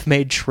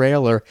self-made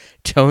trailer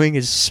towing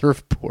his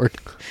surfboard.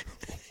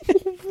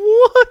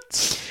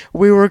 What?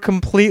 We were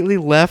completely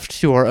left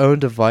to our own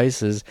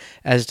devices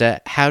as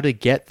to how to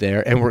get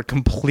there, and were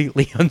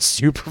completely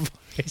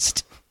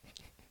unsupervised.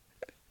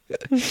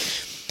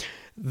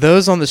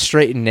 Those on the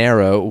straight and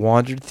narrow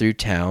wandered through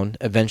town,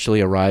 eventually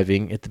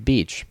arriving at the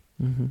beach.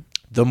 Mm-hmm.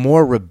 The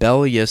more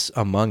rebellious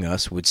among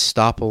us would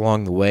stop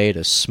along the way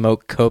to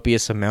smoke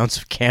copious amounts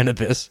of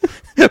cannabis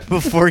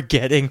before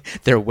getting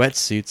their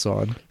wetsuits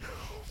on.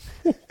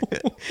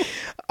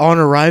 On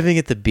arriving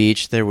at the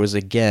beach, there was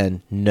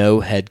again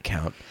no head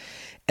count.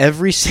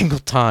 Every single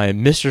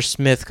time, Mr.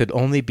 Smith could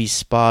only be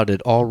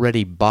spotted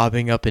already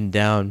bobbing up and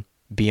down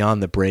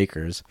beyond the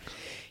breakers.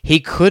 He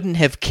couldn't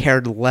have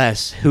cared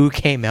less who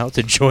came out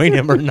to join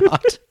him or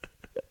not.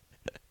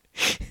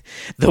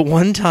 The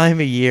one time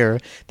a year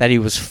that he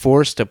was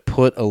forced to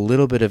put a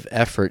little bit of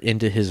effort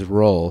into his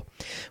role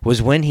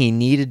was when he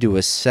needed to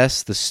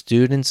assess the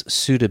student's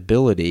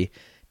suitability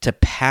to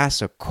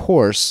pass a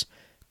course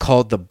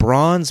called the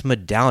Bronze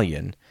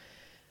Medallion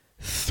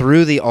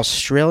through the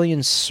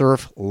Australian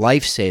Surf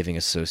Lifesaving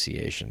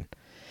Association.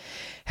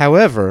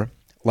 However,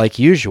 like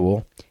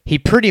usual, he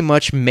pretty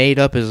much made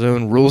up his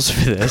own rules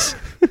for this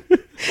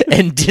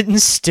and didn't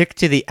stick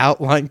to the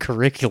outline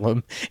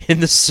curriculum in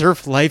the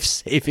Surf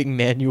Lifesaving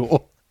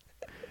Manual.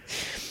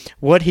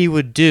 What he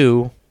would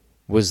do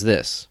was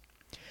this.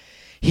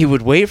 He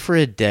would wait for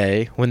a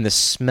day when the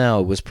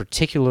smell was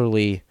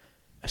particularly...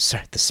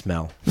 Sorry, the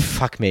smell.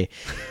 Fuck me.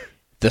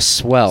 The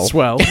swell.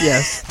 Swell,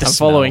 yes. The I'm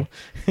smell. following.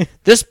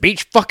 This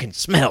beach fucking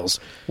smells.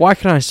 Why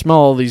can I smell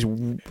all this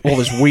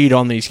weed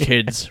on these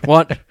kids?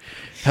 What?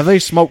 Have they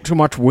smoked too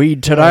much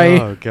weed today?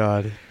 Oh,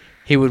 God.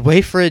 He would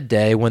wait for a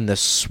day when the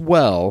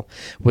swell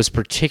was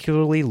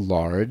particularly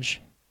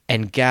large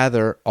and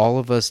gather all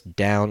of us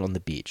down on the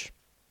beach.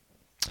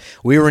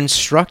 We were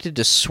instructed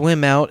to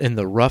swim out in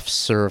the rough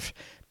surf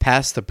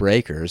past the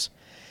breakers,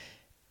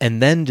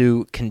 and then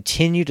to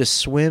continue to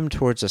swim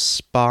towards a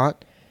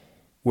spot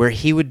where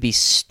he would be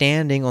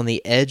standing on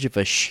the edge of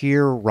a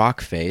sheer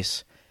rock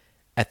face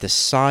at the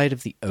side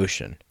of the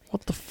ocean.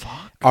 What the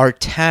fuck? Our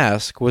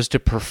task was to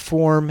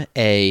perform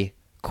a,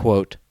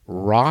 quote,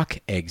 rock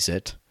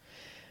exit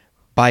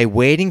by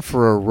waiting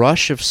for a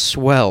rush of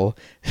swell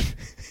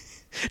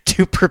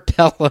to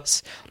propel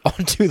us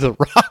onto the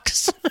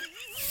rocks.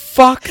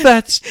 Fuck,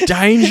 that's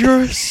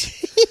dangerous.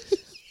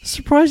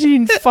 Surprised he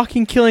didn't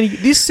fucking kill any...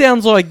 This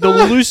sounds like the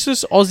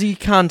loosest Aussie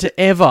cunt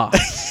ever.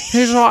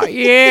 He's like,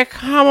 yeah,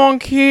 come on,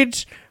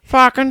 kids.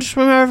 Fucking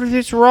swim over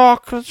this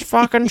rock. Let's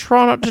fucking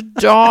try not to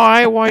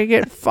die while you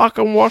get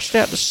fucking washed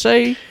out to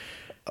sea.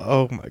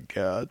 Oh, my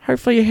God.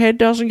 Hopefully your head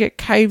doesn't get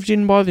caved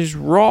in by this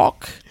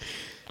rock.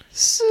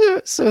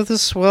 So the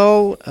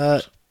swell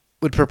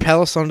would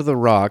propel us onto the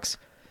rocks,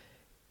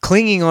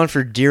 clinging on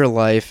for dear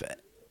life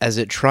as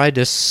it tried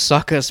to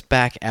suck us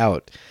back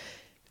out.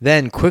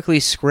 Then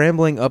quickly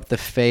scrambling up the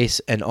face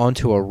and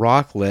onto a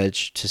rock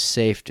ledge to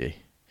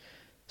safety.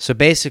 So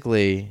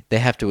basically, they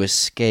have to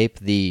escape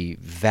the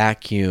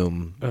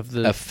vacuum Of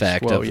the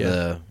effect swell, of yeah.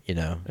 the, you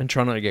know... And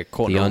trying not to get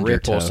caught The in a rip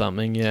undertow. or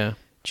something, yeah.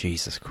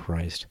 Jesus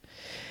Christ.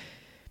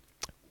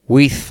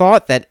 We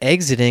thought that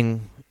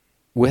exiting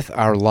with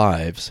our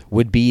lives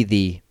would be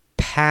the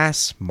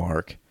pass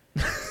mark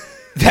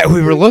that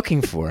we were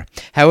looking for.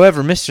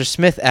 However, Mr.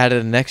 Smith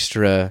added an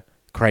extra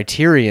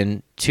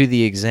criterion to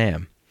the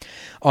exam.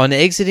 On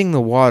exiting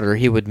the water,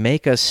 he would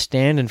make us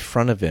stand in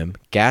front of him,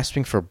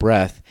 gasping for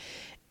breath,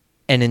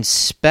 and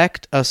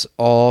inspect us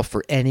all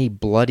for any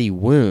bloody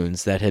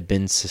wounds that had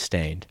been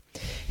sustained.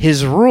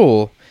 His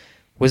rule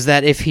was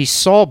that if he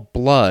saw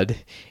blood,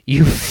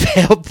 you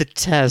failed the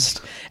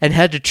test and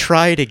had to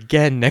try it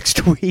again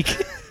next week.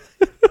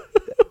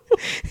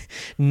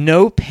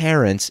 No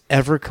parents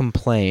ever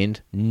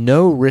complained,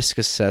 no risk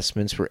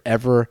assessments were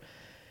ever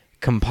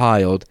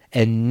compiled,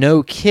 and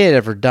no kid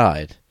ever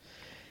died.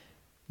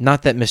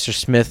 Not that Mr.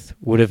 Smith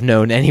would have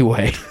known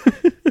anyway.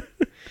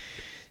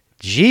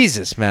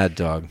 Jesus, Mad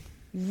Dog.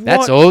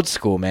 That's What? old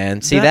school,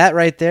 man. See that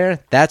right there?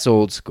 That's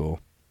old school.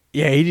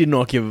 Yeah, he did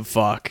not give a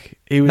fuck.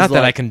 He was Not that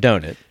I like,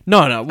 condone it.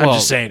 No, well, I'm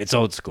just saying it's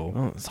old school.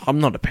 Oh,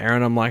 I'm not a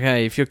parent. I'm like,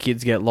 hey, if your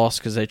kids get lost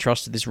because they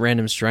trusted this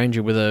random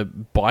stranger with a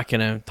bike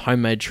and a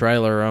homemade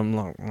trailer, I'm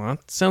like, well,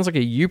 that sounds like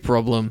a you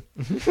problem.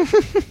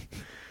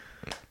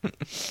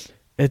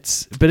 It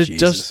Jesus.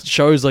 just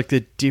shows like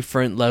the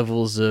different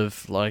levels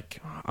of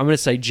like, I'm gonna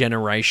say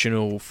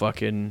generational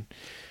fucking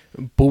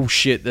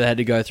bullshit that they had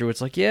to go through.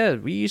 It's like, yeah,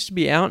 we used to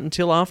be out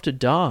until after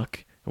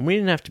dark. And we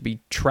didn't have to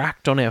be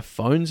tracked on our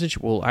phones.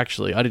 Well,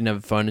 actually, I didn't have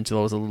a phone until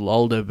I was a little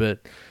older, but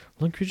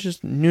like we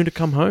just knew to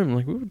come home.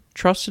 Like we were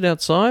trusted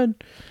outside.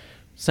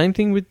 Same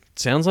thing with,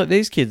 sounds like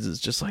these kids. It's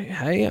just like,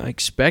 hey, I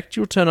expect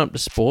you'll turn up to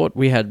sport.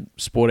 We had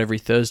sport every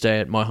Thursday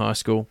at my high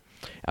school,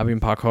 Albion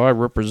Park High,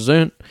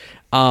 represent.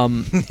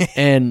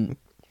 And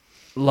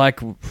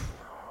like,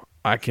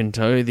 I can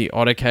tell you the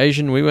odd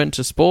occasion we went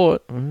to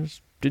sport, I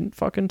just didn't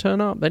fucking turn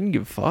up. They didn't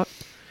give a fuck.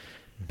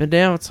 But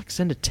now it's like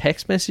send a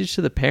text message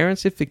to the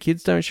parents if the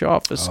kids don't show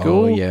up for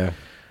school. Oh, yeah.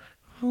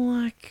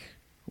 I'm like,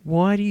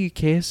 why do you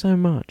care so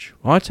much?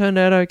 I turned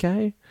out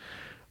okay.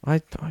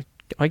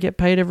 I get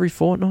paid every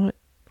fortnight.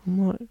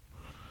 I'm like,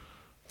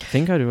 I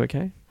think I do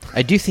okay.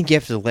 I do think you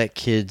have to let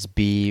kids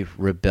be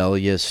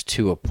rebellious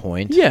to a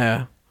point.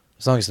 Yeah.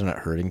 As long as they're not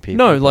hurting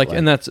people. No, but, like,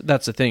 and that's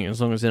the thing. As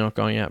long as they're not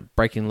going out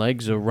breaking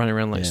legs or running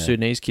around like Yeah.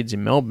 Sudanese kids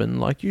in Melbourne,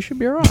 like, you should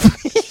be alright.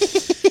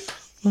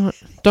 Like,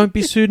 don't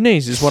be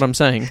Sudanese, is what I'm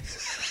saying.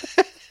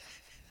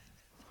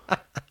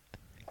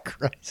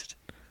 Christ.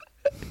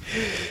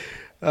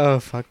 Oh,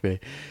 fuck me.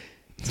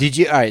 Did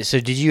you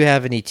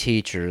have any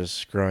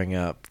teachers growing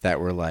up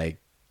that were like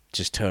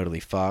just totally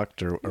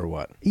fucked or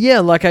what? Yeah,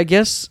 like, I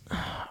guess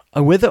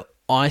whether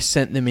I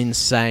sent them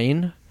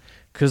insane,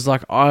 because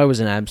like I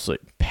was an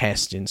absolute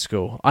pest in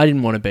school. I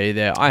didn't want to be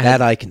there.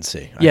 I can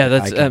see. Yeah,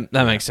 that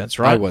that makes sense,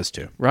 right? I was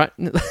too. Right?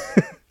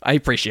 I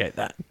appreciate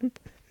that.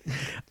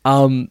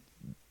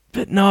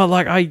 But no,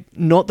 like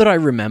not that I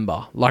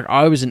remember. Like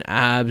I was an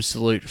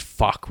absolute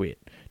fuckwit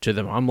to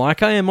them. I'm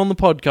like I am on the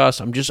podcast.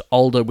 I'm just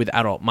older with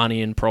adult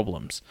money and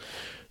problems.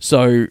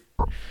 So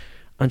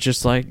I'm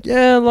just like,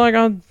 yeah, like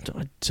I'd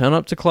turn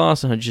up to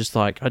class and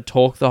I'd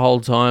talk the whole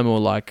time, or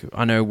like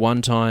I know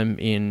one time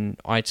in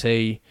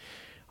IT,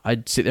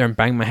 I'd sit there and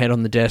bang my head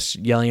on the desk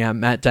yelling out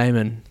Matt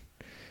Damon.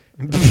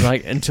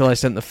 Like until I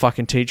sent the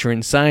fucking teacher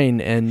insane,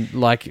 and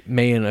like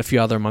me and a few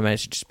other of my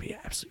mates would just be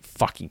absolute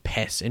fucking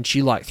pests. And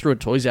she like threw her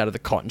toys out of the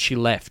cot and she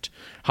left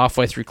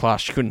halfway through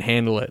class. She couldn't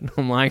handle it. And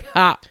I'm like,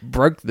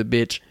 broke the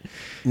bitch.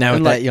 Now,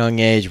 And at like, that young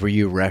age, were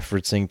you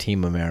referencing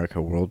Team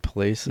America World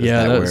Police? Is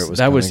yeah, that where it was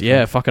that was coming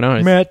from? fucking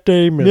oath. Matt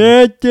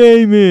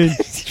Damon.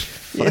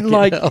 And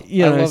like, hell,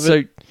 you I know, love so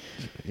it.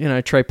 you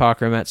know, Trey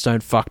Parker and Matt Stone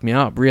fucked me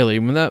up. Really, I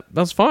mean,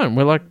 that's fine.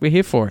 We're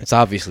here for it. It's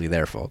obviously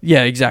their fault.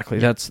 Yeah, exactly.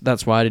 That's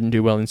why I didn't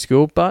do well in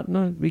school. But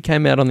no, we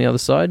came out on the other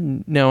side,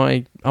 and now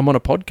I'm on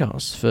a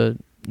podcast for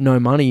no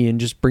money and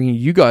just bringing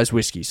you guys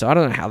whiskey. So I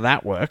don't know how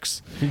that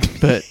works,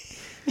 but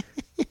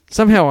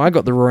somehow I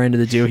got the raw end of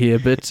the deal here.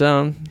 But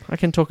I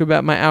can talk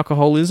about my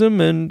alcoholism,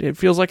 and it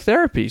feels like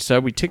therapy. So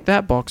we tick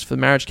that box for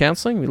marriage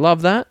counseling. We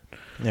love that.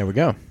 There we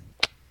go.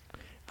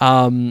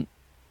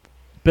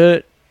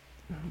 But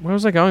where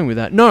was I going with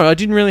that? No, I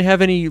didn't really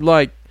have any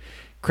like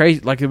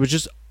crazy. Like it was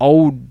just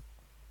old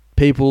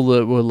people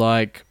that were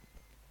like,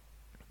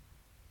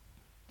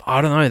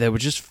 I don't know. They were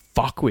just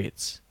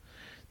fuckwits.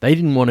 They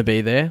didn't want to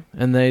be there,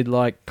 and they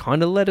like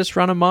kind of let us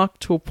run amok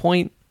to a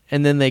point,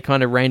 and then they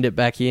kind of reined it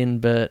back in.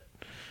 But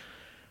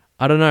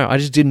I don't know. I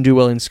just didn't do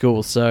well in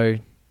school, so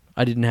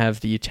I didn't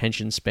have the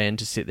attention span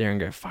to sit there and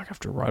go, fuck, I have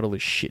to write all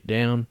this shit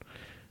down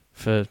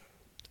for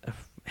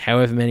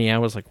however many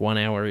hours, like 1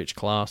 hour each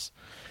class.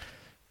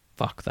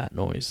 Fuck that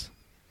noise.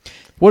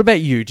 What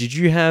about you? Did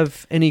you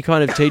have any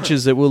kind of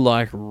teachers that were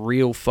like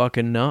real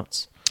fucking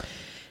nuts?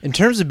 In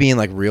terms of being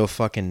like real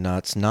fucking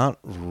nuts, not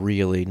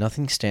really.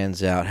 Nothing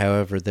stands out.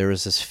 However, there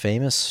was this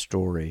famous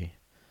story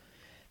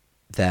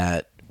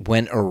that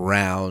went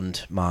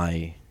around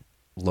my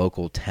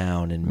local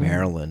town in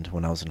Maryland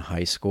when I was in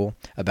high school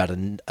about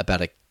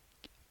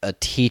a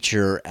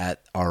teacher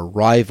at our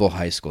rival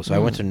high school. So I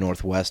went to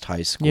Northwest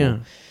High School. Yeah.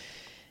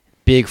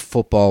 Big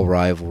football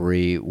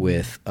rivalry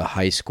with a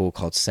high school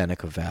called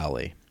Seneca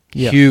Valley.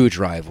 Yeah. Huge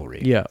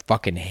rivalry. Yeah.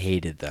 Fucking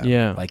hated them.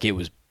 Yeah. Like it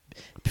was,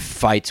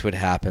 fights would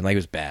happen. Like it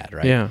was bad,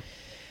 right? Yeah.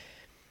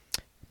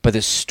 But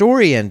the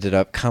story ended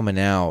up coming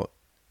out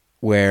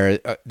where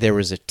there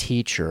was a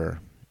teacher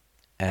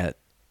at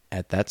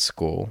that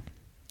school,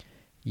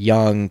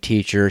 young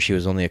teacher. She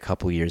was only a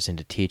couple years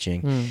into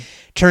teaching.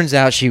 Turns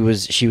out she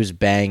was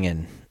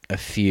banging a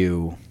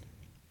few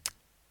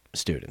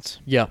students.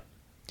 Yeah.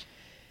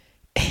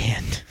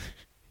 And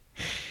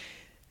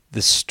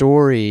the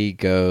story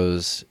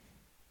goes,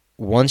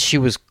 once she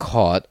was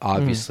caught,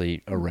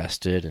 obviously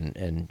arrested,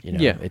 and you know,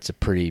 Yeah. it's a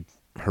pretty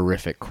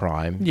horrific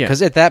crime. Yeah.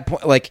 Because at that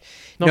point, like,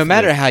 Not no for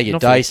matter the- how you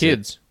not for the dice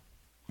kids.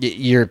 it,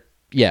 you're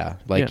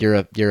you're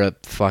a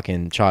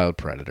fucking child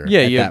predator.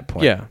 Yeah, at that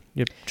point. Yeah,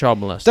 you're child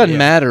molester. Doesn't yeah.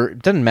 matter.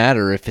 Doesn't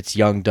matter if it's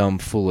young, dumb,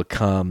 full of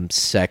cum,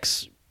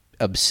 sex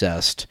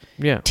obsessed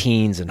Yeah.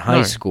 teens in high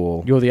No,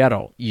 school. You're the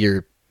adult.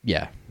 You're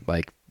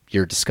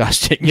you're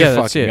disgusting. Yeah, You're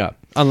that's fucking it. up.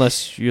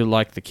 Unless you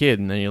like the kid,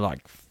 and then you're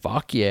like,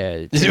 fuck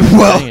yeah.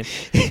 Well,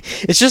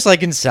 it's just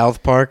like in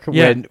South Park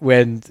Yeah.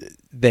 when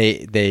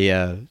they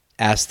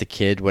ask the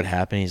kid what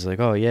happened. He's like,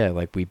 "Oh yeah,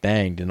 like we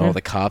banged," and all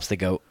the cops they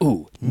go,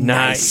 "Ooh,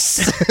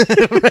 nice."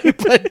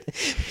 Right?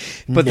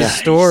 But the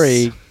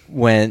story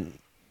when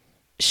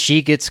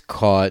she gets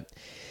caught,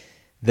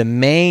 the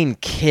main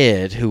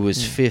kid who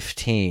was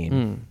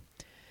 15,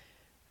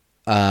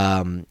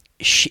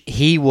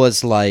 he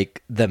was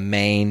like the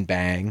main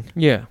bang,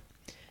 Yeah.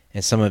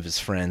 and some of his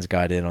friends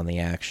got in on the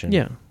action.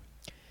 Yeah.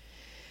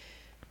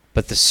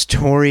 But the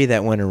story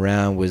that went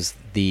around was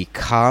the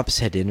cops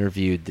had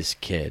interviewed this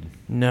kid,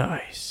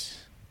 Nice.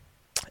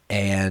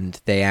 and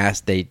they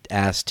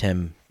asked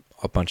him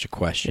a bunch of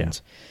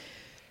questions.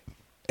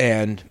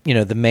 And, you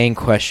know, the main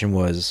question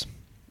was,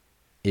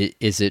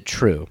 is it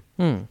true?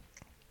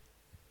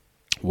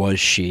 Was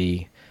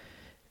she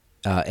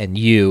and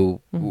you,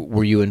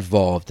 were you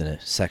involved in a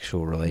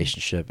sexual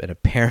relationship? And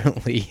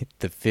apparently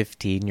the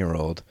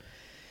 15-year-old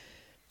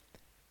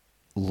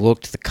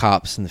looked the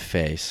cops in the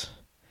face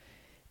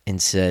and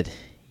said,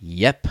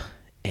 "Yep,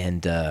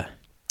 and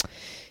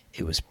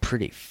it was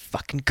pretty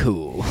fucking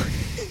cool."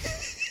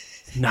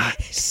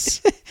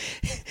 Nice.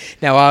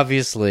 Now,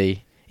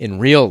 obviously, in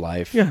real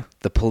life, Yeah.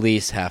 the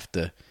police have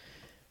to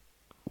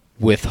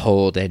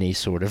withhold any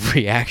sort of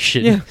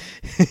reaction. Yeah.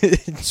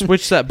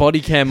 Switch that body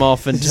cam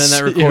off and turn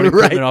that recording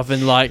Right. equipment off,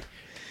 and like,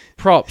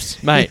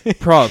 props, mate,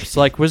 props.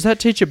 Like, was that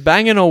teacher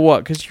banging or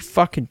what? Because you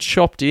fucking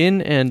chopped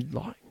in and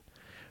like,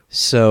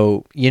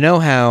 So, you know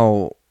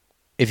how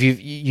if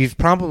you've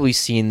probably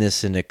seen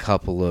this in a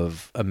couple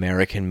of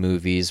American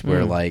movies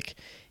where like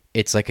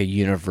it's like a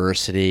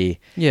university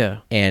yeah,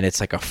 and it's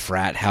like a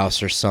frat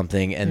house or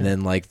something, and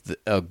then like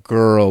a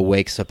girl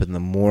wakes up in the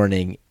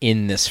morning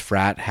in this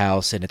frat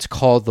house, and it's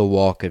called the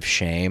Walk of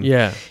Shame.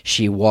 yeah,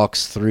 She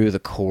walks through the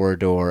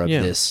corridor of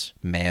Yeah. this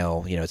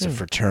male, you know, it's a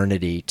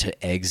fraternity,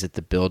 to exit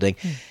the building.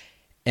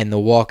 And the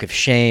walk of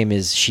shame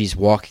is she's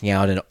walking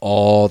out and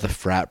all the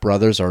frat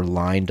brothers are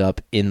lined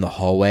up in the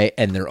hallway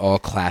and they're all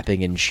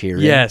clapping and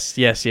cheering. Yes.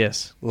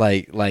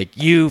 Like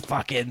you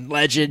fucking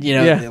legend, you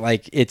know, Yeah.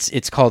 like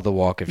it's called the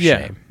walk of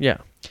shame. Yeah.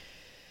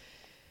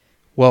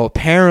 Well,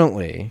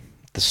 apparently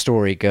the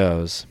story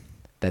goes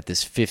that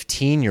this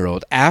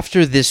 15-year-old,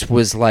 after this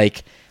was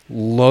like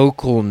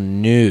local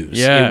news,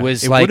 Yeah, it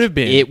was it like would have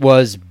been. it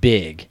was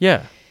big.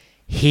 Yeah.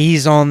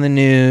 He's on the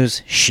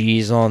news,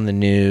 she's on the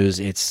news.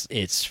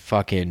 It's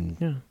fucking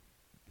Yeah.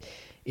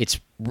 it's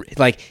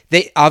like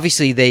they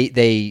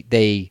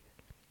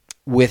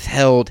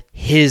withheld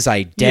his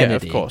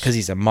identity course. because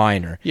he's a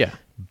minor. Yeah.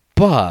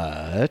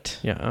 But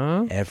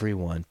Yeah.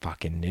 everyone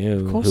fucking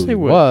knew Of course who they he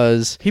would.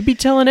 was. He'd be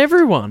telling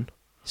everyone.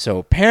 So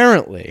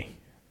apparently,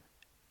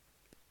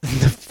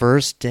 the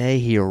first day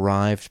he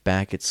arrived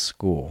back at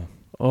school,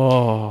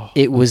 Oh.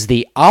 it was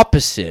the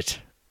opposite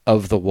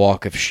of the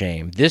walk of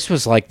shame. This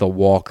was like the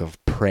walk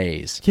of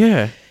praise.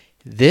 Yeah.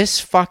 This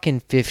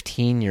fucking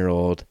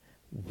 15-year-old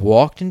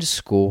walked into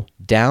school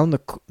down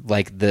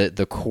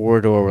the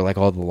corridor where like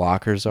all the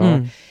lockers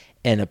are,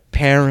 and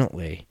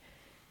apparently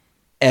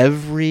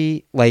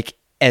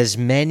as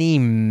many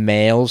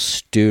male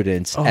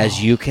students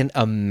as you can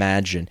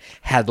imagine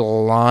had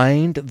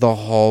lined the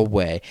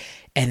hallway,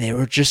 and they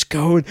were just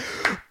going,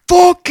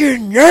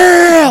 fucking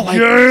yeah! Like,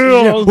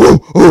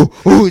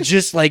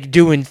 just like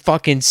doing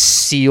fucking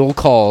seal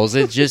calls.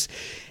 It just,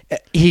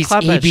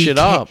 Clap that shit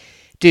up.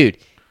 Dude,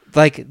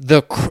 like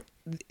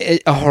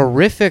a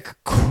horrific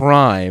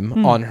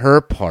crime on her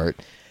part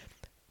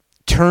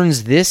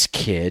turns this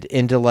kid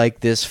into like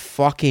this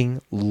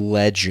fucking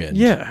legend.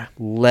 Yeah.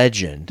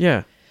 Legend.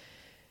 Yeah.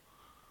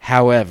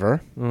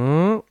 However,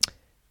 Of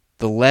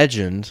the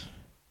legend,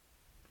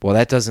 well,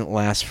 that doesn't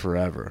last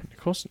forever.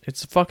 course,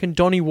 it's fucking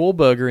Donnie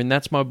Wahlberger, and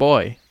that's my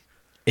boy.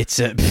 It's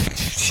a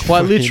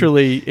Quite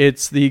literally,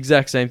 it's the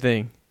exact same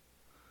thing.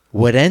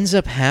 What ends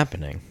up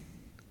happening,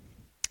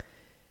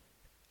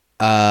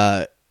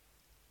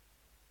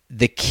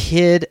 the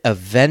kid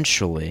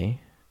eventually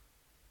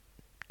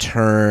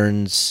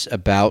turns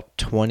about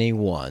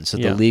 21, so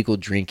Yeah. the legal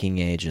drinking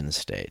age in the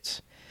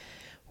States.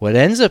 What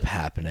ends up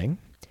happening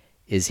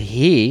is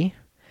he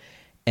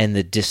and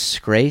the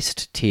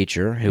disgraced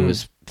teacher, who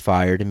was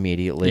fired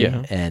immediately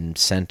Yeah. and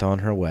sent on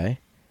her way,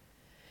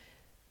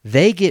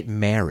 they get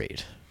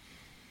married.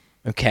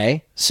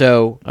 Okay?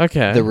 So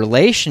Okay. the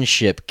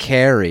relationship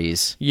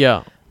carries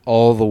Yeah.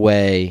 all the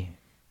way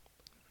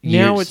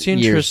Now years- it's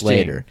interesting. years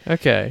later.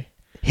 Okay.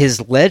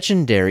 His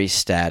legendary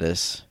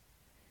status,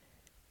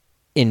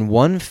 in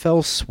one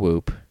fell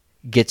swoop,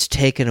 gets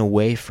taken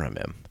away from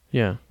him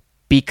Yeah.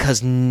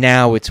 because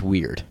now it's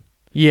weird.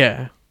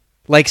 Yeah.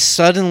 Like,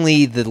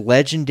 suddenly the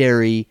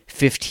legendary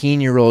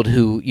 15-year-old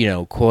who, you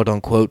know,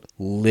 quote-unquote,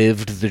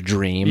 lived the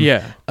dream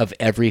Yeah. of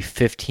every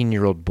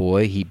 15-year-old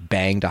boy, he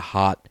banged a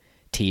hot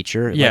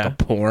teacher, Yeah. like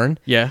a porn.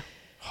 Yeah.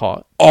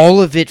 Hot.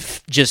 All of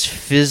it just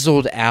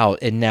fizzled out,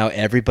 and now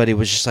everybody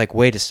was just like,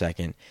 wait a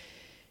second.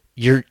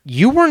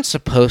 You weren't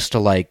supposed to,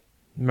 like,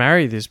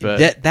 Marry this bird.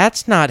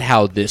 that's not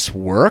how this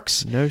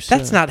works. No, sir.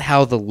 That's not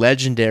how the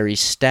legendary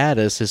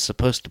status is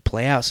supposed to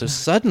play out. So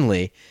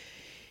suddenly,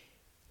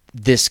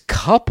 this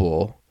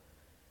couple,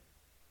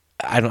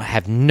 I don't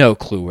have no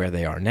clue where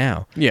they are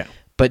now, Yeah.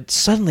 but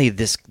suddenly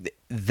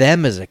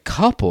them as a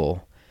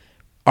couple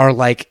are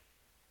like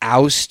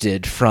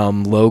ousted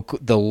from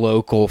the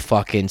local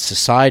fucking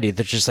society.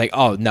 They're just like,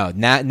 oh no,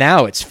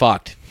 now it's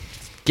fucked.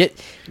 Get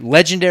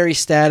legendary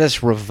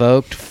status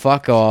revoked.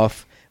 Fuck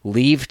off.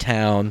 Leave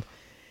town.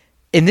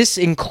 And this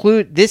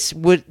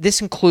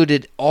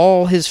included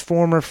all his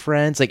former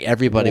friends. Like,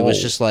 everybody was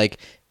Whoa. just like,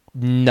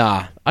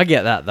 nah, I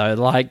get that though.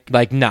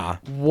 Like nah,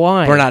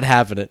 why? we're not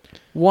having it.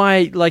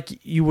 Why?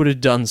 Like, you would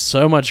have done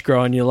so much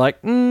growing. You're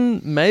like,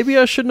 maybe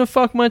I shouldn't have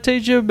fucked my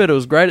teacher, but it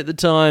was great at the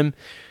time.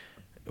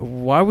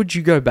 Why would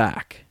you go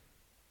back?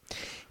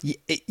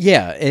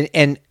 Yeah,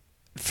 and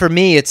for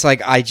me, it's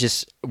like I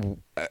just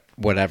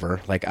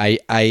whatever. Like I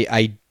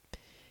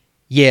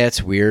yeah,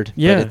 it's weird.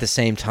 Yeah. But at the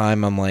same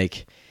time, I'm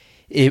like,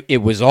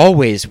 it was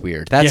always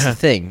weird. That's Yeah. the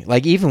thing.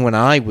 Like, even when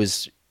I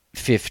was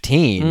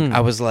 15,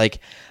 I was like,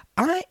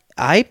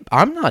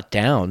 I'm not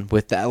down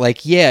with that.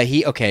 Like, yeah,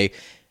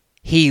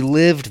 he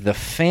lived the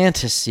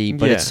fantasy,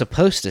 but Yeah. it's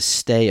supposed to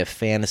stay a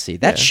fantasy.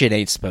 That Yeah. shit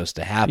ain't supposed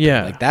to happen.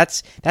 Yeah. Like,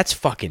 that's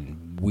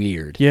fucking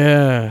weird.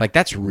 Yeah. Like,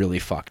 that's really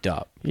fucked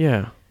up.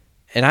 yeah.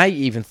 And I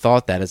even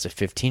thought that as a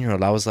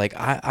 15-year-old. I was like,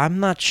 I'm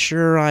not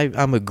sure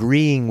I'm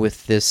agreeing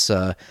with this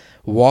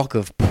walk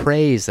of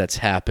praise that's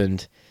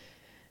happened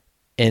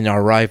in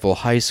our rival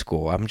high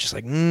school. I'm just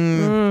like,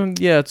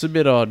 Yeah, it's a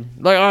bit odd.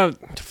 Like,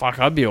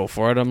 I'd be all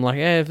for it. I'm like,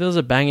 if there was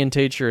a banging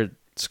teacher at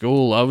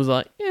school, I was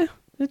like, yeah,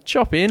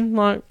 chop in.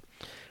 Like,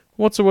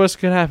 what's the worst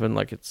that could happen?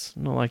 Like, it's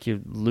not like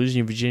you're losing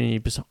your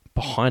virginity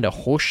behind a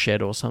horse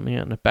shed or something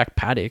out in a back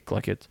paddock.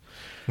 Like, it's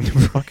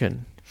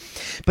fucking...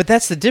 But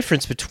that's the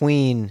difference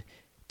between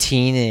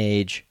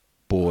teenage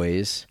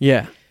boys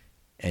Yeah.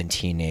 and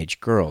teenage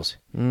girls.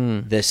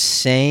 The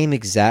same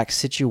exact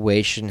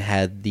situation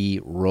had the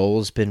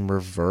roles been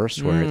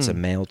reversed, where it's a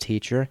male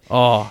teacher.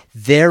 Oh,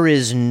 There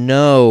is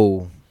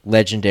no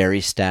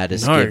legendary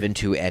status No. given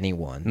to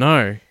anyone.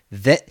 no.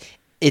 That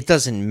it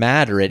doesn't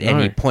matter at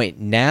any No. point.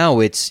 Now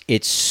it's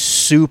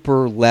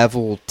super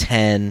level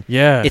 10.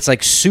 Yeah. It's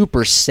like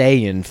Super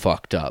Saiyan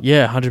fucked up.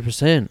 Yeah,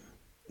 100%.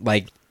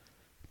 Like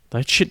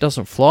That shit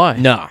doesn't fly.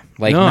 no,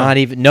 like No. not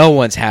even no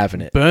one's having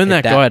it. Burn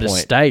that guy at a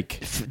point. stake.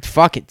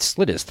 Fuck it,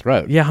 slit his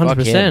throat. Yeah, Fuck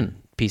 100%. him,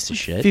 piece of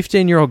shit.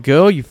 15-year-old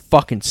girl, you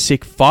fucking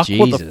sick fuck.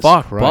 What the Jesus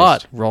fuck?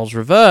 Christ. But roles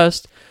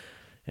reversed,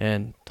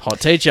 and hot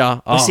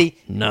teacher. Oh, see,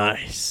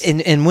 nice.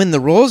 And when the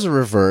roles are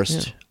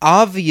reversed,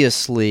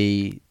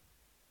 obviously,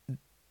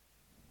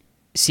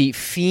 see,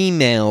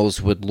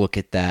 females would look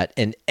at that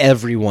and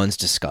everyone's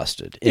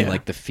disgusted in Yeah.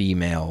 like the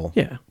female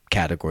Yeah.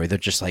 category. They're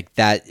just like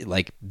that,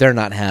 like they're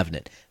not having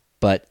it.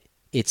 But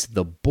it's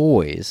the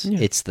boys. Yeah.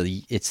 It's the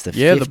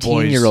Yeah, the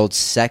boys. 15-year-old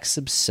sex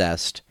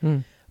obsessed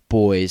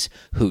boys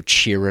who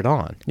cheer it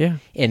on. Yeah.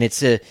 And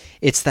it's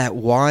that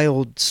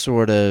wild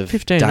sort of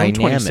 15, dynamic.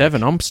 I'm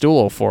 27. I'm still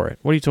all for it.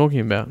 What are you talking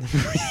about?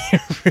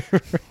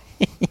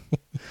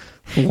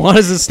 Why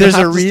does it There's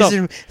a have to stop?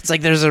 reason. It's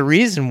like there's a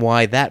reason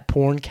why that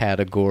porn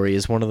category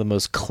is one of the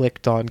most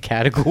clicked on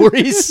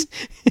categories.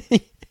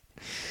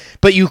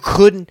 But you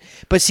couldn't.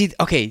 But see,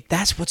 okay,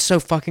 that's what's so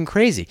fucking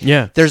crazy.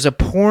 Yeah. There's a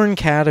porn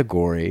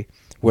category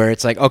where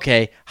it's like,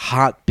 okay,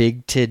 hot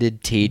big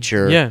titted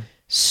teacher, Yeah.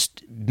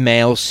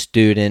 male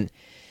student.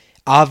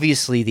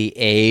 Obviously, the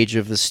age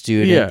of the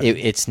student, Yeah.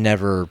 it's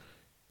never.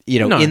 You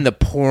know, No. in the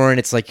porn,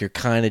 it's like you're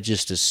kind of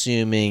just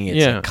assuming it's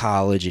Yeah. a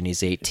college and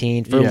he's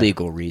 18 for Yeah.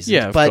 legal reasons.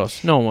 Yeah, of but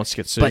course. No one wants to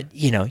get sued. but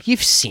you know,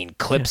 you've seen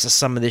clips of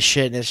some of this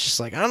shit, and it's just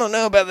like I don't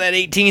know about that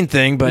 18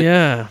 thing, but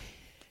yeah.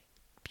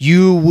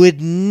 you would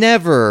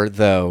never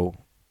though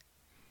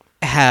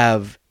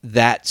have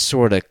that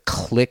sort of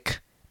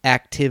click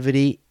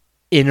activity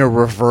in a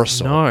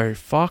reversal. No,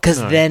 fuck because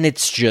no. then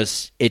it's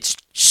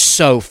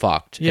so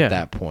fucked Yeah. at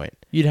that point.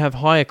 You'd have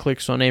higher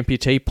clicks on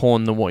amputee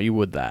porn than what you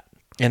would that.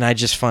 And I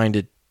just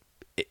find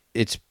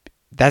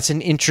that's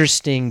an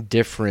interesting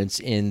difference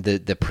in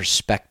the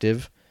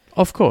perspective.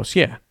 Of course,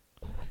 yeah.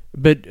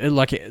 But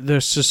like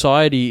the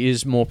society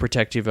is more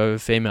protective over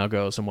female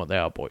girls than what they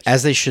are boys.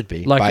 As they should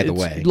be, Like, by the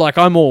it's- way. like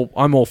I'm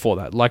all for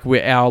that. Like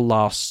our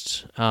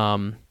last,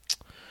 I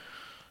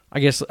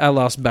guess our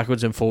last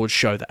backwards and forwards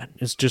show that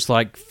it's just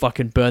like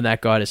fucking burn that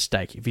guy to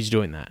stake if he's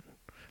doing that.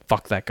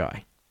 Fuck that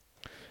guy.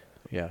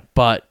 Yeah.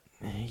 But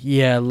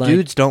yeah, like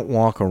Dudes don't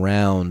walk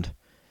around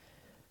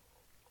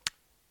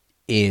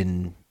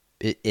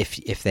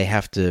if they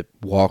have to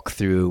walk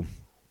through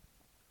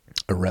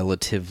a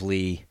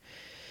relatively,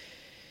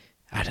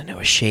 I don't know,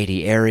 a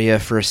shady area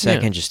for a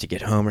second Yeah. just to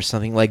get home or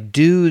something. Like,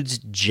 dudes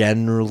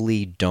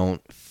generally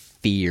don't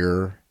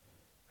fear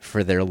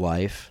for their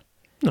life,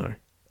 no.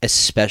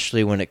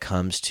 especially when it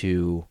comes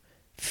to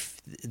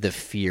the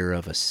fear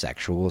of a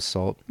sexual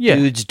assault. Yeah.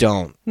 Dudes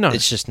don't. No.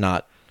 It's just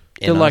not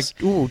in They're like, us.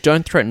 ooh,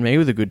 don't threaten me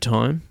with a good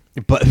time.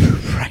 But,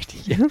 right,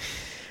 yeah.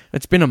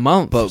 It's been a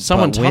month. But-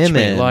 Someone but touched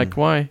me. women- Like,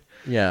 why?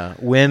 Yeah,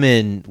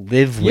 women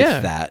live with Yeah.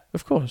 that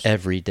Of course.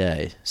 every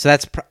day. So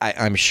that's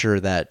I'm sure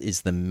that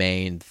is the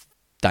main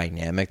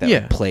dynamic that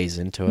Yeah. plays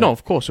into it. No,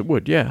 of course it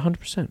would. Yeah,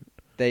 100%.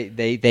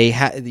 they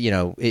have, you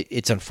know,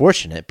 it's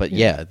unfortunate, but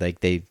yeah,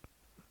 like they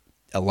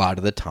a lot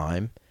of the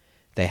time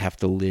they have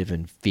to live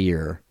in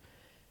fear,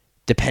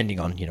 depending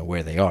on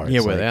where they are. Yeah,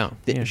 It's where like, they are.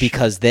 Yeah, sure.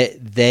 because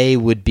they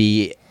would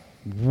be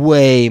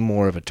way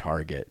more of a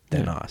target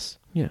than Yeah. us.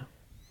 Yeah.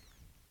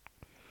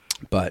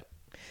 But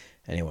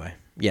anyway,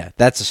 yeah,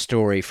 that's a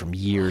story from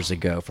years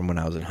ago, from when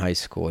I was in high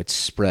school. It's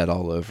spread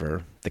all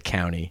over the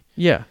county.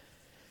 Yeah.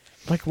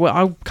 Like, well,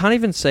 I can't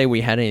even say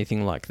we had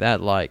anything like that.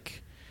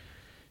 Like,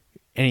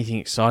 anything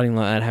exciting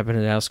like that happened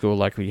at our school.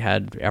 Like, we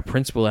had our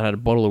principal that had a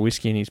bottle of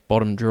whiskey in his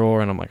bottom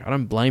drawer, and I'm like, I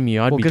don't blame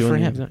you. I'd Well, be good doing for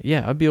the him. exact-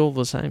 Yeah, I'd be all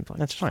the same. Like,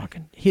 That's fine.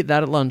 fucking hit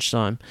that at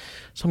lunchtime.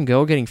 Some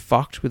girl getting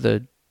fucked with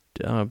a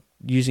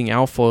using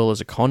alfoil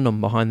as a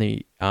condom behind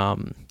the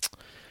home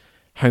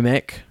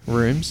ec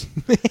rooms.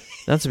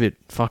 That's a bit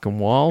fucking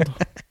wild.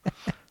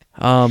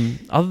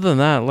 Other than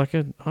that, like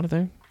I don't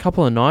know,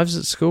 couple of knives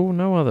at school.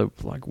 No other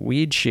like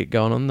weird shit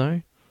going on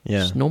though. Yeah.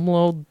 Just normal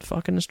old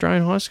fucking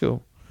Australian high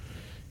school.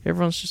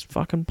 Everyone's just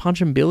fucking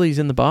punching billies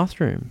in the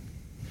bathroom,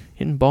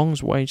 hitting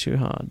bongs way too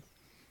hard.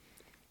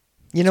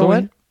 You know So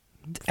what?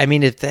 I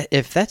mean, if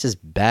that's as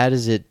bad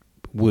as it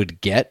would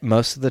get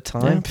most of the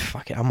time, Yeah.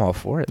 fuck it, I'm all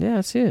for it. Yeah,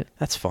 that's it.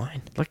 That's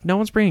fine. Like no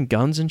one's bringing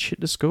guns and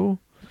shit to school.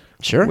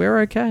 Sure. We're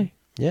okay.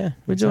 Yeah.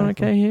 We're doing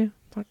exactly. okay here.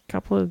 Like a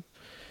couple of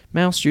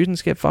male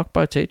students get fucked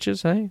by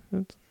teachers. Hey,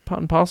 it's part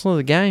and parcel of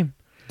the game.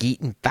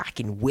 Getting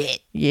fucking wet.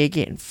 Yeah,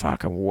 getting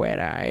fucking wet,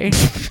 eh?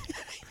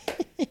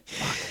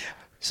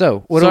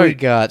 So, what So, do we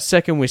got?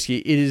 Second whiskey,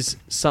 it is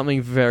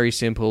something very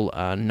simple.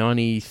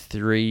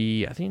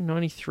 93, I think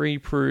 93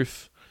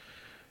 proof,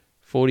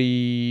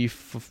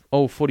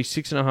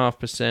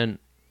 46.5%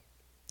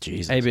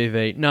 Jesus.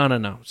 ABV.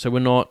 No. So we're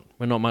not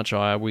much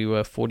higher. We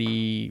were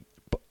 40.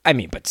 I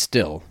mean, but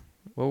still.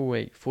 what were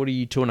we?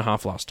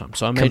 42.5 last time.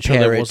 So I made sure Compare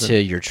there it wasn't.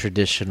 to your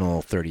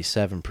traditional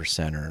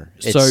 37%er.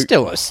 It's So-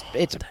 still it's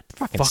a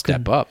fucking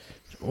step up.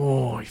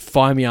 Oh, you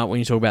fire me up when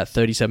you talk about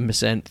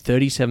 37%.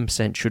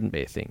 37% shouldn't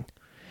be a thing.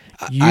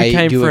 You I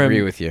came do from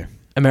agree with you.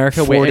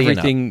 America where 40 and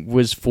everything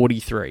was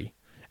 43.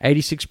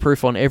 86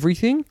 proof on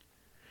everything.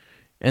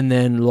 And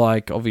then,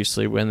 like,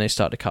 obviously, when they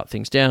start to cut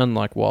things down,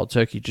 like Wild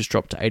Turkey just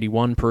dropped to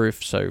 81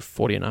 proof, so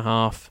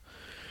 40.5.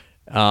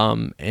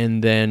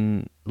 And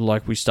then,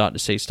 like, we start to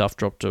see stuff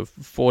drop to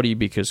 40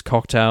 because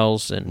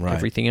cocktails and Right.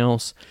 everything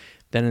else.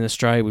 Then in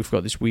Australia, we've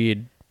got this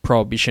weird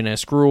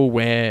prohibition-esque rule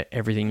where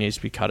everything needs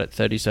to be cut at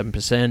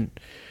 37%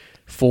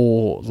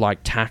 for, like,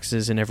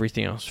 taxes and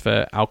everything else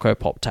for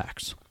alco-pop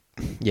tax.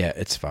 Yeah,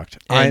 it's fucked.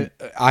 And-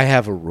 I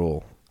have a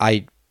rule.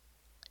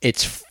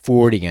 It's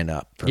 40 and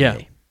up for Yeah.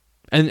 me.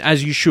 And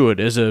as you should,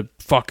 as a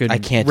fucking I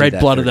can't do that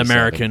red-blooded 37.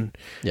 American,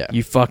 Yeah.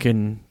 you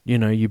fucking,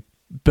 you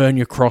burn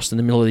your cross in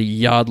the middle of the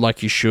yard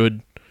like you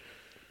should.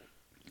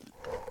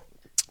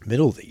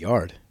 Middle of the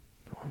yard.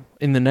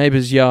 In the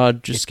neighbor's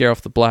yard, just scare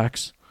off the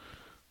blacks.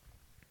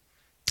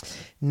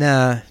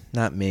 Nah,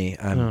 not me.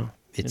 No,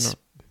 It's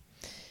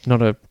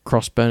Not a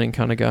cross-burning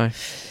kind of guy.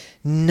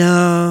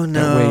 no.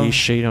 Don't wear your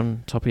sheet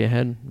on top of your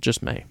head.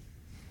 Just me.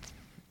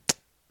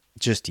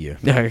 Just you.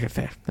 Yeah, okay,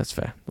 fair. That's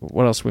fair.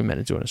 What else are we meant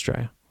to do in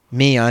Australia?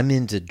 Me, I'm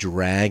into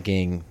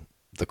dragging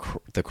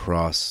the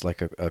cross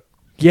like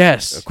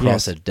Yes. across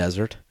yes. a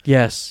desert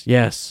Yes.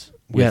 Yes.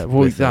 Yeah. Well,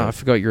 with I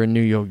forgot you're a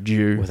New York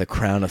Jew. with a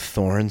crown of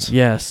thorns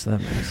Yes, that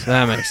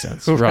makes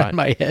sense. around Right.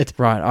 my head.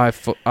 Right.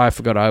 I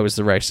forgot I was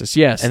the racist.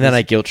 Yes. And then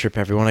I guilt trip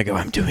everyone. I go,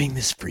 I'm doing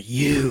this for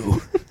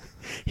you.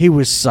 He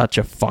was such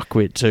a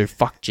fuckwit too.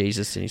 Fuck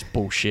Jesus and his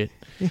bullshit.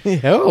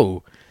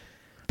 Oh,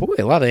 boy,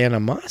 a lot of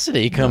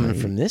animosity coming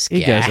from this guy.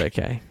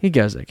 He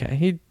goes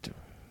okay.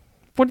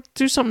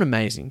 Do something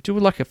amazing. Do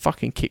like a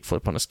fucking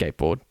kickflip on a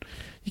skateboard.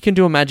 You can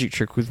do a magic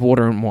trick with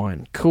water and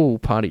wine. Cool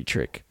party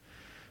trick.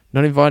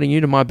 Not inviting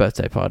you to my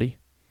birthday party.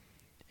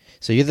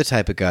 So you're the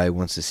type of guy who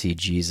wants to see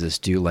Jesus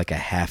do like a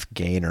half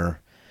gainer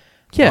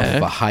Yeah. off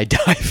of a high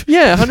dive.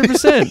 Yeah,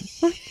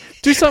 100%.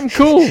 Do something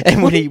cool.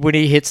 And when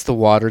he hits the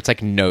water, it's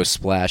like no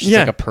splash. It's Yeah.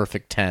 like a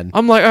perfect 10.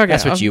 I'm like, okay.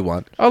 That's what you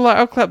want.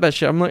 I'll clap that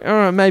shit. I'm like, all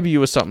right, maybe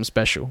you were something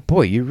special.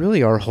 Boy, you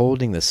really are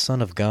holding the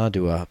Son of God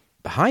to a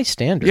high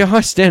standard. Yeah,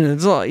 high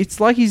standard. It's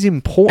like he's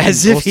important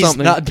As if or he's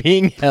something. not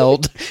being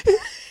held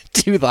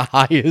to the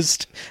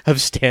highest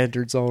of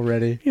standards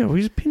already. Yeah, well,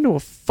 he's pinned to a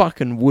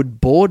fucking wood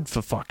board,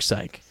 for fuck's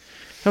sake.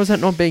 How is that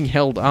not being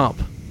held up?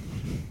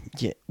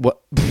 Yeah.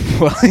 What?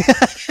 Well,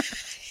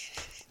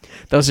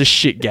 That was a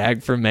shit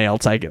gag from me. I'll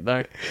take it,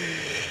 though.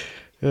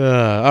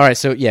 all right.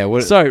 So yeah.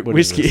 What is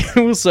Whiskey. this?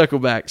 We'll circle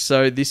back.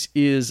 So this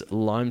is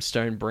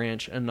Limestone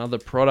Branch, another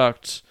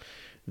product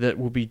that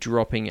will be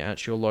dropping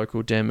at your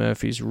local Dan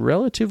Murphy's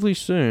relatively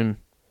soon.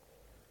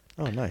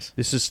 Oh, nice.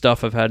 This is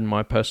stuff I've had in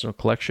my personal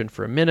collection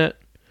for a minute.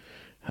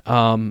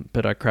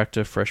 But I cracked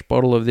a fresh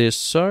bottle of this,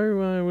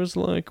 so I was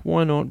like,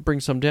 why not bring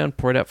some down,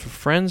 pour it out for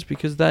friends,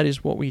 because that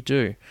is what we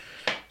do.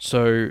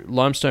 So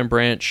Limestone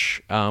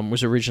Branch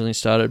was originally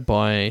started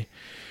by,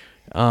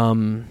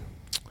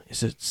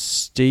 is it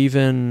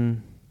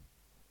Stephen?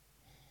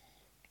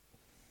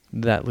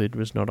 That lid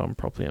was not on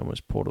properly. I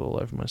almost poured it all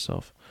over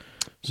myself.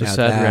 So Now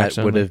sad that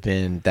reaction. would have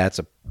been. That's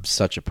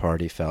such a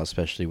party foul,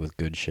 especially with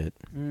good shit.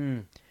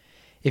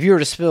 If you were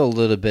to spill a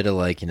little bit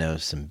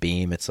of some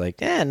Beam, it's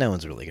like, no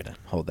one's really gonna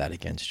hold that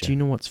against you. Do you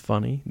know what's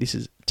funny? This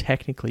is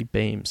technically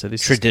Beam. So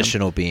this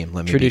Traditional Beam.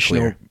 Let me traditional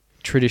be clear.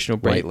 traditional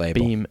White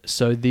label. Beam.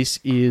 So this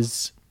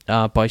is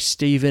by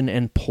Stephen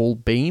and Paul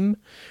Beam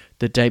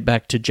that date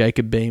back to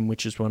Jacob Beam,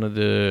 which is one of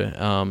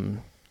the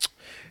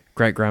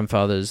great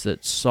grandfathers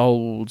that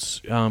sold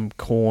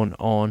corn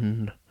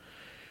on,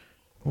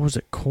 what was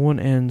it, corn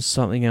and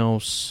something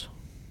else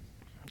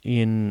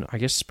in, I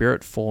guess,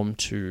 spirit form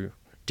to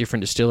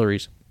different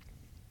distilleries.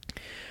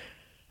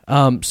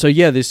 So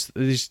yeah, this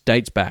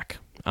dates back.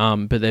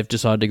 But they've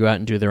decided to go out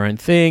and do their own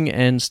thing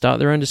and start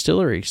their own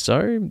distillery.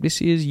 So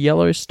this is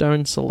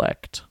Yellowstone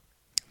Select.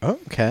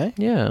 Okay.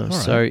 Yeah. All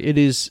So right. it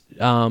is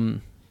a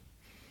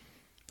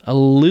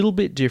little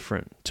bit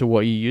different to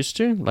what you're used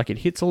to. Like, it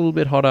hits a little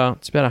bit hotter.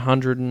 It's about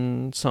 $100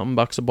 and something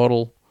a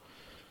bottle.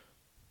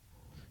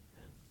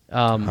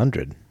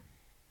 100.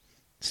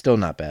 Still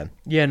not bad.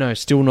 Yeah, no,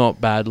 still not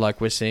bad.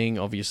 Like, we're seeing,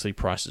 obviously,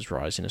 prices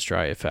rise in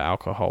Australia for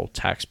alcohol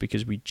tax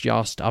because we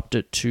just upped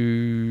it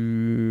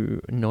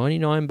to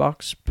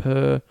 $99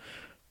 per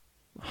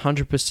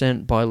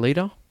 100% by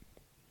litre.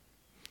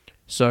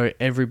 So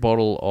every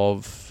bottle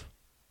of,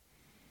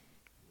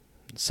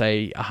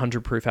 say,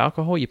 100 proof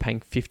alcohol, you're paying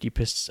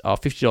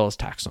 $50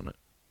 tax on it.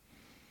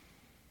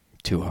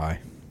 Too high.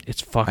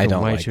 It's fucking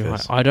don't way like too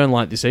this. high. I don't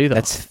like this either.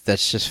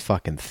 That's just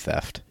fucking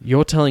theft.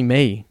 You're telling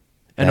me,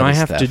 and That I is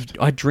have theft.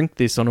 to. I drink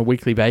this on a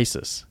weekly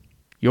basis.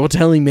 You're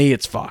telling me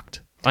it's fucked.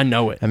 I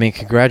know it. I mean,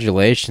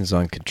 congratulations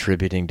on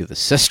contributing to the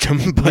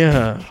system, but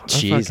Yeah,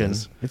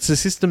 Jesus. it's a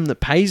system that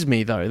pays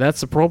me though.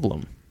 That's the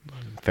problem.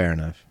 Fair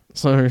enough.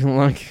 So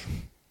like,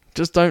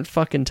 just don't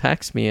fucking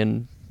tax me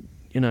and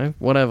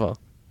whatever.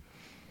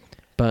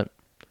 But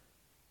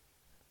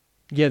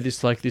Yeah,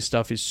 this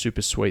stuff is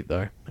super sweet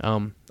though.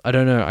 I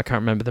don't know. I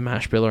can't remember the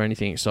mash bill or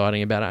anything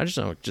exciting about it. I just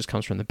know it just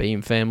comes from the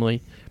Beam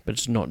family, but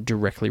it's not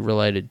directly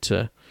related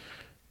to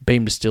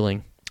Beam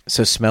Distilling.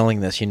 So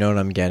smelling this, you know what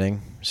I'm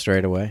getting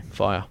straight away?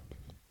 Fire.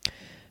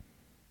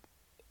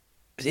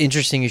 It's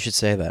interesting you should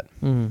say that.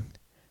 Mm.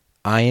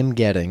 I am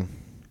getting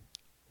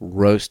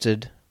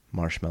roasted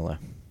marshmallow.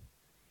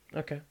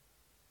 Okay.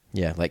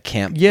 Yeah, like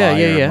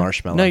campfire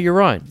marshmallow. No, you're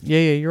right. Yeah,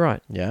 you're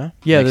right. Yeah?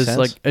 Yeah, Makes there's sense?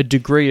 like a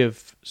degree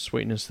of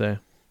sweetness there.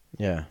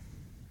 Yeah.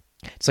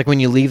 It's like when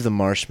you leave the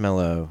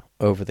marshmallow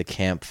over the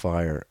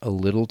campfire a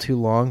little too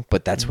long,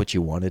 but that's what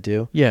you want to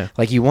do. Yeah.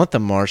 Like you want the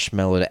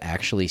marshmallow to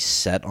actually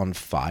set on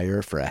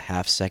fire for a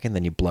half second,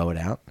 then you blow it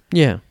out.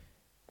 Yeah.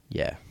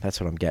 Yeah, that's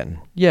what I'm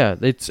getting. Yeah,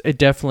 it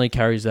definitely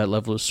carries that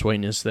level of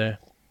sweetness there.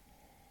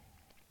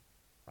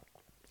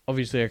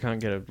 Obviously, I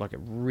can't get a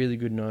really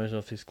good nose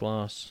off this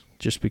glass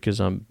just because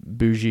I'm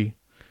bougie.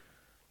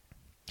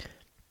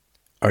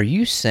 Are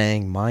you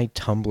saying my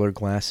tumbler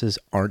glasses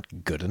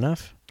aren't good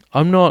enough?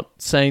 I'm not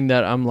saying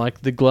that. I'm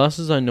like, the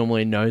glasses I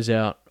normally nose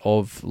out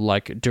of,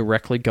 like,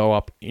 directly go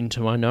up into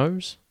my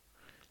nose.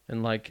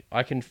 And, like,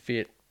 I can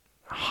fit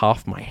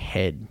half my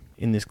head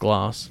in this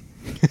glass.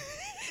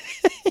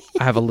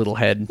 I have a little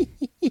head.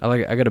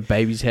 I got a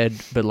baby's head,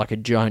 but, like, a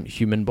giant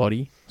human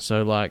body.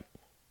 So, like,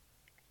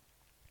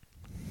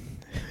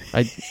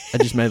 I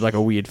just made, like,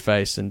 a weird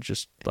face and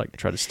just, like,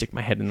 tried to stick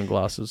my head in the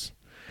glasses.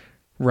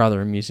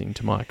 Rather amusing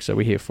to Mike, so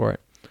we're here for it.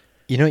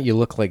 You know what you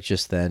look like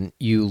just then?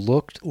 You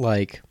looked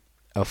like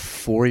a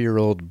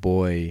 4-year-old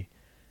boy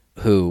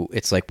who,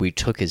 it's like we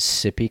took his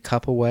sippy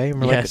cup away.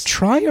 And we're like,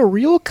 try a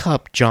real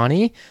cup,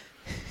 Johnny.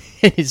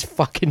 And his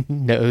fucking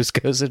nose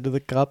goes into the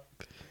cup.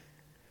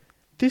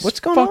 What's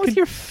going on with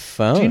your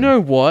phone? Do you know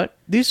what?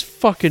 This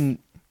fucking...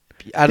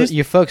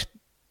 you folks...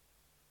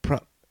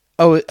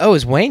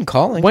 is Wayne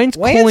calling? Wayne's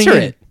calling answer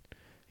in. it.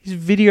 He's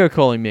video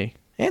calling me.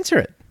 Answer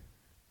it.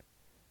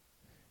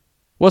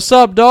 What's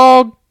up,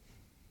 dog?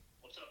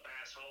 What's up,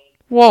 asshole?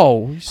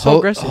 Whoa, he's so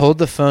aggressive. Hold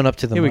the phone up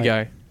to the mic. mic. Here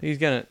we go. He's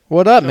gonna...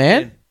 What up,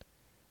 man?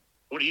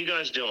 What are you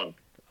guys doing?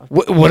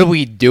 What are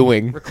we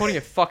doing? Recording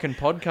a fucking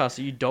podcast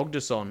that you dogged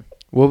us on.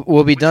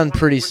 We'll be done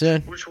pretty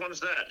soon. Which one's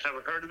that?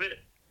 Haven't heard of it?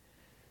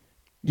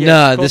 Yeah,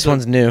 nah, this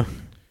one's new.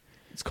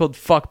 It's called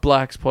Fuck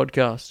Blacks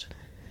Podcast.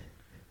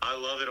 I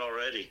love it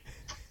already.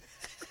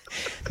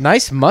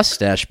 Nice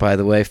mustache, by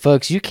the way.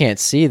 Folks, you can't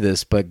see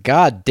this, but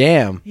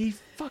goddamn. He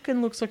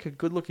fucking looks like a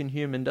good-looking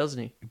human,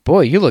 doesn't he?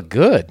 Boy, you look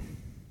good.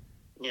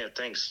 Yeah,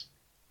 thanks.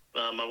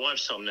 My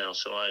wife's home now,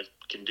 so I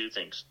can do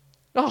things.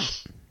 Oh,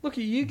 look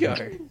at you go.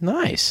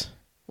 Nice.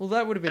 Well,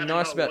 that would have been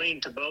nice about Wayne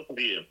to both of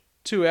you.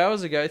 2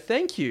 hours ago.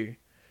 Thank you.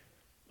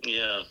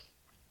 Yeah.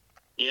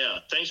 Yeah,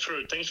 thanks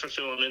for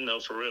filling in, though,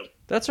 for real.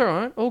 That's all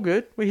right. All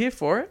good. We're here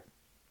for it.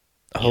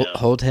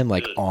 Hold him,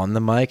 like, on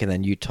the mic, and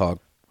then you talk.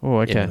 Oh,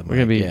 okay. We're going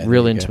to be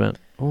real intimate.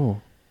 Oh.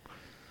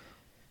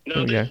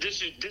 No,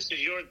 this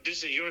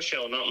is your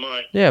show, not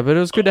mine. Yeah, but it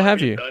was good to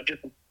have you.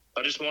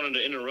 I just wanted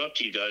to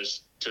interrupt you guys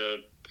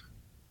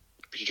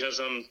because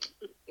I'm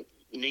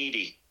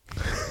needy.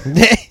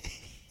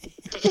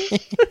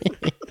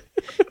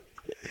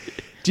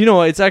 Do you know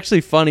what? It's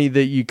actually funny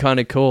that you kind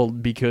of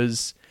called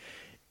because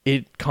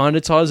it kind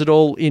of ties it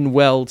all in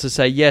well to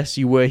say, yes,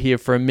 you were here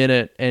for a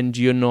minute and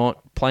you're not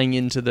playing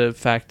into the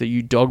fact that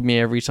you dog me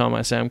every time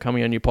I say I'm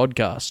coming on your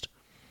podcast.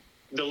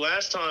 The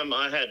last time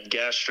I had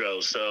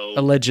gastro, so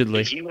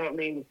allegedly. If you want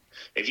me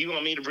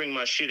to bring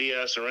my shitty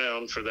ass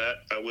around for that,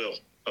 I will.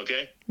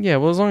 Okay? Yeah,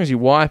 well, as long as you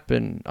wipe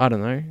and I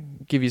don't know,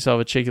 give yourself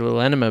a cheeky little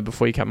enema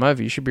before you come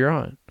over, you should be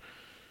right.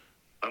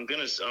 I'm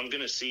gonna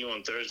see you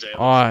on Thursday.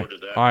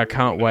 I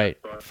can't wait.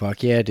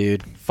 Fuck yeah,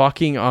 dude.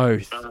 Fucking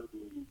oath.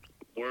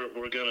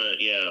 We're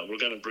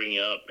gonna bring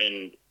you up,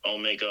 and I'll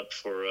make up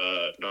for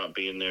not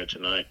being there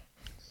tonight.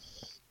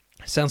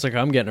 Sounds like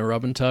I'm getting a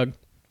rub and tug.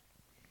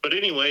 But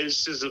anyway,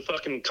 this is a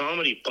fucking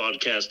comedy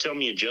podcast. Tell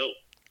me a joke.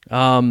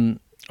 All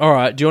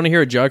right. Do you want to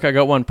hear a joke? I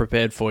got one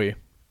prepared for you.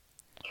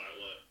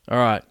 All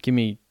right. Give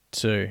me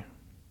two.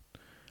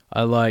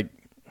 I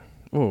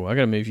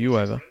gotta move you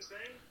over.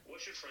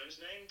 What's your friend's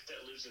name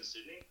that lives in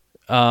Sydney?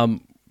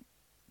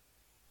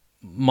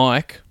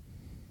 Mike.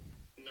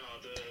 No,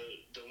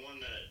 the one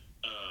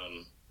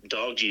that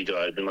dogged you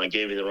guys and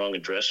gave you the wrong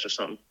address or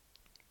something.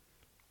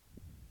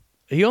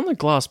 Are you on the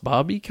glass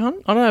Barbie,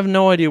 cunt? I don't have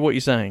no idea what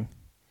you're saying.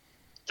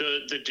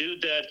 The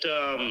dude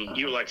that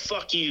you were like,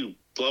 fuck you,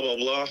 blah, blah,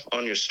 blah,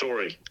 on your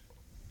story.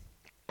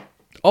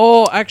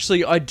 Oh,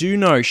 actually, I do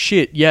know.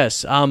 Shit,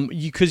 yes.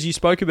 Because you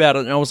spoke about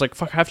it, and I was like,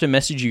 fuck, I have to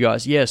message you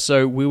guys. Yeah,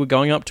 so we were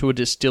going up to a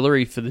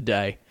distillery for the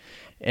day,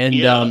 and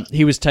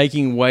he was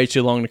taking way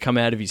too long to come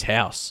out of his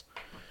house.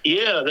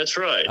 Yeah, that's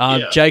right.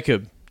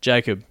 Jacob.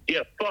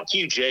 Yeah, fuck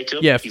you,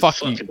 Jacob. Yeah, fuck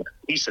you.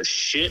 Piece of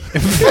shit.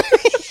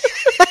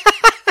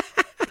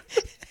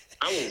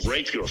 I will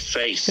rape your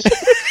face.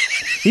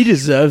 He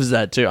deserves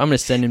that too. I'm going to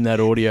send him that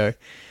audio.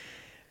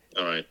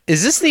 All right.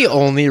 Is this the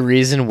only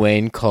reason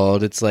Wayne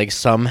called? It's like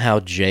somehow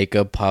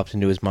Jacob popped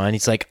into his mind.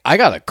 He's like, I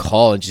got to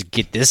call and just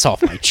get this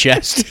off my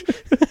chest.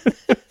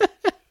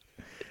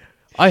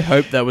 I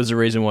hope that was the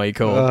reason why you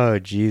called. Oh,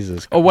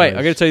 Jesus. Oh, wait, I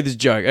Christ. got to tell you this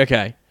joke.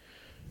 Okay.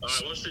 All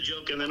right, what's the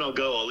joke? And then I'll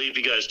go. I'll leave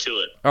you guys to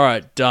it. All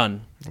right,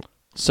 done.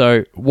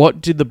 So,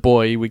 what did the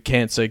boy with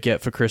cancer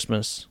get for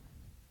Christmas?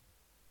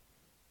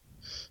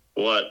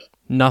 What?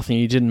 Nothing.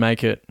 He didn't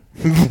make it.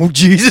 Oh,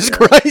 Jesus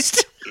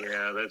Christ.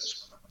 Yeah,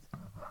 that's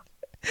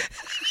a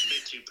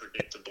bit too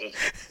predictable.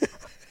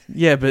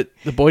 Yeah, but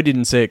the boy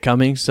didn't see it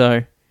coming,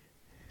 so...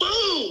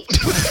 Boo!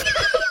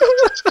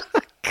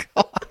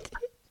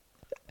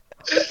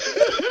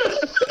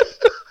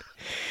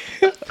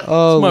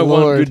 Oh, my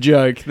one Lord. good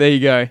joke. There you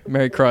go.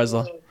 Mary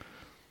Chrysler.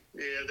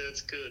 Yeah,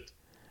 that's good.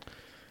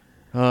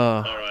 Oh,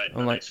 All right,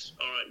 I'm like, nice.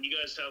 All right, you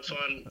guys have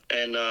fun,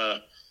 and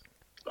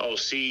I'll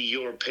see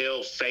your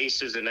pale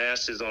faces and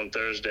asses on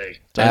Thursday.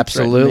 don't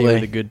Absolutely. threaten me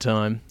with a good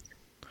time.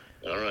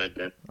 All right,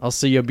 then. I'll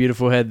see your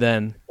beautiful head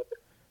then.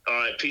 All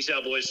right, peace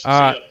out, boys. All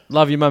right.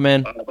 Love you, my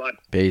man. Bye.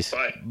 Peace.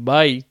 Bye.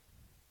 Bye.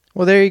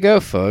 Well, there you go,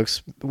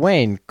 folks.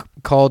 Wayne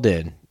called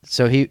in.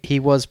 So he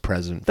was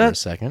present for a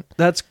second.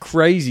 That's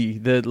crazy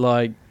that,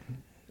 like,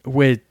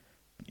 we're,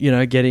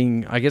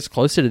 getting, I guess,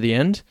 closer to the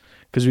end.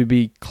 Because we'd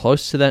be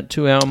close to that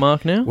 2-hour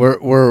mark now.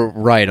 We're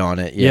right on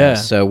it. Yeah. Yeah.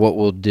 So what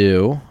we'll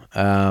do,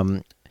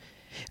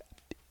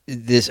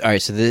 this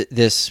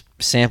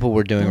sample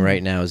we're doing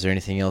right now. Is there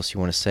anything else you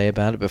want to say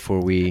about it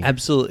before we?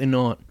 Absolutely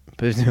not.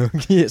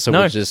 Yeah, so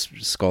No. we'll just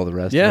skull the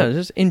rest. Yeah, of it?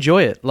 just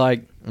enjoy it.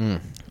 Like,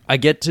 I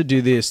get to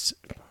do this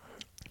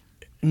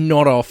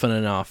not often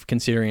enough,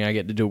 considering I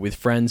get to do it with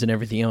friends and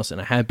everything else. And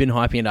I have been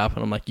hyping it up,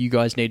 and I'm like, you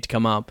guys need to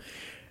come up,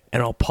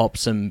 and I'll pop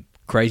some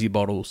crazy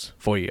bottles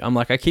for you. I'm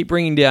like, I keep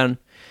bringing down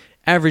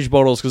average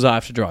bottles because I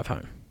have to drive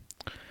home.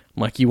 I'm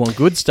like, you want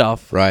good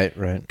stuff? Right.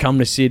 Come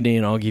to Sydney,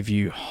 and I'll give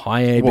you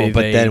high ABV. Well,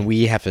 but then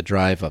we have to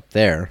drive up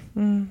there.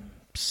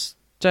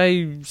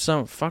 Stay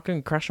some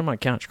fucking crash on my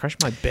couch, crash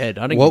my bed.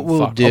 I don't What give a we'll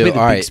fuck. do- I'll be the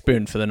all big right.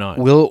 spoon for the night.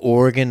 We'll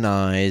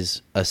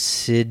organize a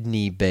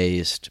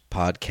Sydney-based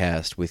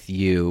podcast with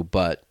you,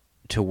 but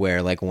to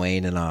where like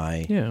Wayne and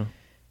I Yeah.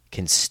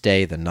 can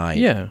stay the night.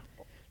 Yeah.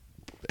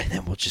 And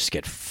then we'll just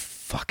get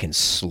fucking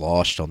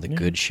sloshed on the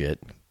good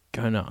shit,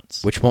 Go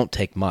nuts. which won't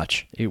take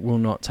much. It will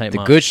not take The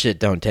much. good shit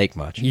don't take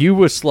much. You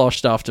were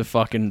sloshed after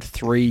fucking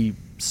 3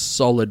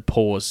 solid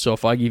pours. So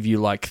if I give you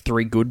like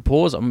 3 good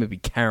pours, I'm gonna be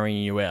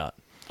carrying you out.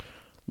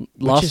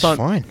 Which is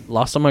fine.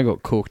 Last time I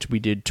got cooked, we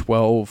did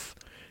 12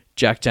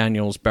 Jack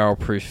Daniel's barrel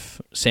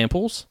proof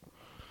samples.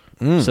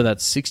 So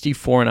that's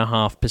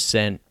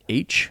 64.5%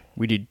 each.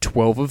 We did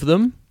 12 of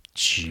them.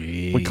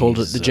 Jesus. We called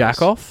it the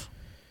Jack Off.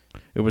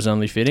 It was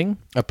only fitting.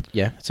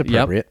 Yeah, it's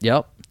appropriate.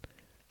 Yep.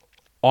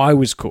 I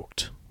was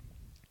cooked.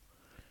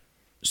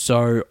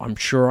 So I'm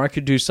sure I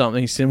could do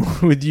something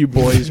similar with you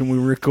boys and we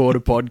record a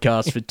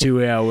podcast for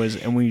 2 hours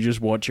and we just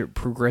watch it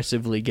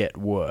progressively get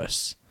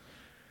worse.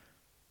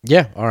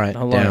 Yeah, all right,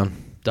 I'm like, down.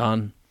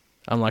 done.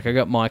 I'm like, I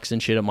got mics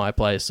and shit at my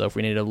place, so if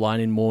we need to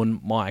line in more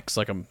mics,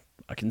 like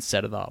I can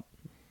set it up.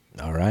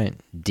 All right.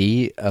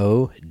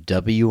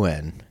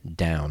 DOWN,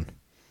 down.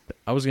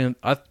 I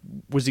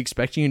was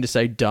expecting you to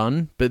say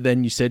done, but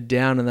then you said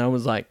down and I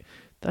was like,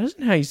 that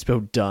isn't how you spell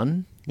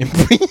done. I'm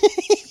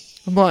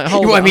like,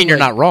 hold Well, on. I mean, you're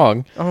not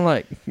wrong. I'm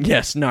like,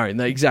 yes, no,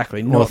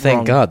 exactly. Not Well, thank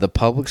wrong. God the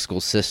public school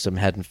system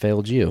hadn't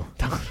failed you.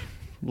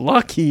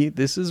 Lucky,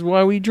 this is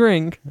why we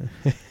drink.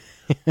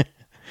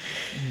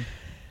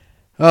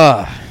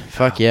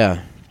 Fuck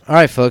yeah. All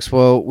right, folks.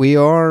 Well,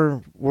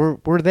 we're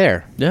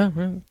there. Yeah.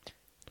 Right.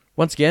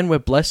 Once again, we're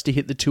blessed to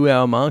hit the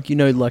 2-hour mark. You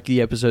know, like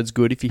the episode's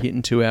good if you're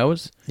hitting 2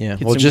 hours. Yeah.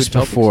 Hit Well, some just good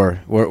topics. before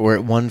we're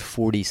at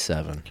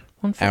 147.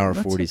 Hour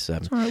That's-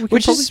 47. that's all right. We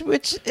Which can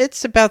is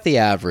it's about the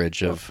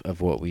average of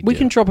what we do. We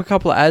can drop a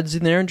couple of ads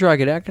in there and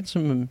drag it out. Get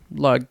some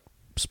like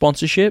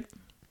sponsorship.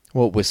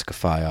 Well,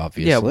 Whiskify,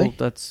 obviously. Yeah, well,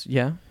 that's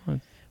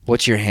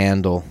What's your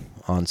handle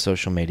on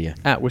social media?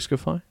 at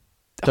Whiskify.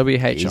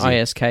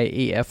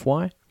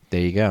 WHISKEFY.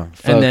 There you go.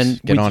 Folks, And then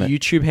get on with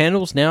it. YouTube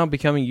handles now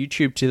becoming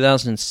YouTube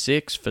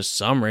 2006 for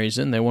some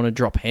reason. They want to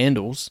drop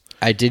handles.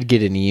 I did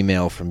get an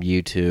email from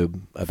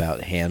YouTube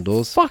about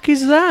handles. Fuck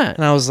is that?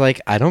 And I was like,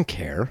 I don't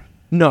care.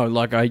 No,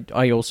 like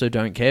I also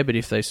don't care, but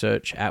if they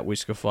search at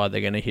Whiskify,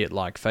 they're going to hit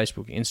like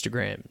Facebook,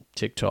 Instagram,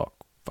 TikTok,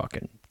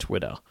 fucking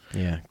Twitter.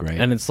 Yeah, great.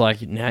 And it's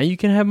like, now you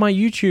can have my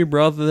YouTube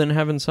rather than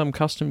having some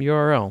custom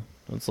URL.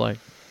 It's like,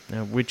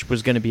 which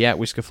was going to be at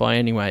Whiskify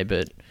anyway,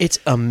 but it's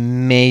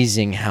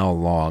amazing how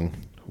long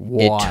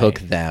why? it took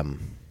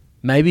them.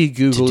 Maybe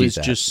Google do is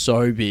that. just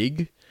so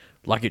big,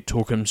 like it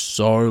took them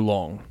so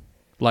long.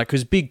 Like,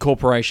 because big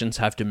corporations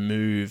have to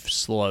move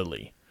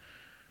slowly.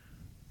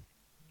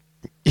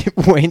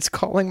 Wayne's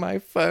calling my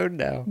phone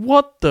now.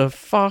 What the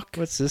fuck?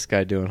 What's this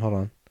guy doing? Hold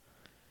on.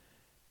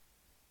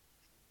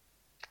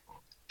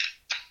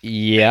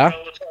 Yeah.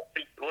 Oh, what's up?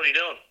 What are you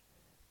doing?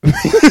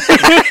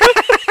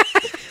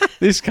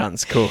 This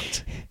cunt's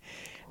cooked.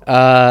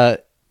 Well,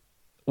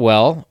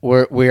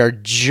 we are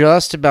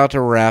just about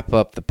to wrap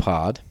up the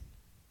pod.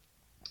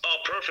 Oh,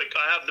 perfect.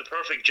 I have the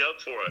perfect joke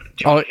for it.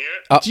 Do you want to hear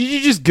it? Did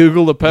you just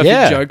Google the perfect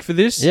Yeah. joke for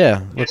this?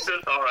 Yeah, All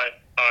right.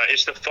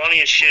 It's the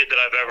funniest shit that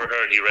I've ever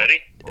heard. You ready?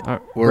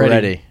 we're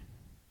ready.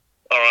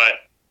 All right.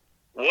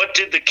 What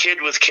did the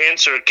kid with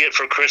cancer get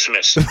for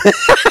Christmas?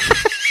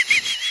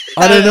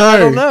 I don't know. I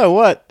don't know.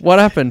 What? What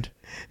happened?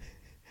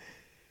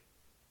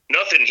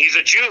 Nothing. He's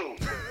a Jew.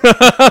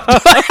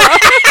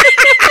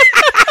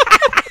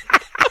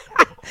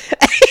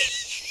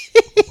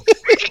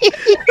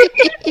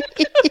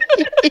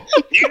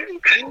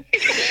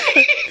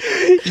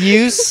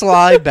 You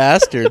sly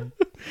bastard.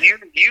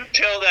 You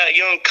tell that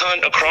young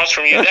cunt across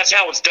from you, that's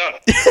how it's done.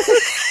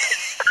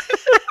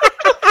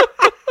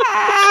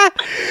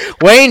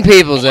 Wayne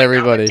Peoples,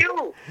 everybody.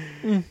 Jew.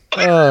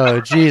 Oh,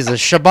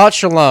 Jesus. Shabbat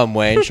shalom,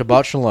 Wayne.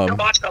 Shabbat shalom.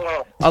 Shabbat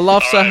shalom. I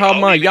love so All right, how I'll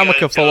my leave you guys yarmulke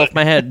to fall it. off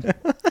my head.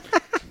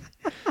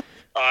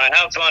 All right,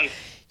 have fun.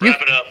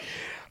 Wrap it up.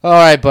 All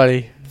right,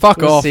 buddy. Fuck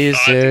We'll off. see you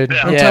soon.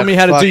 Don't tell me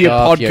how to fuck do your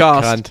off, you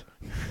podcast. cunt.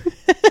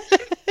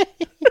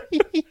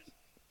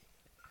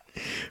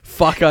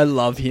 Fuck, I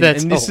love him.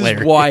 That's and this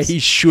hilarious. is why he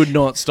should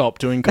not stop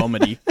doing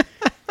comedy.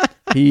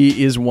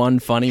 He is one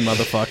funny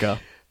motherfucker.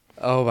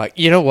 Oh my!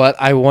 You know what?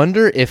 I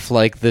wonder if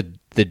like the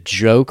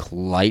joke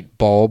light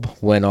bulb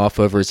went off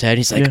over his head.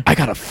 He's like, Yeah. I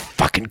gotta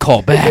fucking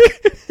call back.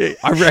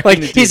 I reckon Like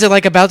it he's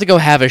like about to go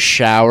have a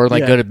shower,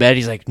 like Yeah. go to bed.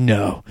 He's like,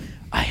 no,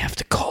 I have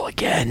to call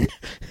again.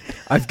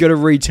 I've got to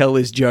retell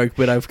this joke,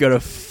 but I've got a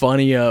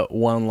funnier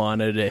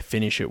one-liner to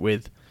finish it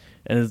with.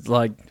 And it's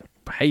like,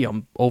 hey,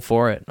 I'm all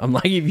for it. I'm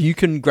like, if you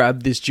can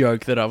grab this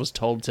joke that I was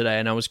told today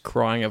and I was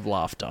crying of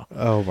laughter,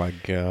 Oh my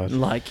god!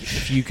 like,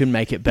 if you can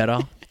make it better,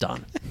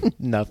 done.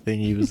 Nothing.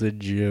 He was a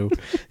Jew.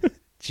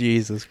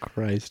 Jesus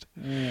Christ.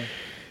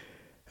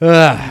 All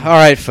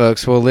right,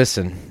 folks. Well,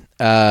 listen.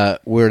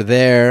 We're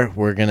there.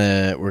 We're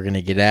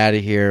gonna get out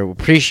of here. We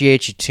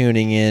appreciate you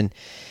tuning in.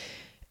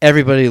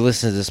 Everybody who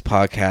listens to this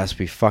podcast,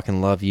 we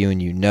fucking love you,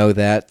 and you know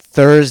that.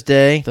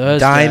 Thursday.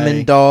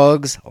 Diamond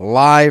Dogs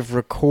live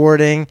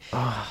recording.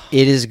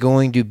 It is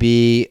going to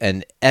be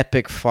an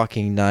epic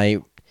fucking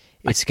night.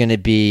 It's going to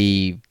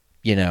be,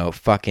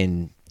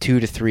 fucking 2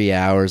 to 3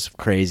 hours of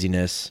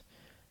craziness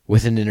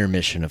with an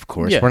intermission, of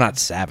course. Yeah. We're not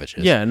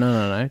savages. Yeah,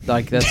 no.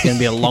 Like, that's going to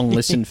be a long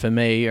listen for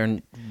me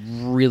and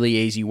really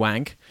easy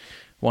wank.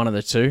 One of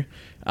the two.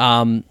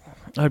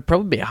 It'd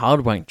probably be a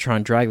hard wank to try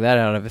and drag that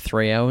out over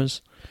 3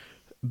 hours.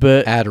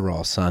 But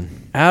Adderall,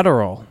 son.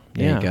 Adderall.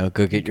 There Yeah. you go.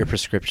 Go get your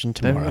prescription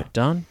tomorrow.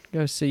 Done.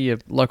 Go see your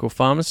local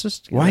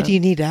pharmacist. Why do you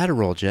need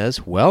Adderall,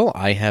 Jez? Well,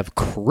 I have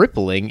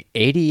crippling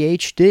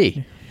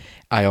ADHD.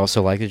 I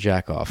also like to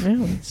jack off.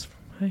 Yeah,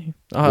 hey.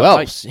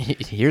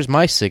 Here's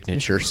my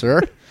signature,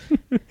 sir.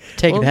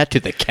 Take Well- that to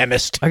the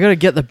chemist. I gotta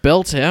get the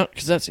belt out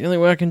because that's the only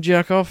way I can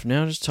jack off.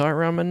 Now just tie it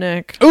around my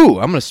neck. Ooh,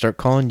 I'm going to start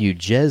calling you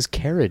Jez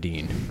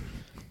Carradine.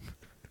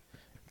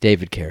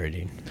 David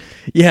Carradine.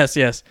 Yes.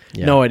 Yeah.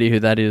 No idea who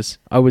that is.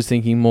 I was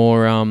thinking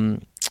more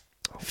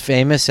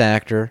Famous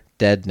actor,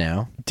 dead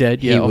now.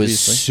 dead. Yeah, he was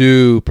obviously.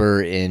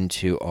 super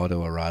into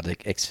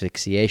autoerotic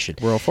asphyxiation.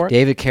 We're all for it.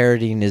 David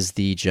Carradine is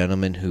the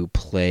gentleman who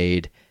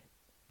played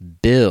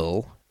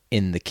Bill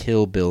in the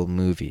Kill Bill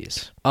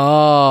movies.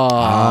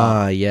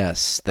 Oh.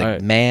 Yes. The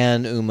Alright.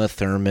 man Uma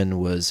Thurman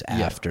was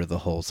after the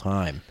whole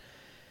time.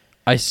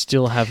 I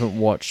still haven't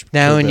watched.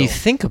 Now, Kill when you Bill.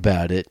 think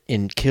about it,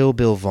 in Kill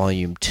Bill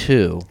Volume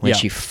 2, when Yeah.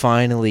 she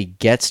finally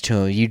gets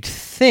to him, you'd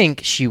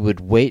think she would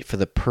wait for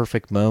the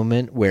perfect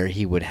moment where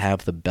he would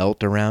have the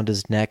belt around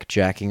his neck,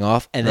 jacking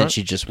off, and then Right.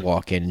 she'd just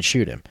walk in and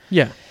shoot him.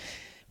 Yeah.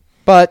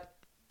 But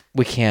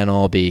we can't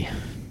all be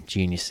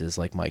geniuses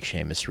like Mike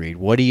Seamus Reed.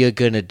 What are you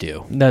going to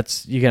do?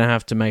 You're gonna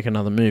have to make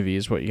another movie.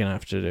 Is what you're gonna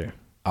have to do.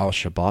 I'll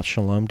Shabbat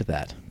Shalom to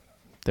that.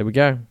 There we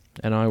go.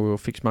 And I will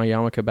fix my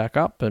yarmulke back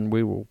up, and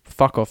we will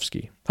fuck off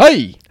ski.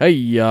 Hey!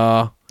 Hey,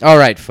 All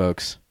right,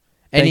 folks.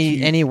 Thank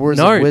you. Any words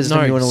of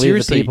wisdom you want to leave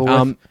the seriously, people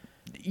with?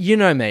 You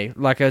know me.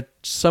 Like,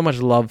 so much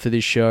love for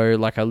this show.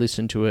 Like, I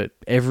listen to it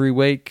every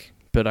week,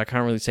 but I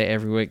can't really say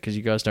every week because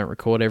you guys don't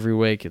record every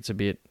week. It's a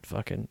bit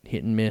fucking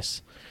hit and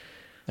miss.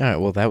 All right,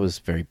 well, that was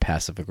very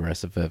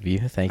passive-aggressive of you.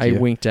 Thank I you.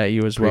 winked at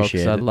you as well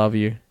because Appreciate I it. love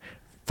you.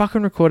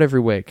 Fucking record every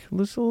week.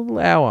 Just a little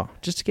hour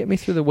just to get me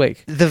through the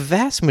week. The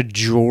vast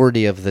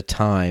majority of the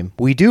time,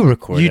 we do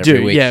record You every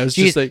do, week. yeah, it was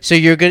just like- So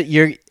you're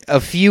a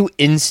few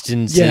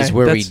instances Yeah,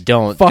 where we that's-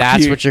 don't. fuck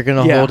That's you. what you're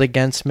going to Yeah. hold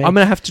against me? I'm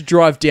going to have to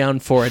drive down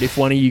for it if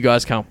one of you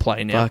guys can't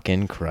play now.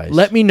 Fucking Christ.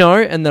 Let me know,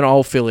 and then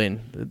I'll fill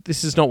in.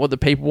 This is not what the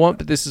people want,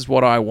 but this is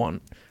what I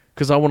want.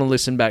 Because I want to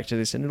listen back to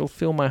this, and it'll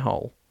fill my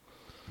hole.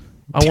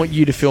 I want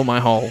you to fill my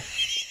hole.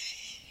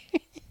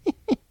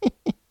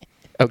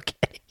 Okay.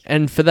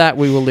 And for that,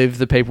 we will leave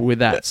the people with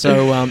that.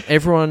 So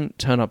everyone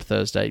turn up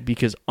Thursday,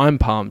 because I'm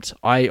pumped.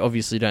 I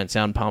obviously don't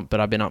sound pumped, but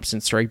I've been up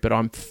since 3, but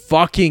I'm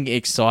fucking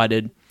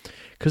excited.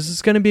 Because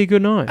it's going to be a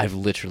good night. I've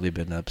literally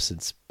been up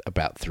since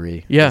about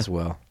 3 Yeah. as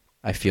well.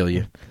 I feel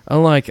you.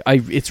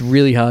 It's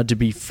really hard to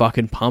be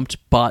fucking pumped,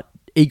 but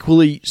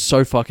equally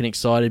so fucking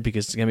excited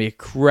because it's going to be a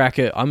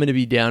cracker. I'm going to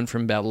be down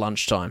from about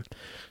lunchtime.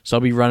 So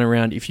I'll be running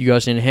around. If you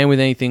guys need a hand with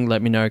anything,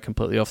 let me know.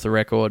 Completely off the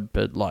record,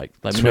 but let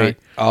me know. Sweet.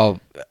 I'll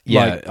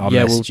We'll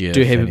message you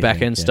do if heavy anything,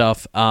 back end yeah.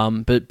 stuff.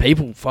 But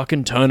people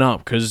fucking turn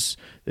up because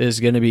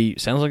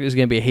Sounds like there's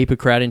going to be a heap of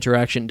crowd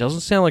interaction.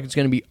 Doesn't sound like it's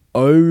going to be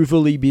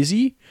overly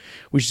busy,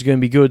 which is going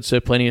to be good. So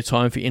plenty of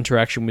time for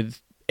interaction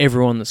with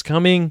everyone that's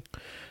coming.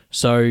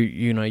 So,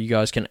 you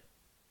guys can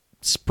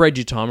spread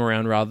your time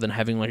around rather than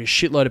having like a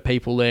shitload of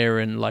people there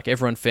and like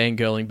everyone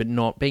fangirling, but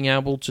not being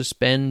able to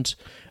spend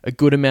a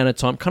good amount of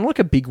time, kind of like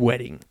a big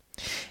wedding.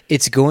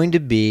 It's going to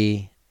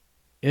be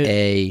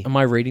Am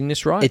I reading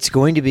this right? It's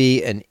going to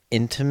be an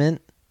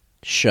intimate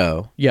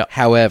show. Yeah.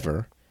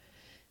 However,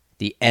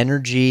 the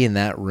energy in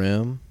that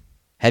room.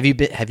 Have you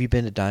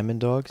been to Diamond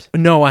Dogs?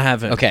 No, I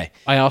haven't. Okay.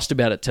 I asked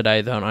about it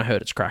today though, and I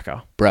heard it's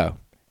cracker. Bro,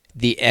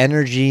 the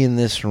energy in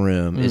this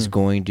room is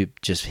going to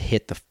just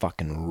hit the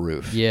fucking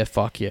roof. Yeah,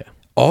 fuck yeah.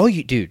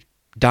 Dude,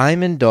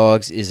 Diamond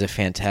Dogs is a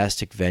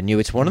fantastic venue.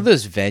 It's one of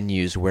those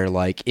venues where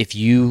like if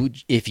you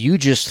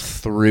just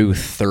threw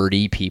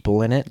 30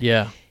 people in it,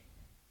 Yeah.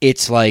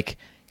 it's like,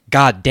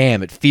 god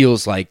damn, it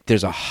feels like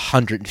there's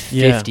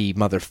 150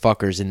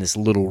 motherfuckers in this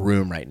little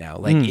room right now.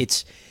 Like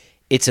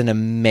it's an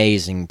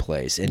amazing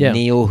place. And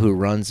Neil, who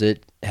runs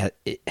it,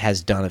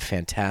 has done a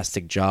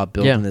fantastic job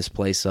building this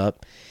place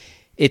up.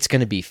 It's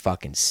going to be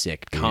fucking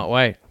sick, dude. Can't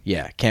wait.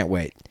 Yeah, can't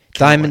wait.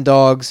 Diamond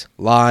Dogs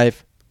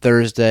live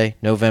Thursday,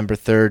 November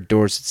 3rd,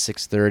 doors at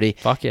 6:30.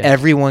 Fuck yeah.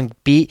 Everyone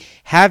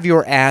have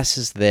your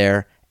asses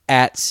there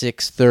at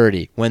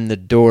 6:30 when the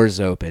doors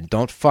open.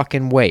 Don't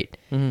fucking wait.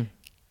 Mm-hmm.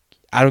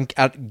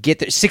 I get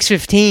there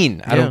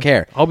 6:15. I don't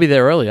care. I'll be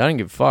there early. I don't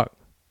give a fuck.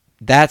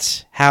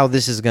 That's how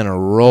this is going to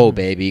roll,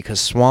 baby, because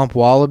Swamp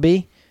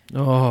Wallaby,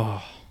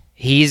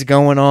 he's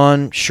going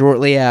on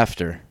shortly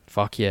after.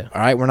 Fuck yeah.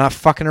 All right, we're not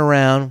fucking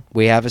around.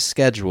 We have a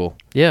schedule.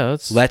 Yeah,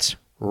 Let's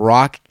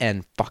rock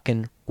and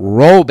fucking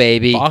roll,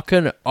 baby.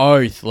 Fucking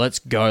oath. Let's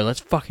go. Let's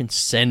fucking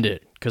send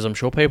it. Because I'm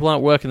sure people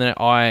aren't working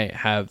there. I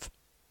have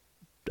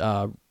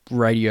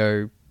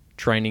radio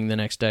training the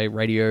next day.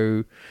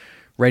 Radiographer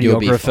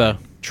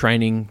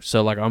training.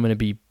 So, like, I'm going to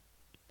be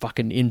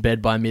fucking in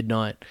bed by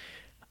midnight.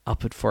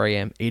 Up at 4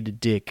 a.m. Eat a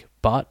dick.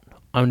 But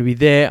I'm going to be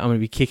there. I'm going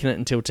to be kicking it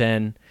until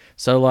 10.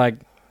 So, like,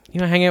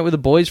 hang out with the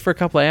boys for a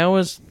couple of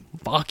hours.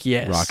 Fuck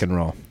yes. Rock and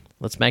roll.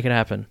 Let's make it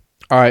happen.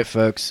 All right,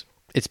 folks.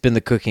 It's been the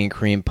Cooking and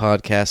Cream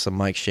Podcast. I'm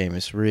Mike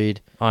Seamus Reed.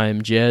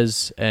 I'm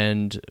Jez,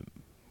 and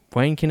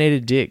Wayne can eat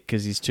a dick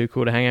because he's too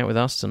cool to hang out with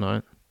us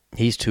tonight.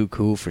 He's too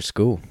cool for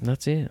school.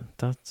 That's it.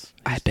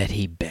 I bet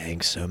he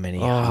banged so many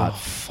hot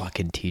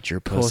fucking teacher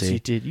pussy. Of course he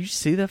did. You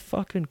see that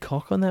fucking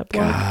cock on that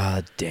bloke?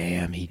 God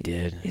damn, he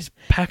did. He's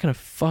packing a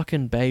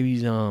fucking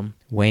baby's arm.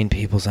 Wayne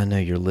Peoples, I know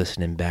you're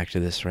listening back to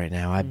this right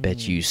now. I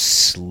bet you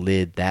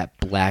slid that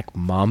black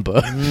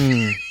mamba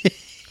into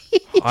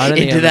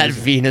that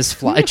Venus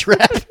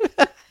flytrap.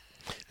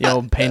 The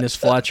old penis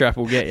flytrap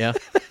will get you.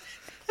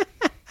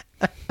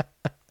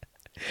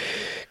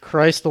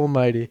 Christ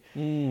almighty.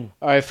 All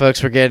right,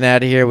 folks, we're getting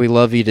out of here. We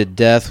love you to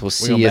death. We'll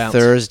see you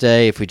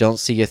Thursday. If we don't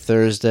see you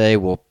Thursday,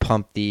 we'll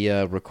pump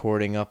the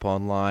recording up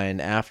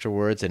online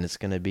afterwards, and it's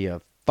going to be a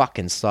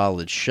fucking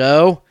solid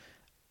show.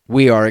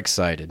 We are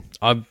excited.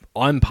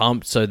 I'm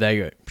pumped, so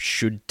they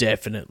should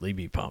definitely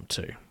be pumped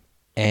too.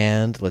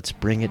 And let's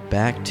bring it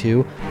back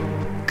to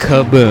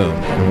kaboom.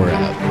 And we're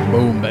out.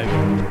 Boom, baby.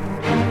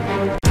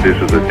 This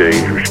is a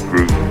dangerous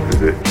group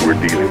that we're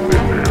dealing with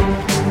now.